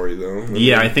comic story, though.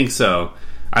 yeah, I think so.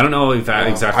 I don't know exactly.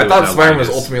 I what thought that Spider-Man line was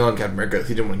is. ultimately on Captain America.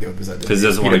 He didn't want to give up his identity Because he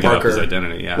doesn't want to give up his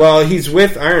identity, yeah. Well, he's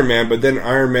with Iron Man, but then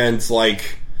Iron Man's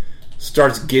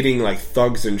starts getting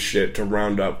thugs and shit to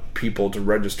round up people to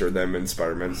register them, and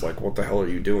Spider-Man's like, "What the hell are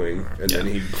you doing?" And then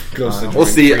he goes to. We'll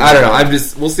see. I don't know.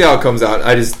 We'll see how it comes out.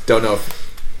 I just don't know.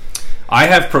 I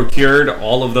have procured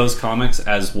all of those comics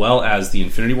as well as the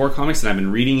Infinity War comics, and I've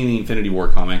been reading the Infinity War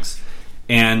comics.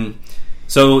 And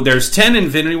so there's 10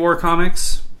 Infinity War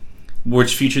comics,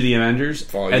 which feature the Avengers,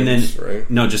 Volumes, and then right?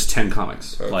 No, just 10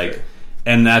 comics. Okay.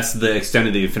 And that's the extent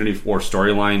of the Infinity War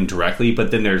storyline directly.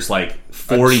 But then there's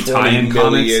 40 tie-in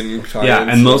comics. Yeah,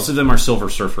 and most of them are Silver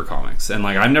Surfer comics. And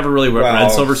I've never really read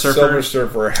Silver Surfer. Silver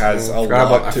Surfer has a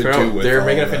lot to do with. They're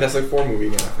making a all that. Fantastic Four movie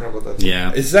again. I forgot about that.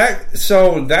 Yeah. Is that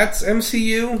so? That's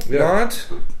MCU, not.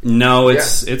 No,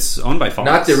 it's owned by Fox.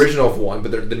 Not the original one, but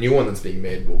the new one that's being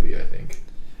made will be, I think.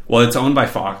 Well, it's owned by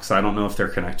Fox. I don't know if they're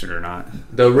connected or not.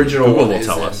 The original Google one will is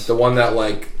tell us. the one that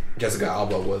Jessica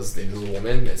Alba was the Invisible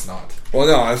Woman. It's not. Well,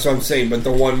 no, that's what I'm saying. But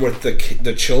the one with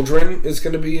the children is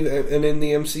going to be in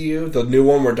the MCU. The new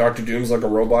one where Doctor Doom's like a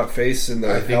robot face in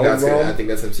the I think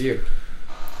that's MCU.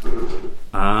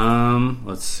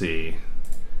 Let's see.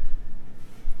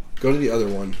 Go to the other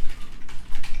one.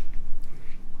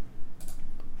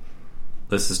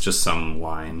 This is just some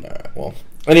line. Well,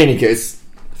 in any case,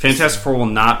 Fantastic Four will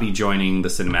not be joining the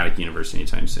cinematic universe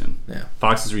anytime soon. Yeah.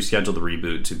 Fox has rescheduled the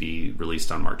reboot to be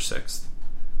released on March 6th.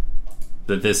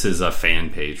 That this is a fan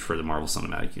page for the Marvel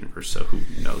Cinematic Universe, so who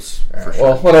knows for sure.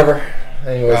 well, whatever.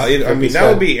 Anyways, I mean, that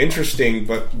would be interesting,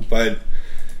 but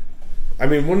I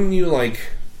mean, wouldn't you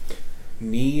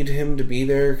need him to be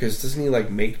there? Because doesn't he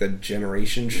make the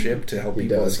generation ship to help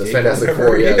people does. The escape? Fantastic or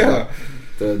whatever? Four, Yeah.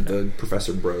 The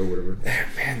Professor Bro, whatever.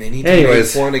 Man, they need to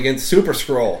Anyways. make one against Super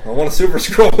Skrull. I want a Super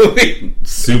Skrull movie.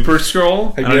 Super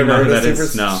Skrull? Have I you don't ever know heard who of that Super?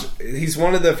 is. No. He's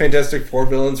one of the Fantastic Four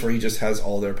villains where he just has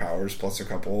all their powers plus a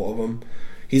couple of them.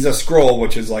 He's a Skrull,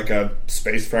 which is like a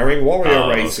spacefaring warrior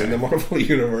race in the Marvel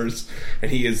universe,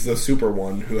 and he is the super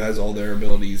one who has all their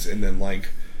abilities, and then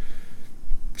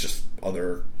just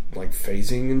other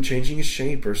phasing and changing his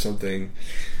shape or something.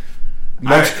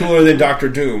 Much cooler than Doctor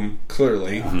Doom,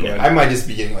 clearly. Yeah. I might just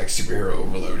be getting superhero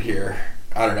overload here.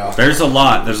 I don't know. There's a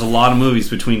lot of movies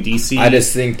between DC. I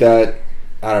just think that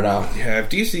I don't know. Yeah, if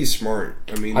DC's smart,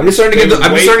 I mean, I'm just starting to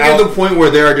get to the point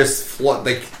where they are just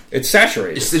it's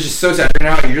saturated. It's just so saturated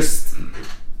now. You just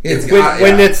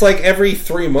when it's every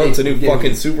 3 months a new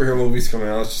fucking superhero movie's coming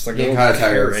out. It's just I getting don't kind of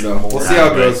care tired. So anymore. we'll see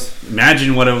how it goes.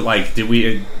 Imagine what it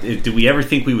did we ever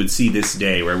think we would see this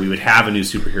day where we would have a new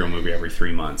superhero movie every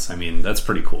 3 months? I mean, that's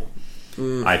pretty cool.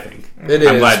 I think It is.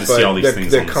 I'm glad to see but all these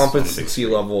things. The on this competency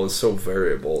level is so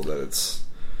variable that it's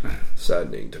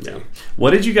saddening to me. Yeah.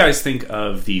 What did you guys think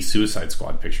of the Suicide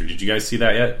Squad picture? Did you guys see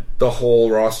that yet? The whole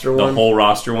roster one? The whole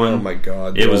roster one? Oh my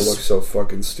god. It It all was- looks so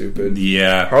fucking stupid.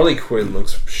 Yeah. Harley Quinn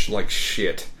looks like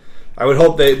shit. I would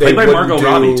hope they Played by wouldn't Margot do,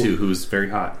 Robbie, too, who's very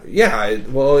hot. Yeah,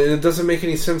 it doesn't make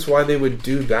any sense why they would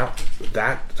do that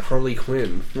Harley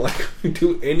Quinn.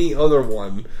 Do any other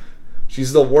one.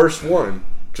 She's the worst one.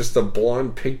 Just the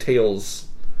blonde pigtails.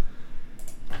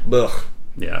 Ugh.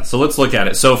 Yeah, so let's look at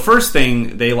it. So first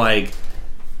thing, they Who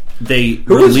is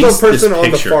released the person this on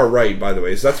the picture. far right, by the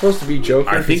way? Is that supposed to be Joker?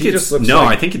 I 'Cause think he it's just looks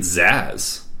I think it's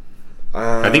Zaz.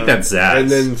 I think that's Zaz. And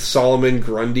then Solomon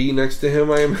Grundy next to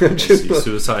him, I Let's imagine. see,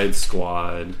 Suicide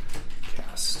Squad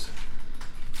cast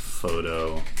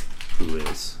photo. who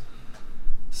is.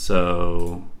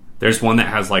 So there's one that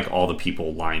has like all the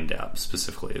people lined up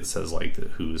specifically. It says like the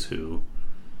who's who.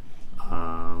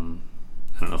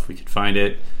 I don't know if we could find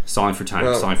it. Stalling for time.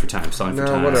 Whatever.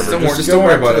 Whatever. Don't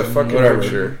worry about it. Whatever.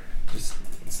 Sure.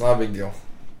 It's not a big deal.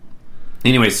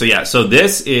 Anyway, so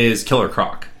this is Killer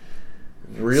Croc.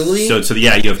 Really? So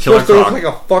yeah, you have Killer supposed to look Croc. like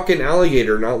a fucking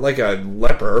alligator, not like a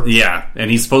leper. Yeah, and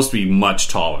he's supposed to be much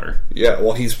taller. Yeah,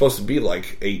 well, he's supposed to be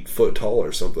like 8 foot tall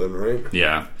or something, right?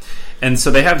 Yeah. And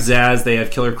so they have Zaz, they have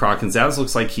Killer Croc, and Zaz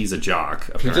looks like he's a jock,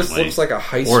 apparently. He just looks like a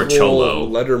high or school a cholo.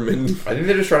 Letterman. I think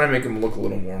they're just trying to make him look a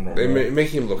little more normal. They make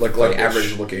him look like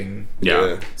average looking.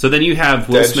 Yeah. So then you have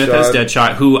Will Smith as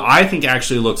Deadshot, who I think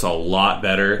actually looks a lot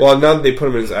better. Well, now that they put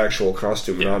him in his actual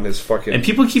costume and not in his fucking... And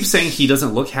people keep saying he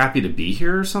doesn't look happy to be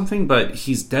here or something, but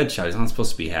he's Deadshot. He's not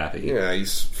supposed to be happy. Yeah,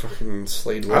 he's fucking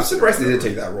Slade Wilson. I'm surprised they did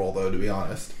take that role, though, to be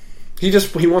honest. He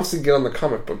wants to get on the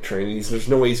comic book train. There's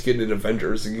no way he's getting in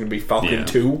Avengers. He's going to be Falcon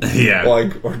 2. Yeah.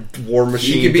 Or War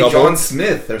Machine. He could be double. John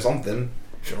Smith or something.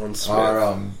 John Smith.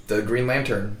 Or the Green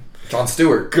Lantern. John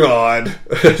Stewart. God.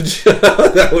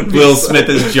 That would be Will Smith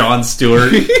is John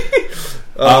Stewart.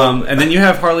 And then you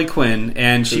have Harley Quinn,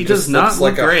 and she does not look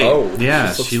like a great. hoe.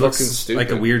 Yeah, She she looks looks fucking like a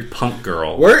stupid. weird punk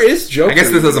girl. Where is Joker? I guess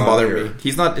this doesn't on bother here? me.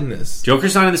 He's not in this.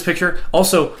 Joker's not in this picture.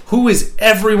 Also, who is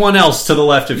everyone else to the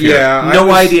left of here? Yeah, no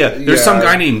idea. There's some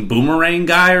guy named Boomerang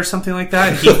Guy or something like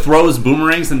that. He throws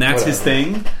boomerangs, and that's his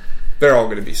thing. They're all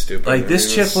going to be stupid. Like,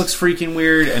 this chick looks freaking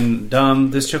weird and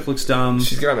dumb. This chick looks dumb.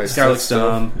 She's got a nice This guy looks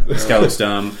dumb. This guy looks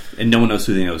dumb. And no one knows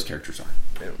who any of those characters are.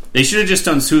 They should have just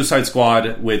done Suicide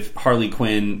Squad with Harley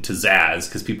Quinn to Zaz,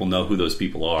 because people know who those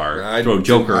people are. Throw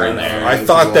Joker in there. I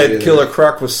thought that Killer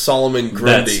Croc was Solomon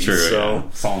Grundy. That's true. So. Yeah.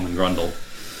 Solomon Grundle.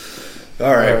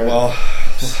 All right. Well,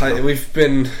 we've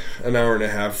been an hour and a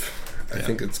half. I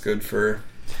think it's good for...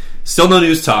 Still no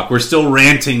news talk. We're still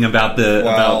ranting about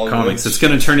about comics. It's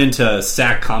going to turn into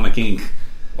Sack Comic Inc.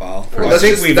 Wow. Well, I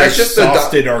think we've that's just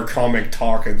exhausted our comic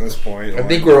talk at this point. I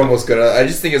think we're almost good. I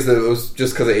just think it was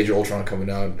just because of Age of Ultron coming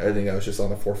out. I think that was just on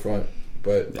the forefront.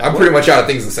 But I'm pretty much out of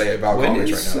things to say about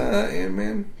comics right now.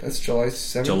 Ant-Man? That's July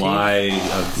 17th? July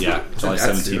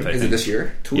 17th, I Is it think. this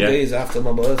year? 2 days after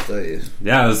my birthday.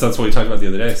 Yeah, that's what we talked about the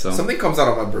other day. So Something comes out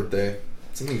on my birthday.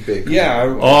 Something big.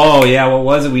 Yeah. Oh, yeah, what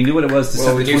was it? We knew what it was.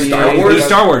 Well, the new 28th. Star Wars? New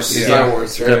Star Wars. Yeah. Star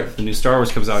Wars, right? Yep, the new Star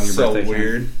Wars comes out on your So birthday.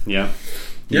 weird. Yeah.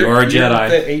 You're a Jedi.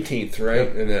 the 18th, right?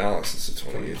 And then Alex is the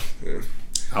 20th. Yeah.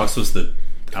 Alex is the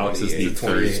 28th,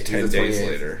 30th. 10 He's the days 28th.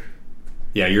 later.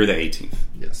 Yeah, you're the 18th.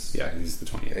 Yes. Yeah, he's the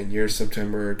 28th. And you're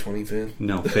September 25th?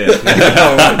 No, 5th.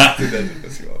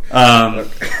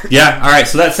 Okay. Yeah, all right,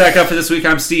 so that's Sack Up for this week.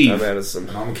 I'm Steve. I'm Addison.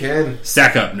 I'm Ken.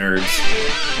 Sack Up,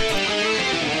 nerds.